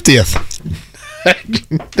your 50th.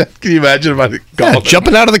 Can you imagine if I called him?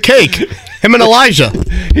 Jumping out of the cake. Him and Elijah.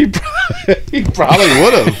 He probably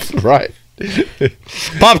would have. Right.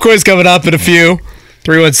 Pop quiz coming up in a few.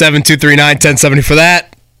 317-239-1070 for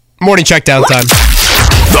that. Morning check down time.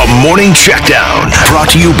 The Morning Checkdown, brought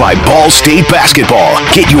to you by Ball State Basketball.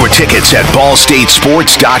 Get your tickets at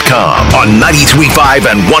ballstatesports.com on 93.5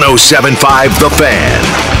 and 107.5 The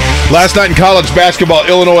Fan. Last night in college basketball,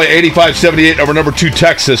 Illinois 85-78 over number 2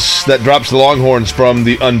 Texas. That drops the Longhorns from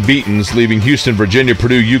the unbeatens, leaving Houston, Virginia,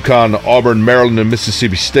 Purdue, UConn, Auburn, Maryland, and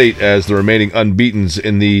Mississippi State as the remaining unbeatens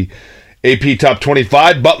in the AP Top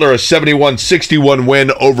 25. Butler, a 71-61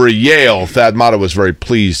 win over Yale. Thad Matta was very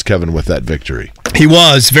pleased, Kevin, with that victory. He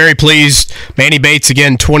was very pleased. Manny Bates,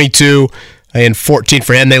 again, 22. and 14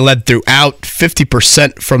 for him. They led throughout,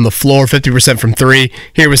 50% from the floor, 50% from three.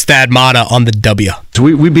 Here was Thad Matta on the W. So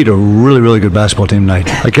we beat a really, really good basketball team tonight.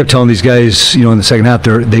 I kept telling these guys, in the second half,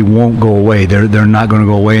 they won't go away. They're not going to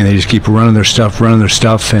go away, and they just keep running their stuff,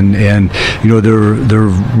 and they're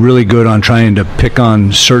really good on trying to pick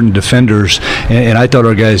on certain defenders. And I thought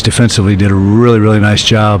our guys defensively did a really, really nice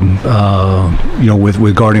job,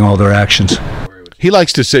 with guarding all their actions. He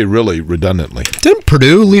likes to say really redundantly. Didn't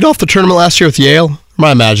Purdue lead off the tournament last year with Yale? Or am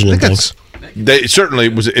I imagining things? They certainly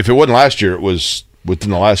was. If it wasn't last year, it was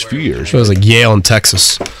within the last few years. It was like Yale and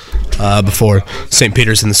Texas before St.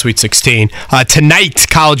 Peter's in the Sweet 16. Tonight,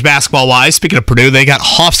 college basketball-wise, speaking of Purdue, they got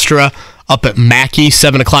Hofstra up at Mackey,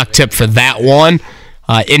 7 o'clock tip for that one.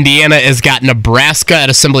 Indiana has got Nebraska at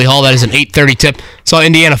Assembly Hall. That is an 8:30 tip. Saw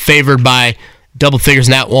Indiana favored by double figures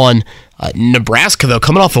in that one. Nebraska, though,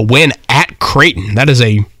 coming off a win at Creighton. That is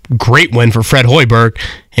a great win for Fred Hoiberg,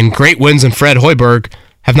 and great wins and Fred Hoiberg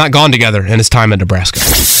have not gone together in his time at Nebraska.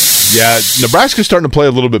 Yeah, Nebraska's starting to play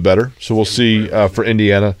a little bit better, so we'll see for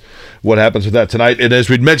Indiana what happens with that tonight. And as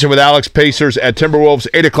we'd mentioned with Alex, Pacers at Timberwolves,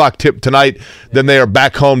 8 o'clock tip tonight. Then they are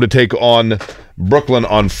back home to take on Washington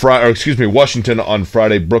on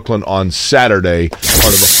Friday, Brooklyn on Saturday, part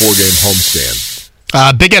of a 4-game homestand.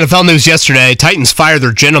 Big NFL news yesterday. Titans fired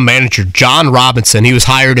their general manager, John Robinson. He was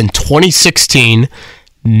hired in 2016.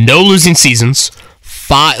 No losing seasons.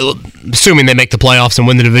 Assuming they make the playoffs and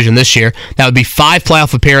win the division this year. That would be 5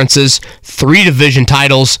 playoff appearances, 3 division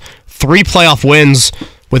titles, 3 playoff wins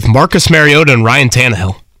with Marcus Mariota and Ryan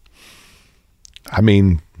Tannehill. I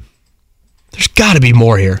mean, there's got to be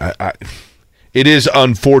more here. It is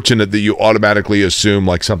unfortunate that you automatically assume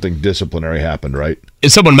like something disciplinary happened, right?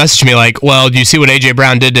 If someone messaged me like, well, do you see what A.J.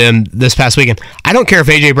 Brown did to him this past weekend? I don't care if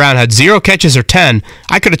A.J. Brown had 0 catches or 10.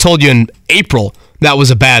 I could have told you in April that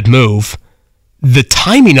was a bad move. The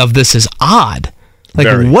timing of this is odd.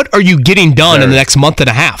 Like, what are you getting done in the next month and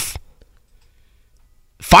a half?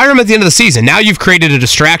 Fire him at the end of the season. Now you've created a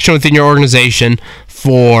distraction within your organization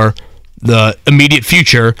for the immediate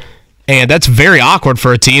future, and that's very awkward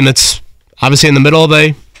for a team that's obviously in the middle of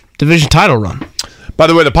a division title run. By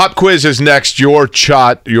the way, the pop quiz is next. Your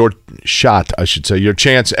chance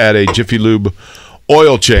at a Jiffy Lube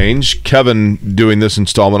oil change. Kevin doing this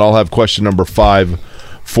installment. I'll have question number 5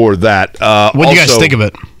 for that. What do you guys think of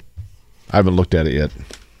it? I haven't looked at it yet.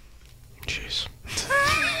 Jeez.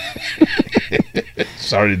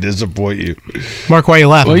 Sorry to disappoint you. Mark, why are you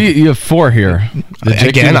laughing? Well, you have 4 here.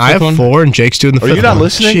 Again, I have 4, and Jake's doing the 5th one. Are you not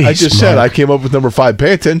listening? Jeez, I just said I came up with number 5.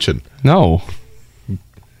 Pay attention. No.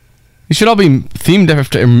 You should all be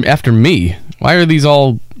themed after me. Why are these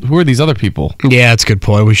all... Who are these other people? Yeah, that's a good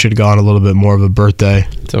point. We should have gone a little bit more of a birthday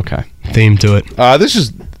It's okay. theme to it. This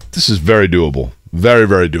is very doable. Very,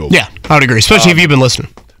 very doable. Yeah, I would agree, especially if you've been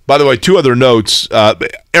listening. By the way, 2 other notes.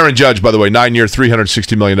 Aaron Judge, by the way, 9-year,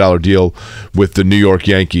 $360 million deal with the New York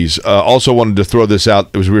Yankees. Also wanted to throw this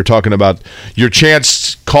out as we were talking about your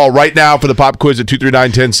chance. Call right now for the pop quiz at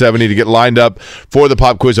 239-1070 to get lined up for the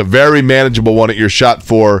pop quiz. A very manageable one at your shot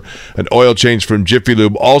for an oil change from Jiffy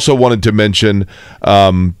Lube. Also wanted to mention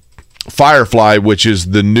Firefly, which is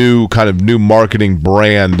the new marketing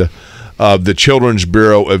brand of the Children's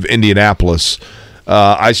Bureau of Indianapolis.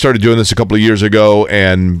 I started doing this a couple of years ago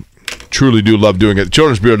and truly do love doing it. The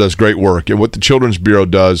Children's Bureau does great work. And what the Children's Bureau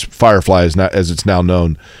does, Firefly as it's now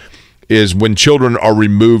known, is when children are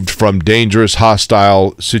removed from dangerous,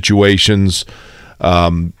 hostile situations,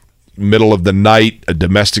 middle of the night, a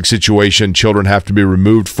domestic situation, children have to be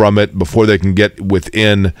removed from it before they can get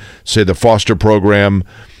within, say, the foster program.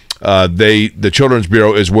 The Children's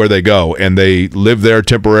Bureau is where they go, and they live there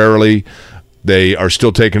temporarily. They are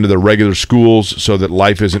still taken to their regular schools so that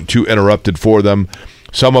life isn't too interrupted for them.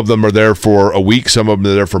 Some of them are there for a week. Some of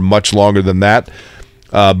them are there for much longer than that.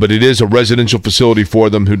 But it is a residential facility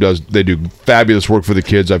for them. They do fabulous work for the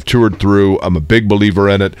kids. I've toured through. I'm a big believer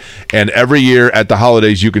in it. And every year at the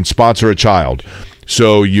holidays, you can sponsor a child.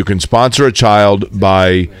 So you can sponsor a child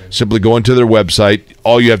by simply going to their website.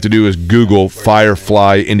 All you have to do is Google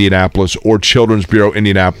Firefly Indianapolis or Children's Bureau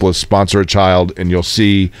Indianapolis, sponsor a child, and you'll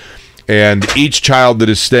see. And each child that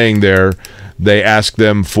is staying there, they ask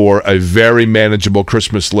them for a very manageable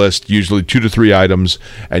Christmas list, usually 2 to 3 items,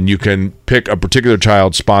 and you can pick a particular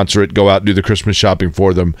child, sponsor it, go out and do the Christmas shopping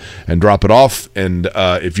for them, and drop it off. And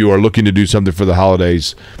if you are looking to do something for the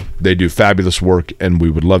holidays, they do fabulous work, and we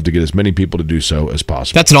would love to get as many people to do so as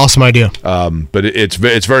possible. That's an awesome idea. But it's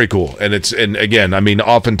very cool. And again, I mean,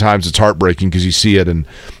 oftentimes it's heartbreaking because you see it, and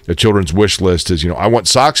a children's wish list is, I want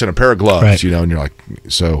socks and a pair of gloves, right. And you're like,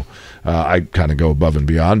 so I kind of go above and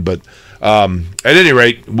beyond. But at any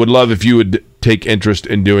rate, would love if you would take interest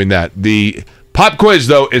in doing that. The pop quiz,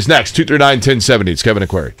 though, is next. 239-1070. It's Kevin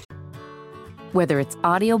Aquari. Whether it's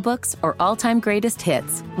audiobooks or all-time greatest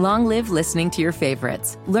hits, long live listening to your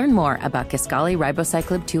favorites. Learn more about Kisqali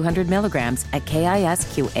Ribociclib 200 milligrams at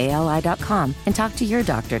KISQALI.com and talk to your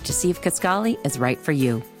doctor to see if Kisqali is right for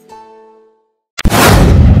you.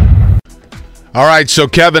 All right, so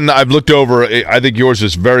Kevin, I've looked over. I think yours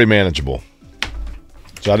is very manageable.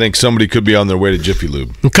 So I think somebody could be on their way to Jiffy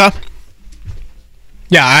Lube. Okay.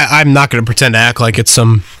 Yeah, I'm not going to pretend to act like it's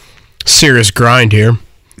some serious grind here.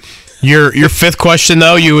 Your fifth question,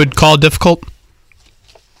 though, you would call difficult?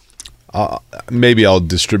 Maybe I'll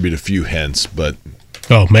distribute a few hints, but...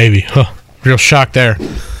 Oh, maybe. Huh. Real shock there.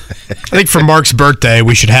 I think for Mark's birthday,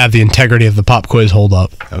 we should have the integrity of the pop quiz hold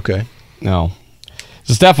up. Okay. No.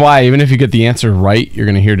 Just FYI, even if you get the answer right, you're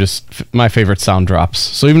going to hear just my favorite sound drops.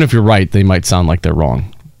 So even if you're right, they might sound like they're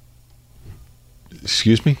wrong.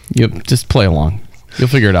 Excuse me? Yep, just play along. You'll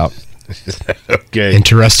figure it out. Okay.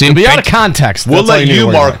 Interesting. It'll be out of context. We'll let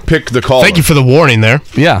you, Mark, pick the caller. Thank you for the warning there.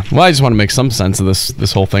 Yeah. Well, I just want to make some sense of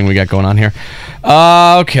this whole thing we got going on here.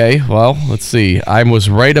 Okay. Well, let's see. I was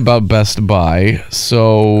right about Best Buy,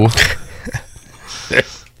 so I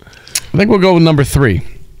think we'll go with number 3.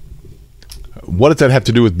 What does that have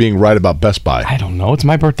to do with being right about Best Buy? I don't know. It's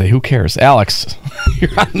my birthday. Who cares? Alex.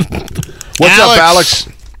 What's up, Alex?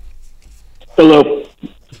 Hello.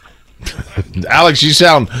 Alex, you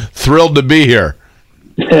sound thrilled to be here.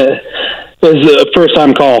 It was a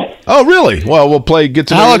first-time call. Oh, really? Well, we'll play Get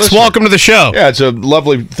to Know Your Alex, Listener. welcome to the show. Yeah, it's a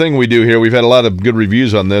lovely thing we do here. We've had a lot of good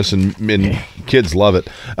reviews on this, and kids love it.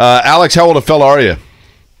 Alex, how old a fella are you?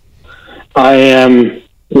 I am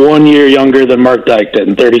 1 year younger than Mark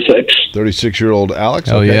Dykton, 36. 36-year-old Alex?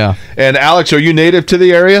 Oh, yeah. And Alex, are you native to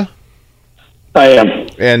the area? I am.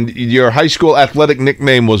 And your high school athletic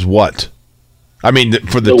nickname was what? I mean,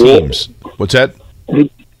 for the The teams. What's that? The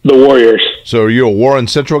Warriors. So are you a Warren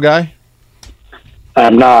Central guy?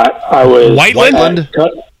 I'm not. I was... Whiteland?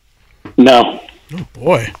 No. Oh,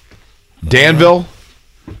 boy. Danville?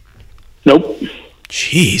 Nope.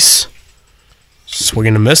 Jeez.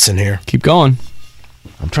 Swinging a miss in here. Keep going.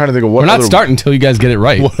 I'm trying to think of what We're not other, starting until you guys get it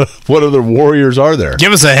right. What other Warriors are there?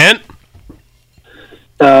 Give us a hint.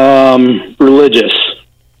 Religious.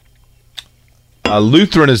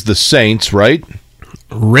 Lutheran is the Saints, right?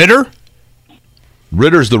 Ritter?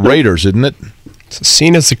 Ritter's the Raiders, isn't it?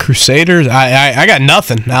 Seen as the Crusaders? I got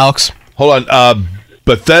nothing, Alex. Hold on.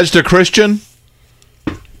 Bethesda Christian?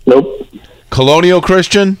 Nope. Colonial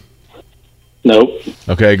Christian? Nope.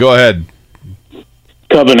 Okay, go ahead.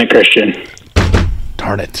 Covenant Christian.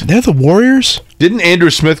 Darn it. They're the Warriors? Didn't Andrew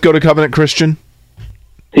Smith go to Covenant Christian?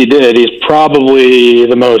 He did. He's probably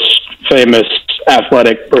the most famous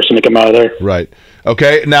athletic person to come out of there. Right.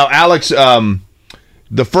 Okay, now, Alex,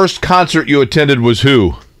 the first concert you attended was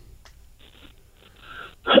who?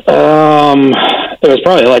 It was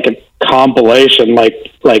probably like a compilation,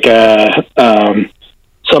 like a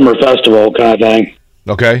summer festival kind of thing.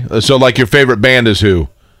 Okay, so like your favorite band is who?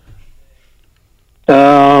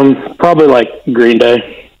 Probably like Green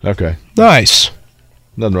Day. Okay. Nice.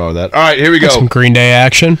 Nothing wrong with that. All right, here we go. Some Green Day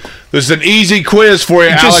action. This is an easy quiz for you,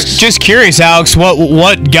 Alex. Just curious, Alex,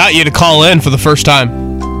 what got you to call in for the first time?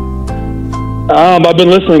 I've been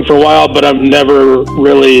listening for a while, but I've never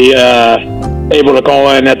really able to call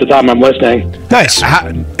in at the time I'm listening. Nice.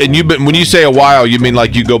 And you've been, when you say a while, you mean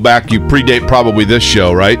like you go back, you predate probably this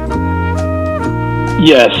show, right?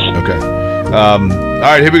 Yes. Okay. All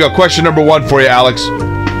right, here we go. Question number 1 for you, Alex.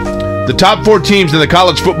 The top 4 teams in the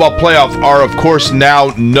college football playoff are, of course, now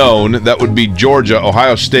known. That would be Georgia,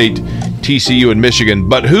 Ohio State, TCU, and Michigan.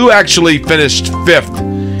 But who actually finished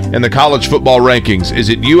 5th in the college football rankings? Is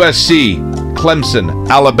it USC, Clemson,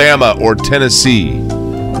 Alabama, or Tennessee?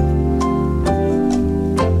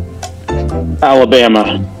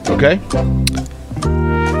 Alabama. Okay.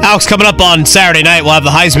 Alex, coming up on Saturday night, we'll have the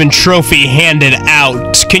Heisman Trophy handed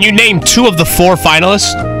out. Can you name 2 of the 4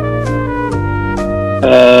 finalists?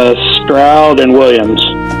 Stroud and Williams.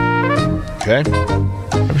 Okay.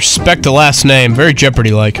 I respect the last name. Very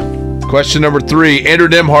Jeopardy-like. Question number 3. Andrew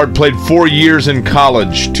Nembhard played 4 years in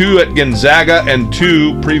college, 2 at Gonzaga and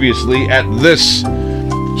 2 previously at this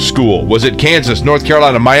school. Was it Kansas, North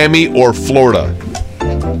Carolina, Miami, or Florida?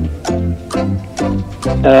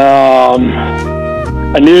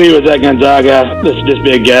 I knew he was at Gonzaga. This would just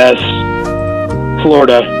be a guess.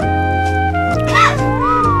 Florida.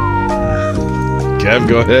 Kev,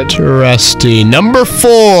 go ahead. Interesting. Number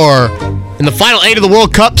 4. In the final 8 of the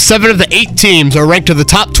World Cup, 7 of the 8 teams are ranked in the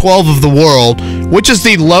top 12 of the world, which is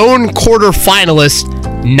the lone quarter finalist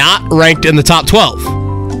not ranked in the top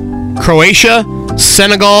 12. Croatia,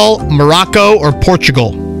 Senegal, Morocco, or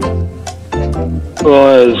Portugal?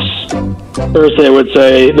 Well, as Thursday would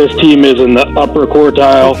say, this team is in the upper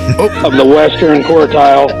quartile of the western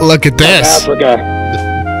quartile. Look at this. Of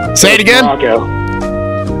Africa. Say it again. Morocco.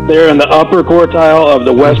 They're in the upper quartile of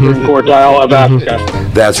the western quartile of Africa.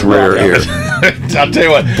 That's rare air. I'll tell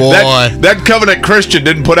you what, Boy. that Covenant Christian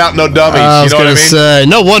didn't put out no dummies. I was you know going what to I mean? say,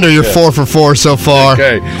 no wonder you're 4 for 4 so far.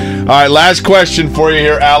 Okay. All right, last question for you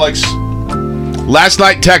here, Alex. Last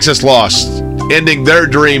night, Texas lost, ending their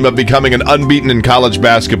dream of becoming an unbeaten in college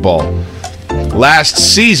basketball. Last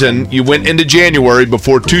season, you went into January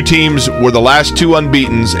before two teams were the last two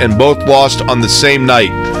unbeatens and both lost on the same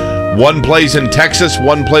night. One plays in Texas,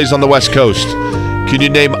 one plays on the West Coast. Can you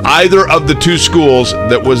name either of the two schools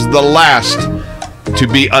that was the last to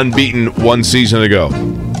be unbeaten one season ago?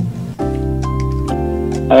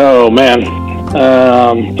 Oh, man.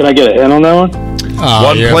 Can I get a hint on that one?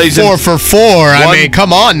 One plays 4 for 4. I mean,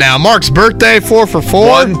 come on now. Mark's birthday, 4 for 4.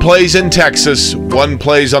 One plays in Texas, one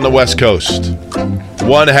plays on the West Coast.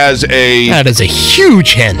 One has a... That is a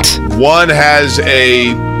huge hint. One has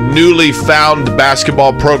a newly found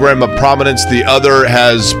basketball program of prominence. The other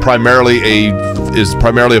is primarily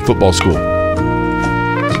a football school.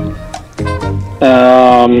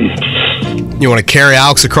 You want to carry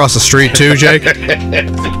Alex across the street too, Jake?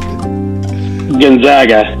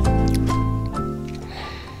 Gonzaga.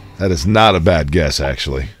 That is not a bad guess,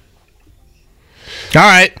 actually. All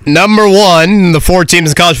right, number 1, the 4 teams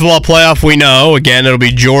in the college football playoff we know. Again, it'll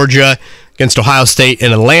be Georgia against Ohio State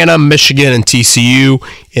in Atlanta, Michigan and TCU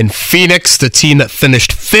in Phoenix. The team that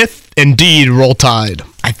finished 5th, indeed, Roll Tide.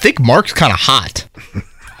 I think Mark's kind of hot.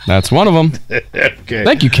 That's one of them. Okay.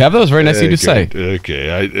 Thank you, Kev. That was very nice of you to say.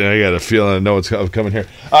 Okay, I got a feeling I know what's coming here.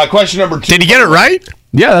 Question number 2. Did he get it right?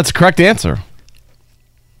 Yeah, that's a correct answer.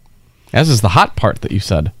 As is the hot part that you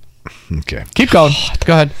said. Okay. Keep going.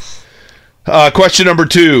 Go ahead. Question number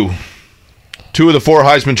 2. 2 of the 4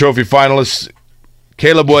 Heisman Trophy finalists,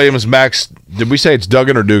 Caleb Williams, Max, did we say it's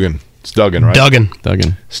Duggan or Dugan? It's Duggan, right?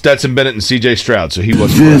 Duggan. Stetson Bennett and C.J. Stroud, so he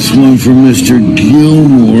was This correct. one for Mr.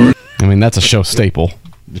 Gilmore. I mean, that's a show staple.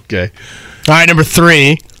 Okay. All right, number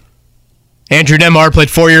 3. Andrew Demar played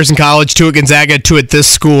 4 years in college, 2 at Gonzaga, 2 at this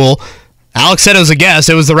school. Alex said it was a guess.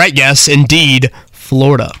 It was the right guess. Indeed,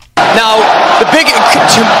 Florida. Now, the big...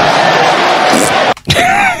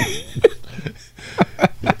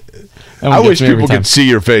 I wish people could see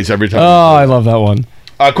your face every time. Oh, I love that one.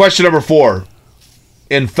 Question number 4.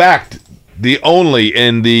 In fact, the only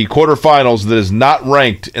in the quarterfinals that is not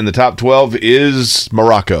ranked in the top 12 is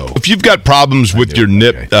Morocco. If you've got problems with your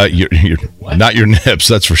nip, not your nips,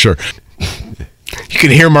 that's for sure. You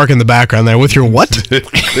can hear Mark in the background there with your what?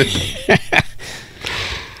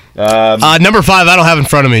 Number 5, I don't have in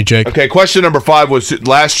front of me, Jake. Okay, question number 5 was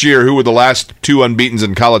last year, who were the last 2 unbeatens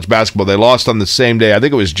in college basketball? They lost on the same day. I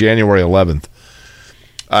think it was January 11th.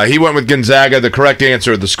 He went with Gonzaga. The correct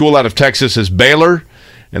answer, the school out of Texas is Baylor,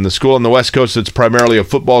 and the school on the West Coast that's primarily a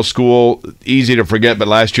football school. Easy to forget, but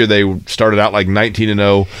last year they started out like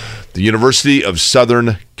 19-0. The University of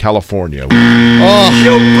Southern California. Oh,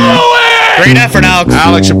 you blew it! Great effort, Alex.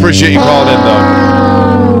 Alex, appreciate you calling in, though.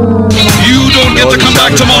 You don't get to come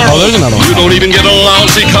back tomorrow. Oh, there's another one. You don't even get a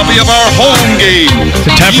lousy copy of our home game. It's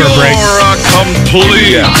a temper break. You're a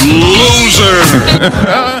complete loser.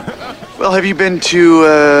 Well, have you been to,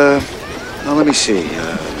 let me see,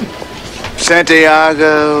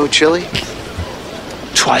 Santiago, Chile?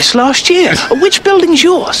 Twice last year. Which building's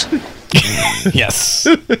yours? Yes.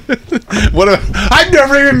 I've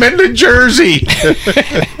never even been to Jersey.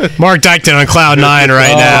 Mark Dykton on Cloud 9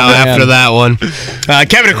 right now man. after that one.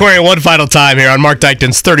 Kevin Aquarian, one final time here on Mark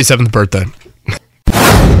Dykton's 37th birthday.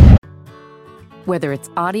 Whether it's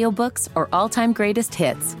audiobooks or all-time greatest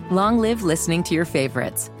hits, long live listening to your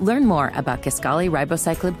favorites. Learn more about Kisqali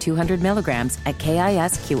Ribociclib 200 milligrams at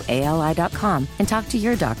KISQALI.com and talk to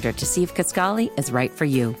your doctor to see if Kisqali is right for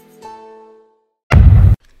you.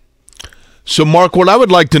 So, Mark, what I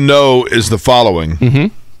would like to know is the following. Mm-hmm.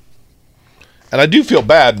 And I do feel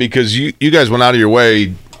bad because you guys went out of your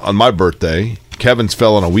way on my birthday. Kevin's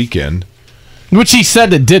fell on a weekend. Which he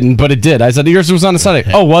said it didn't, but it did. I said yours was on a Sunday.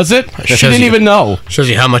 Oh, was it? She didn't even know. Shows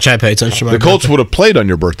you how much I pay attention to my The Colts would have played on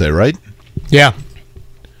your birthday, right? Yeah.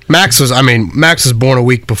 Max was born a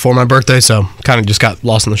week before my birthday, so kind of just got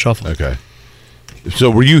lost in the shuffle. Okay. So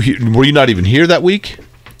were you not even here that week?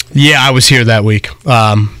 Yeah, I was here that week.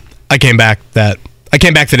 I came back the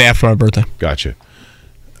day after my birthday. Gotcha.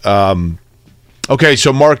 Okay,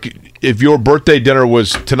 so Mark, if your birthday dinner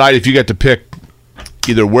was tonight, if you got to pick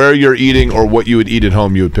either where you're eating or what you would eat at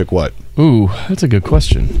home, you would pick what? Ooh, that's a good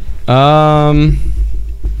question.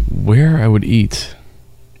 Where I would eat.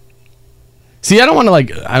 See, I don't want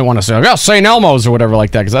to say, oh, St. Elmo's or whatever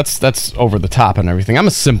like that, because that's over the top and everything. I'm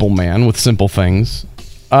a simple man with simple things.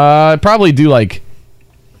 I'd probably do like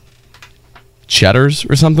Cheddar's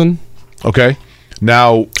or something. Okay.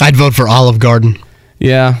 Now, I'd vote for Olive Garden.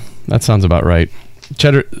 Yeah, that sounds about right.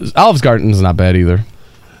 Olive Garden's not bad either,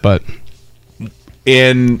 but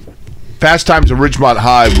in Fast Times at Ridgemont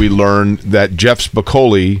High, we learned that Jeff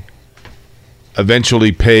Spicoli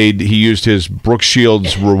eventually he used his Brooke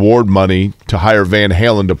Shields reward money to hire Van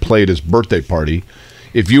Halen to play at his birthday party.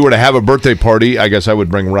 If you were to have a birthday party, I guess I would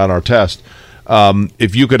bring around our test.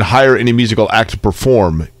 If you could hire any musical act to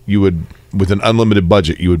perform, you would, with an unlimited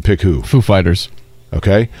budget, you would pick who? Foo Fighters.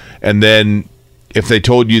 Okay. And then if they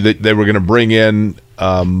told you that they were going to bring in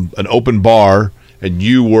an open bar and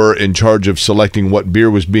you were in charge of selecting what beer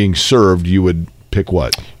was being served, you would pick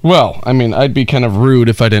what? Well, I mean, I'd be kind of rude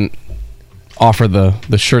if I didn't offer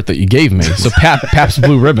the shirt that you gave me. So Pabst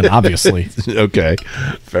Blue Ribbon, obviously. Okay,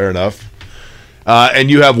 fair enough.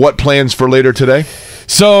 And you have what plans for later today?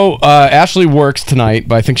 So Ashley works tonight,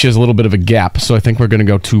 but I think she has a little bit of a gap. So I think we're going to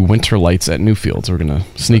go to Winter Lights at Newfields. We're going to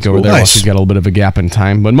sneak over there while she's got a little bit of a gap in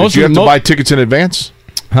time. But Did you have to buy tickets in advance?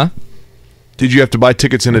 Huh? Did you have to buy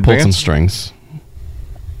tickets in advance? Pulled some strings.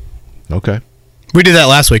 Okay. We did that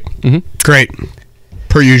last week. Mm-hmm. Great.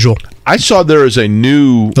 Per usual. I saw there is a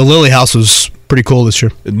new... The Lily House was pretty cool this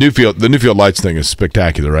year. The Newfield Lights thing is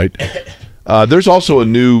spectacular, right? There's also a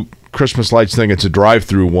new Christmas lights thing. It's a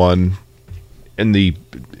drive-through one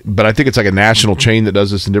but I think it's like a national chain that does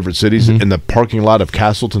this in different cities in the parking lot of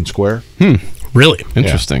Castleton Square. Really?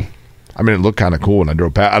 Interesting. Yeah. I mean, it looked kind of cool when I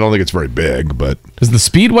drove past. I don't think it's very big, but... Is the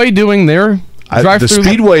Speedway doing their drive-through? The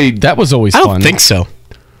Speedway... That was always fun. I don't think so.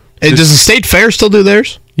 Does the State Fair still do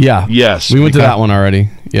theirs? Yeah. Yes. We went to that one already.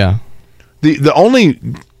 Yeah. The only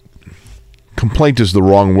complaint is the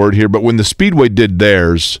wrong word here, but when the Speedway did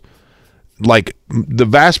theirs, like the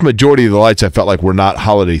vast majority of the lights I felt like were not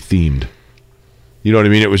holiday themed. You know what I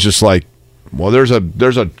mean? It was just like, well, there's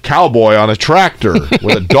a cowboy on a tractor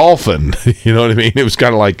with a dolphin. You know what I mean? It was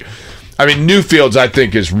kind of like, I mean, Newfields I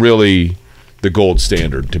think is really the gold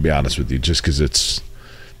standard, to be honest with you, just because it's,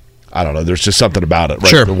 I don't know, there's just something about it. Right?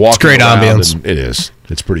 Sure, it's great ambience. It is.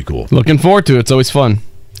 It's pretty cool. Looking forward to it. It's always fun.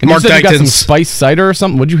 And Mark you said you got some Dykton's spice cider or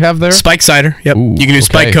something. What'd you have there? Spike cider. Yep. Ooh, you can do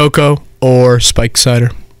spike cocoa or spike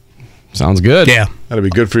cider. Sounds good. Yeah. That'd be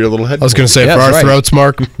good for your little head. I was going to say, for our throats,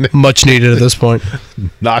 Mark, much needed at this point.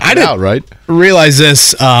 Knock it out, right? Realize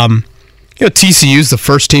this. TCU is the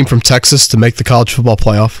first team from Texas to make the college football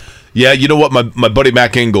playoff. Yeah, you know what? My buddy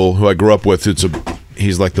Mac Engel, who I grew up with,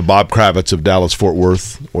 he's like the Bob Kravitz of Dallas-Fort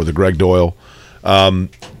Worth, or the Greg Doyle.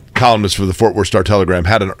 Columnist for the Fort Worth Star-Telegram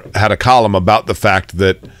had a column about the fact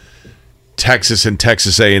that Texas and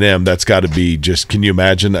Texas A&M, that's got to be just, can you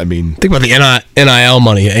imagine? I mean, think about the NIL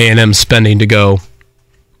money A&M spending to go,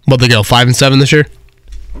 they go 5-7 this year?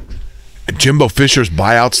 Jimbo Fisher's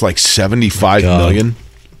buyout's like $75 million.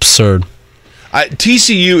 Absurd.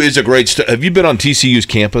 TCU is a great have you been on TCU's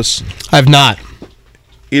campus? I've not.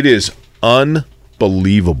 It is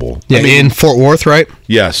unbelievable. Yeah, in Fort Worth, right?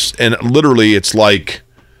 Yes, and literally it's like,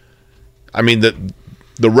 I mean,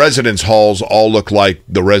 the residence halls all look like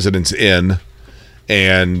the Residence Inn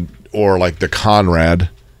or like the Conrad.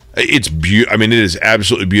 It's I mean, it is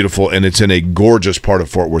absolutely beautiful, and it's in a gorgeous part of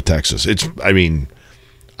Fort Worth, Texas. I mean,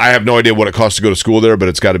 I have no idea what it costs to go to school there, but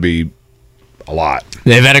it's got to be a lot.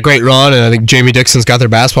 They've had a great run, and I think Jamie Dixon's got their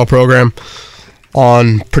basketball program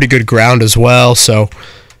on pretty good ground as well. So,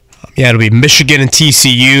 yeah, it'll be Michigan and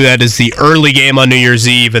TCU. That is the early game on New Year's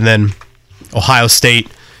Eve, and then Ohio State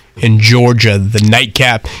in Georgia, the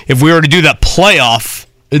nightcap. If we were to do that playoff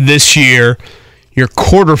this year, your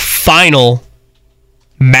quarterfinal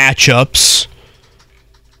matchups.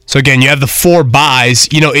 So again, you have the 4 byes.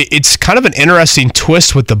 You know, it's kind of an interesting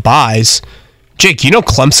twist with the byes. Jake,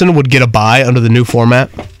 Clemson would get a bye under the new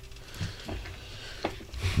format?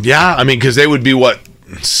 Yeah, I mean, because they would be,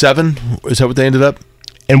 7? Is that what they ended up?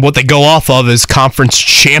 And what they go off of is conference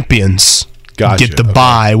champions get the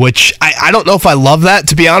bye, which I don't know if I love that,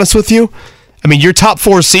 to be honest with you. I mean, your top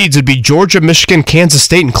 4 seeds would be Georgia, Michigan, Kansas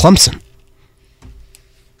State, and Clemson.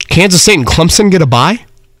 Kansas State and Clemson get a bye?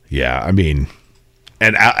 Yeah, I mean,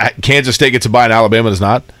 and Kansas State gets a bye and Alabama does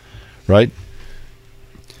not, right?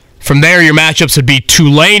 From there, your matchups would be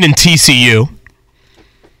Tulane and TCU,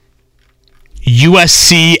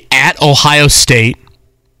 USC at Ohio State,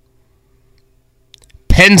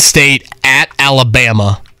 Penn State at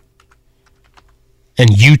Alabama,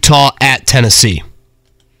 and Utah at Tennessee.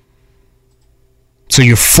 So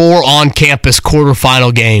your 4 on-campus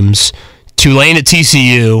quarterfinal games: Tulane at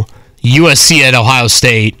TCU, USC at Ohio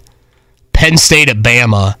State, Penn State at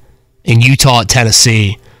Bama, and Utah at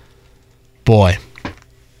Tennessee. Boy,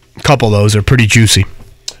 a couple of those are pretty juicy.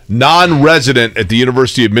 Non-resident at the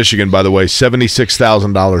University of Michigan, by the way,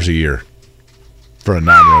 $76,000 a year for a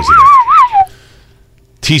non-resident.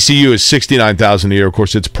 TCU is $69,000 a year. Of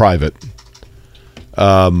course, it's private.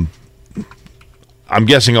 I'm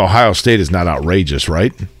guessing Ohio State is not outrageous,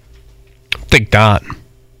 right? I think not.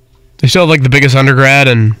 They still have like the biggest undergrad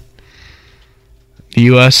in the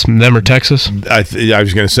U.S., them or Texas. I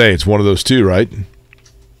was going to say it's one of those two, right?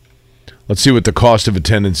 Let's see what the cost of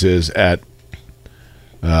attendance is at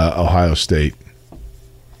Ohio State.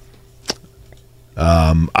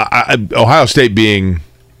 Ohio State being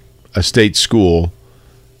a state school,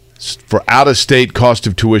 for out-of-state cost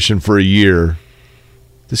of tuition for a year,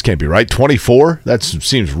 this can't be right. 24? That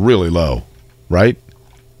seems really low, right?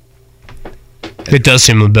 It does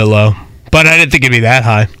seem a bit low, but I didn't think it'd be that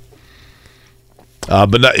high.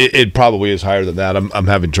 But it probably is higher than that. I'm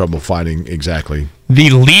having trouble finding exactly.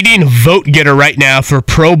 The leading vote getter right now for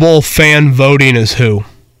Pro Bowl fan voting is who?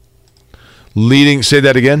 Say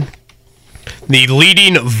that again? The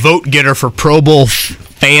leading vote getter for Pro Bowl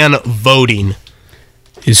fan voting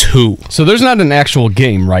is who? So there's not an actual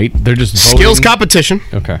game, right? They're just voting. Skills competition.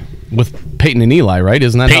 Okay. With Peyton and Eli, right?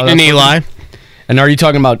 Isn't that Peyton and Eli. And are you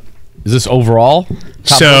talking about, is this overall?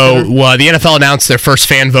 So the NFL announced their first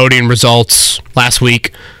fan voting results last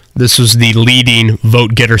week. This was the leading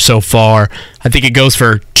vote getter so far. I think it goes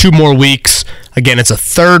for 2 more weeks. Again, it's a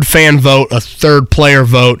third fan vote, a third player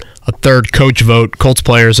vote, a third coach vote. Colts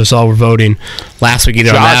players I saw were voting last week either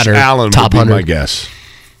on that or Allen top would be 100. my guess.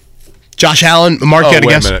 Josh Allen, Mark, you had a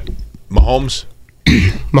guess? Wait a minute. Mahomes?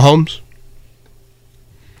 Mahomes?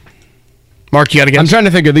 Mark, you got a guess? I'm trying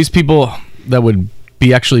to think of these people that would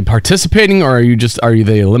be actually participating, or are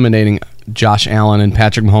they eliminating Josh Allen and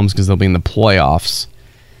Patrick Mahomes because they'll be in the playoffs?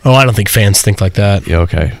 Oh, I don't think fans think like that. Yeah,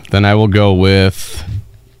 okay. Then I will go with,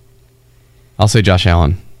 I'll say Josh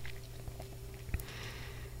Allen.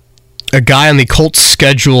 A guy on the Colts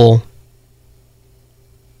schedule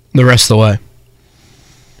the rest of the way.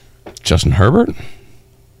 Justin Herbert?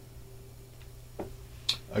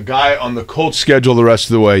 A guy on the Colts schedule the rest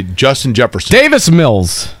of the way. Justin Jefferson. Davis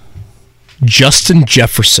Mills. Justin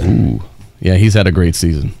Jefferson. Ooh. Yeah, he's had a great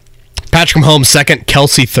season. Patrick Mahomes second,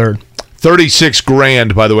 Kelsey third.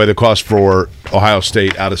 $36,000, by the way, the cost for Ohio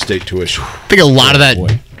State out-of-state tuition. I think a lot of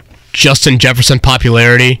that Justin Jefferson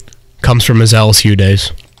popularity comes from his LSU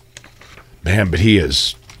days. Man, but he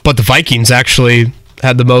is. But the Vikings actually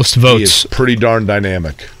had the most votes. He is pretty darn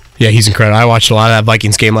dynamic. Yeah, he's incredible. I watched a lot of that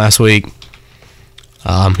Vikings game last week. He's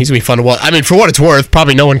going to be fun to watch. I mean, for what it's worth,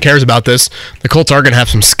 probably no one cares about this. The Colts are going to have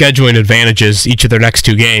some scheduling advantages each of their next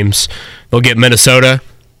 2 games. They'll get Minnesota.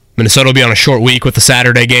 Minnesota will be on a short week with the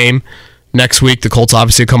Saturday game. Next week, the Colts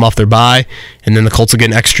obviously come off their bye, and then the Colts will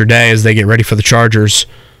get an extra day as they get ready for the Chargers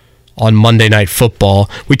on Monday Night Football.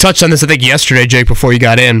 We touched on this, I think, yesterday, Jake, before you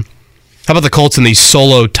got in. How about the Colts in these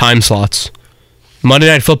solo time slots? Monday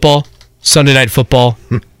Night Football, Sunday Night Football,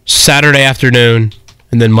 Saturday afternoon,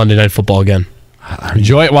 and then Monday Night Football again.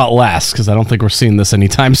 Enjoy it while it lasts, because I don't think we're seeing this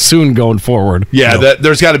anytime soon going forward. Yeah,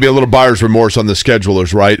 there's got to be a little buyer's remorse on the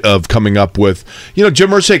schedulers, right, of coming up with... Jim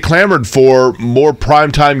Irsay clamored for more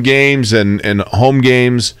primetime games and home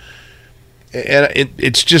games, and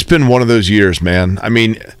it's just been one of those years, man. I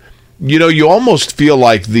mean, you almost feel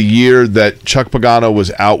like the year that Chuck Pagano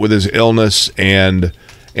was out with his illness and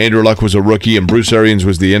Andrew Luck was a rookie and Bruce Arians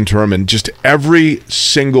was the interim, and just every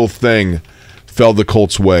single thing fell the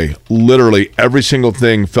Colts' way. Literally every single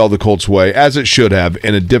thing fell the Colts' way, as it should have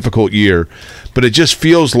in a difficult year. But it just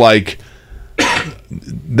feels like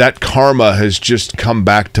that karma has just come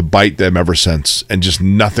back to bite them ever since, and just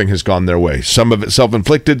nothing has gone their way. Some of it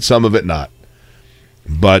self-inflicted, some of it not.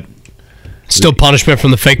 But still punishment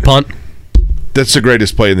from the fake punt. That's the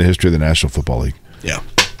greatest play in the history of the National Football League. Yeah.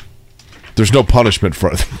 There's no punishment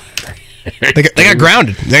for it. They got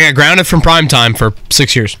grounded. They got grounded from primetime for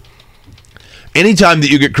 6 years. Anytime that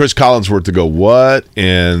you get Chris Collinsworth to go, what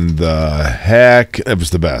in the heck? It was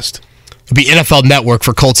the best. It'll be NFL Network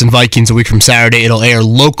for Colts and Vikings a week from Saturday. It'll air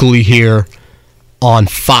locally here on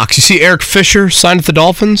Fox. You see Eric Fisher signed with the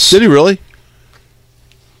Dolphins? Did he really?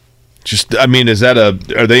 Is that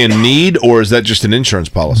are they in need, or is that just an insurance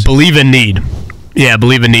policy? Believe in need. Yeah,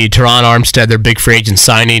 believe in need. Teron Armstead, their big free agent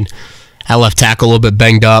signing. At left tackle, a little bit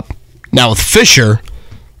banged up. Now with Fisher,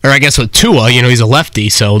 or I guess with Tua, he's a lefty,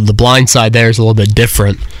 so the blind side there is a little bit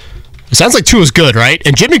different. It sounds like Tua's good, right?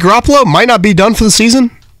 And Jimmy Garoppolo might not be done for the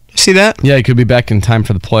season. You see that? Yeah, he could be back in time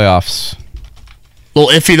for the playoffs. A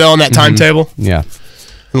little iffy, though, on that timetable. Yeah.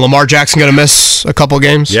 And Lamar Jackson going to miss a couple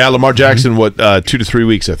games? Yeah, Lamar Jackson, 2 to 3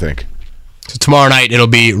 weeks, I think. So tomorrow night, it'll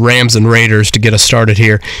be Rams and Raiders to get us started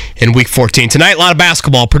here in Week 14. Tonight, a lot of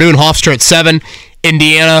basketball. Purdue and Hofstra at 7.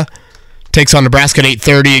 Indiana takes on Nebraska at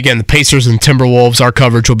 8:30. Again, the Pacers and Timberwolves. Our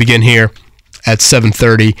coverage will begin here at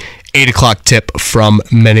 7:30. 8 o'clock tip from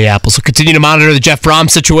Minneapolis. We'll continue to monitor the Jeff Brohm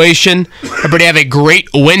situation. Everybody have a great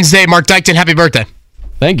Wednesday. Mark Dykton, happy birthday.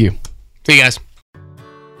 Thank you. See you guys.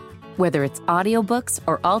 Whether it's audiobooks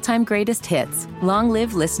or all-time greatest hits, long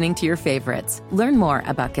live listening to your favorites. Learn more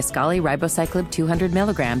about Kisqali Ribociclib 200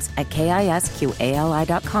 milligrams at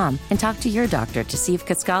KISQALI.com and talk to your doctor to see if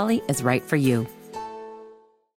Kisqali is right for you.